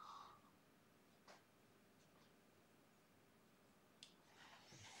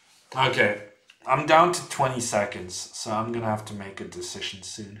 Okay, I'm down to 20 seconds, so I'm gonna have to make a decision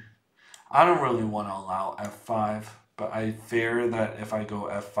soon. I don't really want to allow f5, but I fear that if I go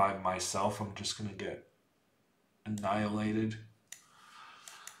f5 myself, I'm just gonna get annihilated.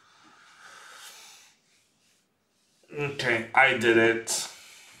 Okay, I did it.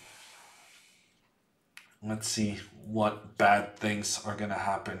 Let's see what bad things are gonna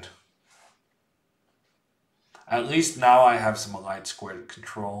happen. At least now I have some light squared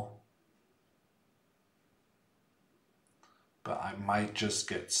control. But I might just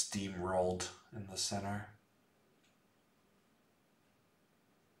get steamrolled in the center.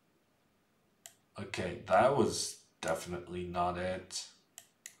 Okay, that was definitely not it.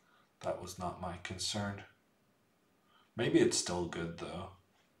 That was not my concern. Maybe it's still good though.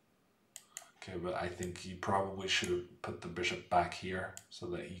 Okay, but I think he probably should have put the bishop back here so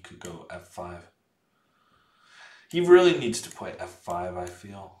that he could go f5. He really needs to play f5, I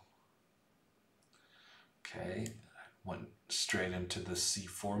feel. Okay, went straight into the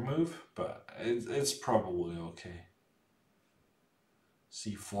c4 move, but it's probably okay.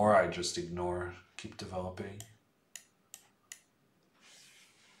 c4 I just ignore, keep developing.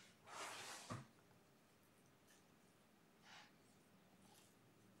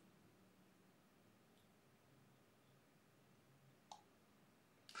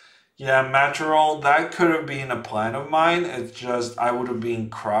 Yeah, Matterall, that could have been a plan of mine. It's just I would have been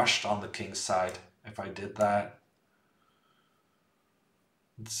crushed on the king's side if I did that.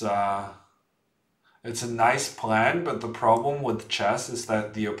 It's a nice plan, but the problem with chess is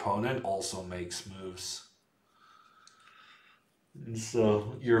that the opponent also makes moves. And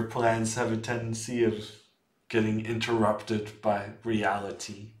so your plans have a tendency of getting interrupted by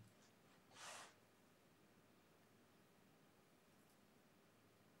reality.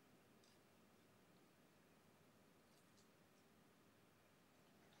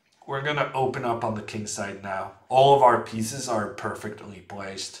 We're going to open up on the king side now. All of our pieces are perfectly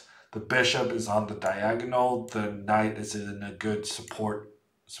placed. The bishop is on the diagonal. The knight is in a good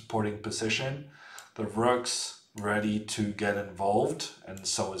supporting position. The rook's ready to get involved, and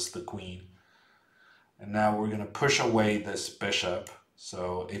so is the queen. And now we're going to push away this bishop.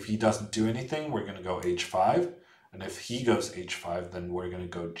 So if he doesn't do anything, we're going to go h5. And if he goes h5, then we're going to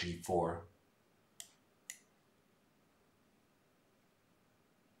go g4.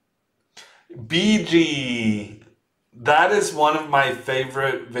 BG. That is one of my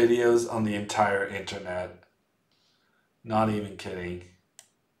favorite videos on the entire internet. Not even kidding.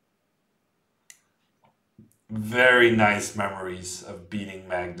 Very nice memories of beating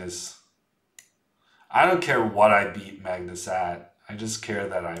Magnus. I don't care what I beat Magnus at. I just care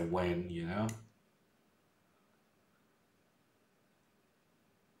that I win, you know?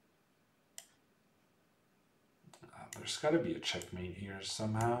 There's got to be a checkmate here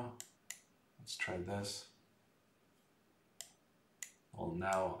somehow. Let's try this. Well,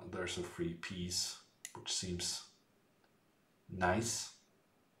 now there's a free piece, which seems nice.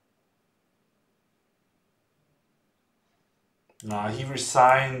 He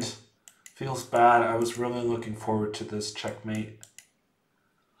resigned. Feels bad. I was really looking forward to this checkmate.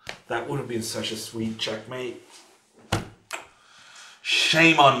 That would have been such a sweet checkmate.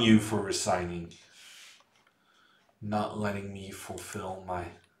 Shame on you for resigning. Not letting me fulfill my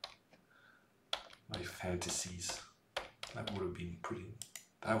fantasies. That would have been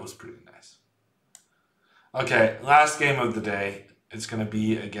that was pretty nice. Okay, last game of the day. It's going to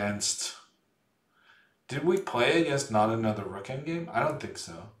be against... Did we play against Not Another Rook Endgame? I don't think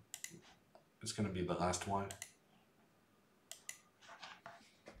so. It's going to be the last one.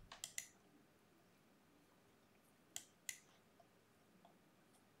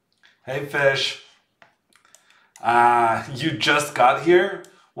 Hey, Fish. You just got here?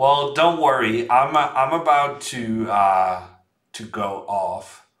 Well, don't worry. I'm about to go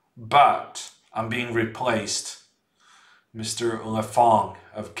off, but I'm being replaced. Mr. Lafong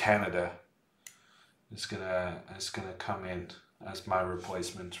of Canada is gonna come in as my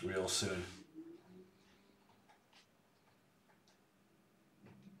replacement real soon.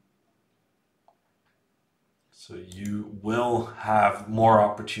 So you will have more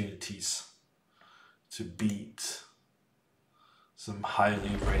opportunities to beat some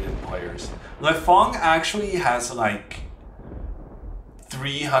highly rated players. Lefong actually has like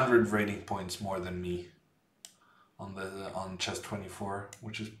 300 rating points more than me on Chess24,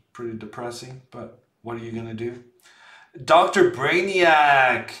 which is pretty depressing, but what are you gonna do? Dr.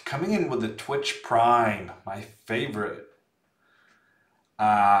 Brainiac coming in with the Twitch Prime, my favorite,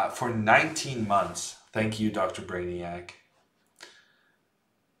 for 19 months. Thank you, Dr. Brainiac.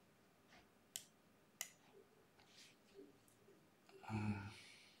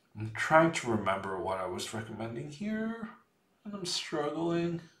 I'm trying to remember what I was recommending here, and I'm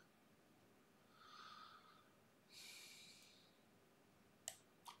struggling.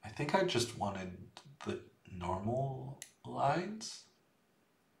 I think I just wanted the normal lines.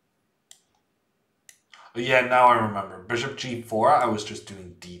 Oh yeah, now I remember. Bishop G4, I was just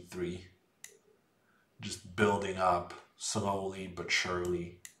doing D3. Just building up slowly but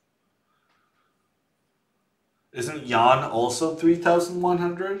surely. Isn't Jan also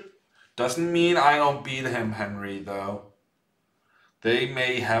 3,100? Doesn't mean I don't beat him, Henry, though. They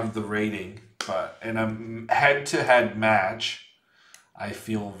may have the rating, but in a head-to-head match, I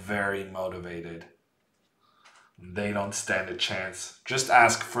feel very motivated. They don't stand a chance. Just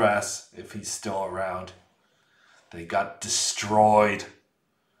ask Fress if he's still around. They got destroyed.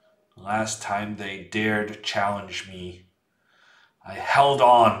 Last time they dared challenge me, I held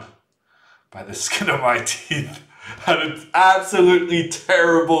on by the skin of my teeth at an absolutely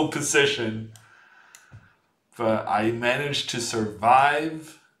terrible position. But I managed to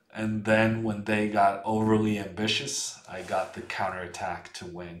survive, and then when they got overly ambitious, I got the counterattack to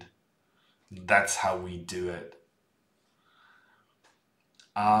win. That's how we do it.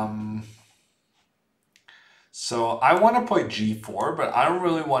 So I want to play G4, but I don't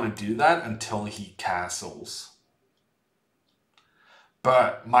really want to do that until he castles.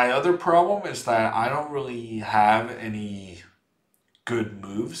 But my other problem is that I don't really have any good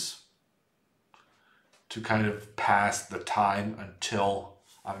moves to kind of pass the time until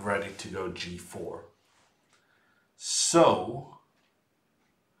I'm ready to go G4. So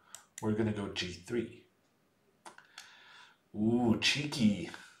we're going to go G3. Ooh,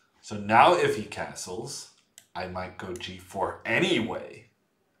 cheeky. So now if he castles, I might go G4 anyway.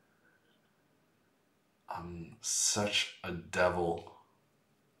 I'm such a devil.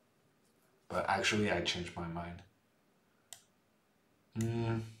 But actually, I changed my mind.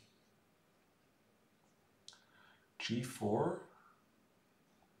 G4?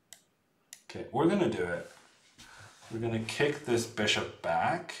 Okay, we're going to do it. We're going to kick this bishop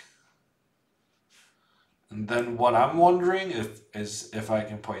back. And then what I'm wondering is if I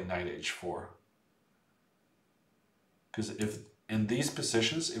can play knight h4. Because if in these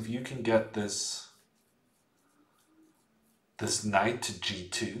positions, if you can get this knight to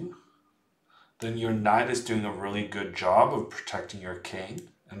g2, then your knight is doing a really good job of protecting your king,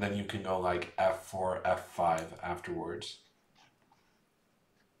 And then you can go like f4, f5 afterwards.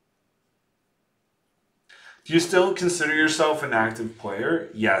 Do you still consider yourself an active player?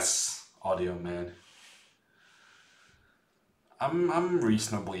 Yes, Audio Man. I'm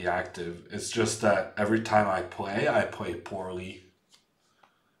reasonably active. It's just that every time I play poorly,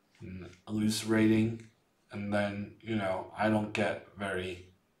 and elucidating, and then, you know, I don't get very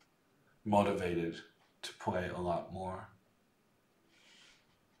motivated to play a lot more.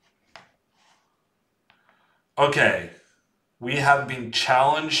 Okay, we have been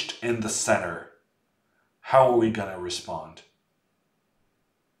challenged in the center. How are we gonna respond?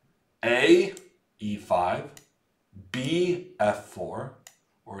 A, e5, B, f4,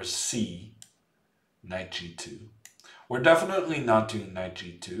 or C, knight g2. We're definitely not doing knight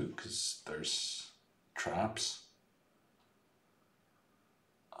g2 because there's traps.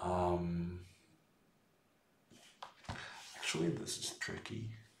 Actually, this is tricky.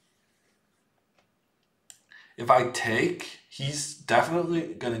 If I take, he's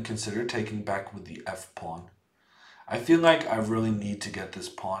definitely going to consider taking back with the f pawn. I feel like I really need to get this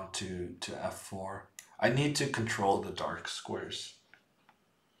pawn to f4. I need to control the dark squares.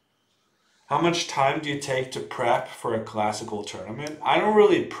 How much time do you take to prep for a classical tournament? I don't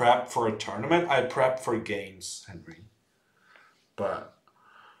really prep for a tournament. I prep for games, Henry. But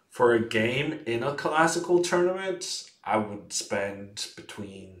for a game in a classical tournament, I would spend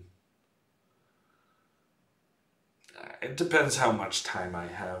between... It depends how much time I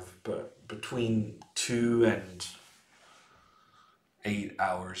have, but between 2 and 8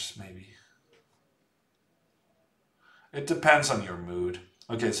 hours, maybe. It depends on your mood.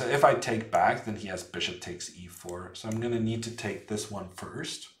 Okay, so if I take back, then he has bishop takes e4. So I'm going to need to take this one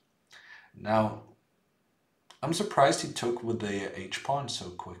first. Now, I'm surprised he took with the h-pawn so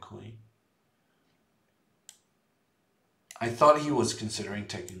quickly. I thought he was considering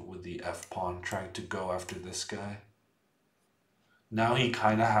taking with the f-pawn, trying to go after this guy. Now he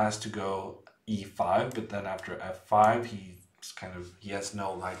kind of has to go e5, but then after f5, he has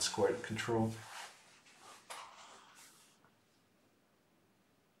no light square control.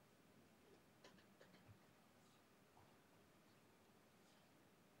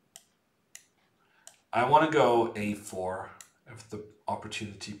 I want to go a4 if the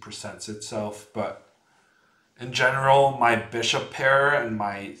opportunity presents itself, but in general, my bishop pair and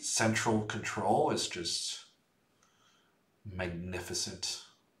my central control is just magnificent.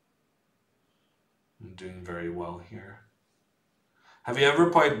 I'm doing very well here. Have you ever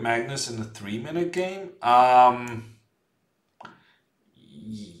played Magnus in a 3-minute game?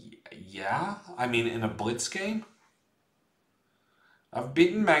 Yeah, I mean in a blitz game. I've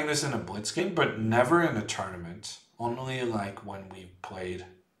beaten Magnus in a blitz game, but never in a tournament. Only like when we played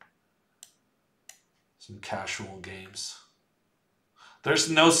some casual games. There's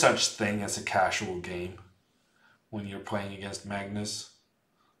no such thing as a casual game when you're playing against Magnus.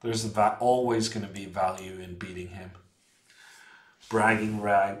 There's always going to be value in beating him. Bragging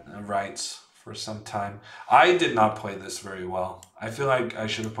rights for some time. I did not play this very well. I feel like I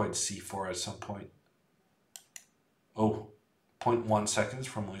should have played c4 at some point. Oh, 0.1 seconds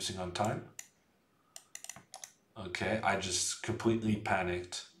from losing on time. Okay, I just completely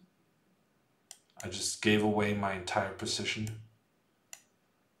panicked. I just gave away my entire position.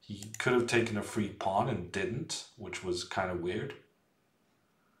 He could have taken a free pawn and didn't, which was kind of weird.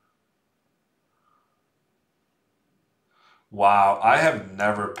 Wow, I have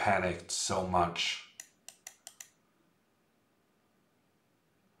never panicked so much.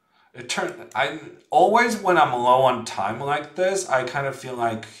 Always when I'm low on time like this, I kind of feel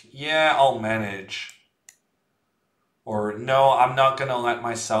like, yeah, I'll manage. Or no, I'm not going to let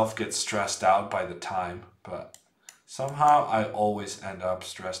myself get stressed out by the time. But somehow I always end up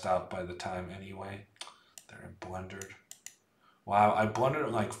stressed out by the time anyway. There, I blundered. Wow, I blundered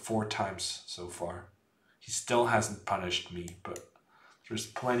like 4 times so far. He still hasn't punished me, but there's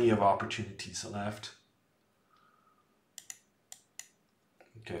plenty of opportunities left.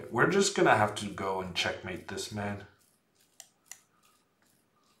 Okay, we're just gonna have to go and checkmate this man.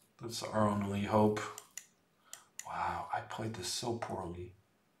 That's our only hope. Wow, I played this so poorly.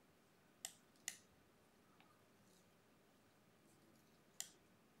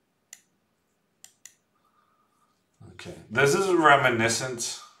 Okay, this is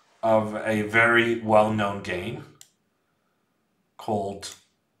reminiscent of a very well-known game called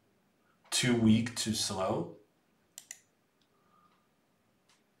Too Weak, Too Slow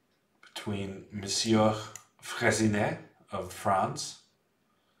between Monsieur Fresinet of France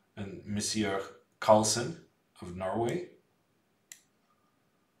and Monsieur Carlsen of Norway.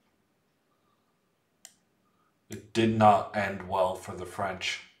 It It did not end well for the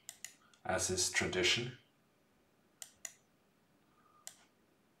French, as is tradition.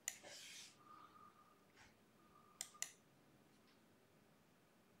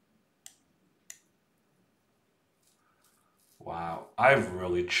 Wow, I've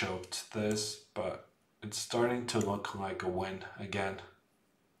really choked this, but it's starting to look like a win again.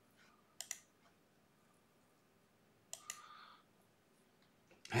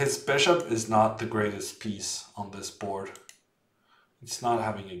 His bishop is not the greatest piece on this board. It's not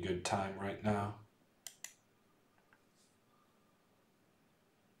having a good time right now.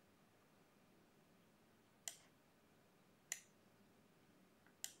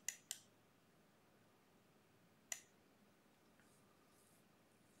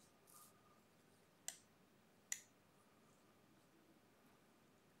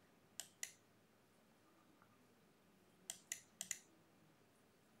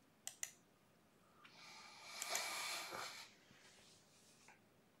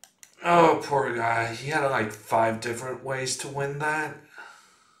 Oh, poor guy. He had like 5 different ways to win that.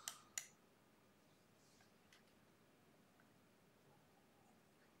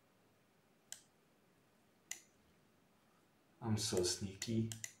 I'm so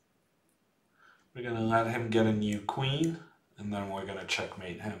sneaky. We're gonna let him get a new queen, and then we're gonna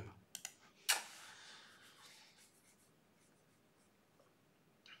checkmate him.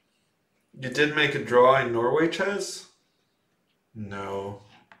 You did make a draw in Norway chess? No.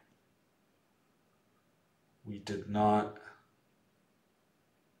 We did not.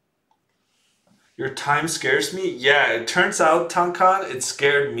 Your time scares me? Yeah, it turns out, Tankan, it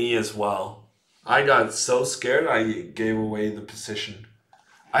scared me as well. I got so scared I gave away the position.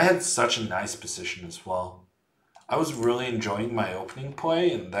 I had such a nice position as well. I was really enjoying my opening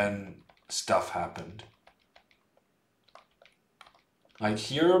play, and then stuff happened. Like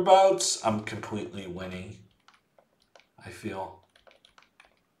hereabouts, I'm completely winning, I feel.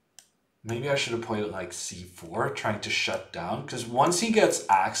 Maybe I should have played it like c4, trying to shut down, because once he gets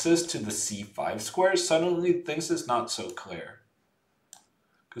access to the c5 square, suddenly things is not so clear.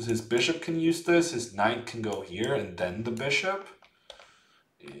 Because his bishop can use this, his knight can go here, and then the bishop.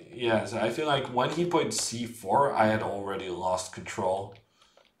 Yeah, so I feel like when he played c4, I had already lost control.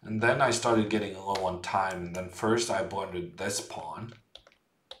 And then I started getting low on time, and then first I blundered this pawn.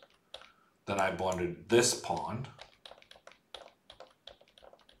 Then I blundered this pawn.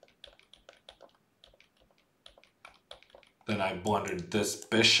 Then I blundered this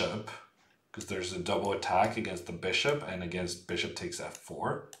bishop, because there's a double attack against the bishop and against bishop takes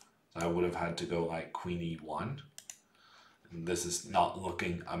f4. So I would have had to go like queen e1. And this is not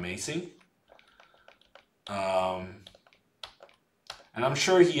looking amazing. And I'm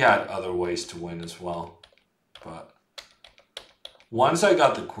sure he had other ways to win as well. But once I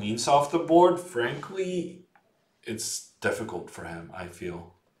got the queens off the board, frankly, it's difficult for him, I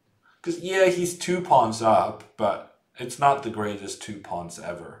feel. Because yeah, he's 2 pawns up, but it's not the greatest 2 pawns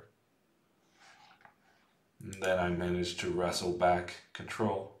ever. And then I managed to wrestle back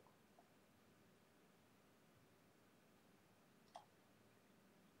control.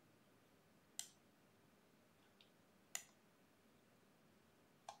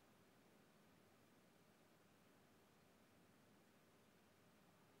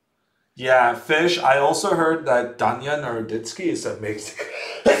 Yeah, Fish, I also heard that Danya Naroditsky is amazing.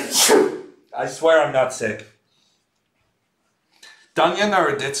 I swear I'm not sick. Danya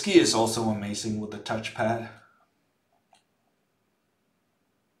Naroditsky is also amazing with the touchpad.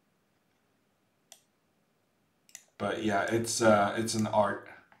 But yeah, it's an art.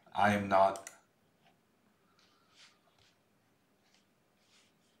 I am not.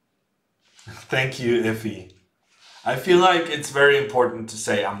 Thank you, Iffy. I feel like it's very important to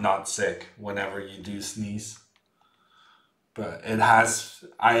say I'm not sick whenever you do sneeze. But it has,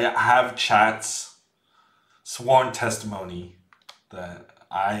 I have chats, sworn testimony that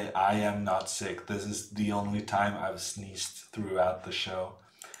I am not sick. This is the only time I've sneezed throughout the show.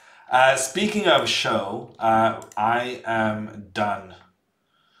 Speaking of show, I am done.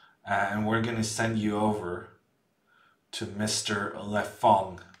 And we're going to send you over to Mr.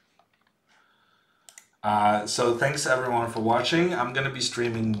 Lefong. So thanks everyone for watching. I'm going to be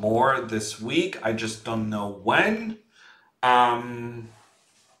streaming more this week. I just don't know when.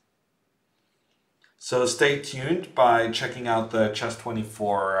 So stay tuned by checking out the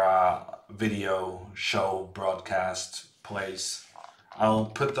Chess24 video show broadcast place. I'll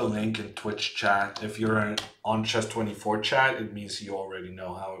put the link in Twitch chat. If you're on Chess24 chat, it means you already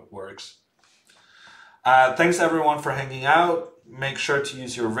know how it works. Thanks everyone for hanging out. Make sure to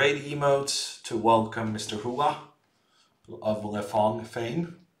use your raid emotes to welcome Mr. Hua of Lefong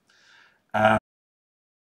fame.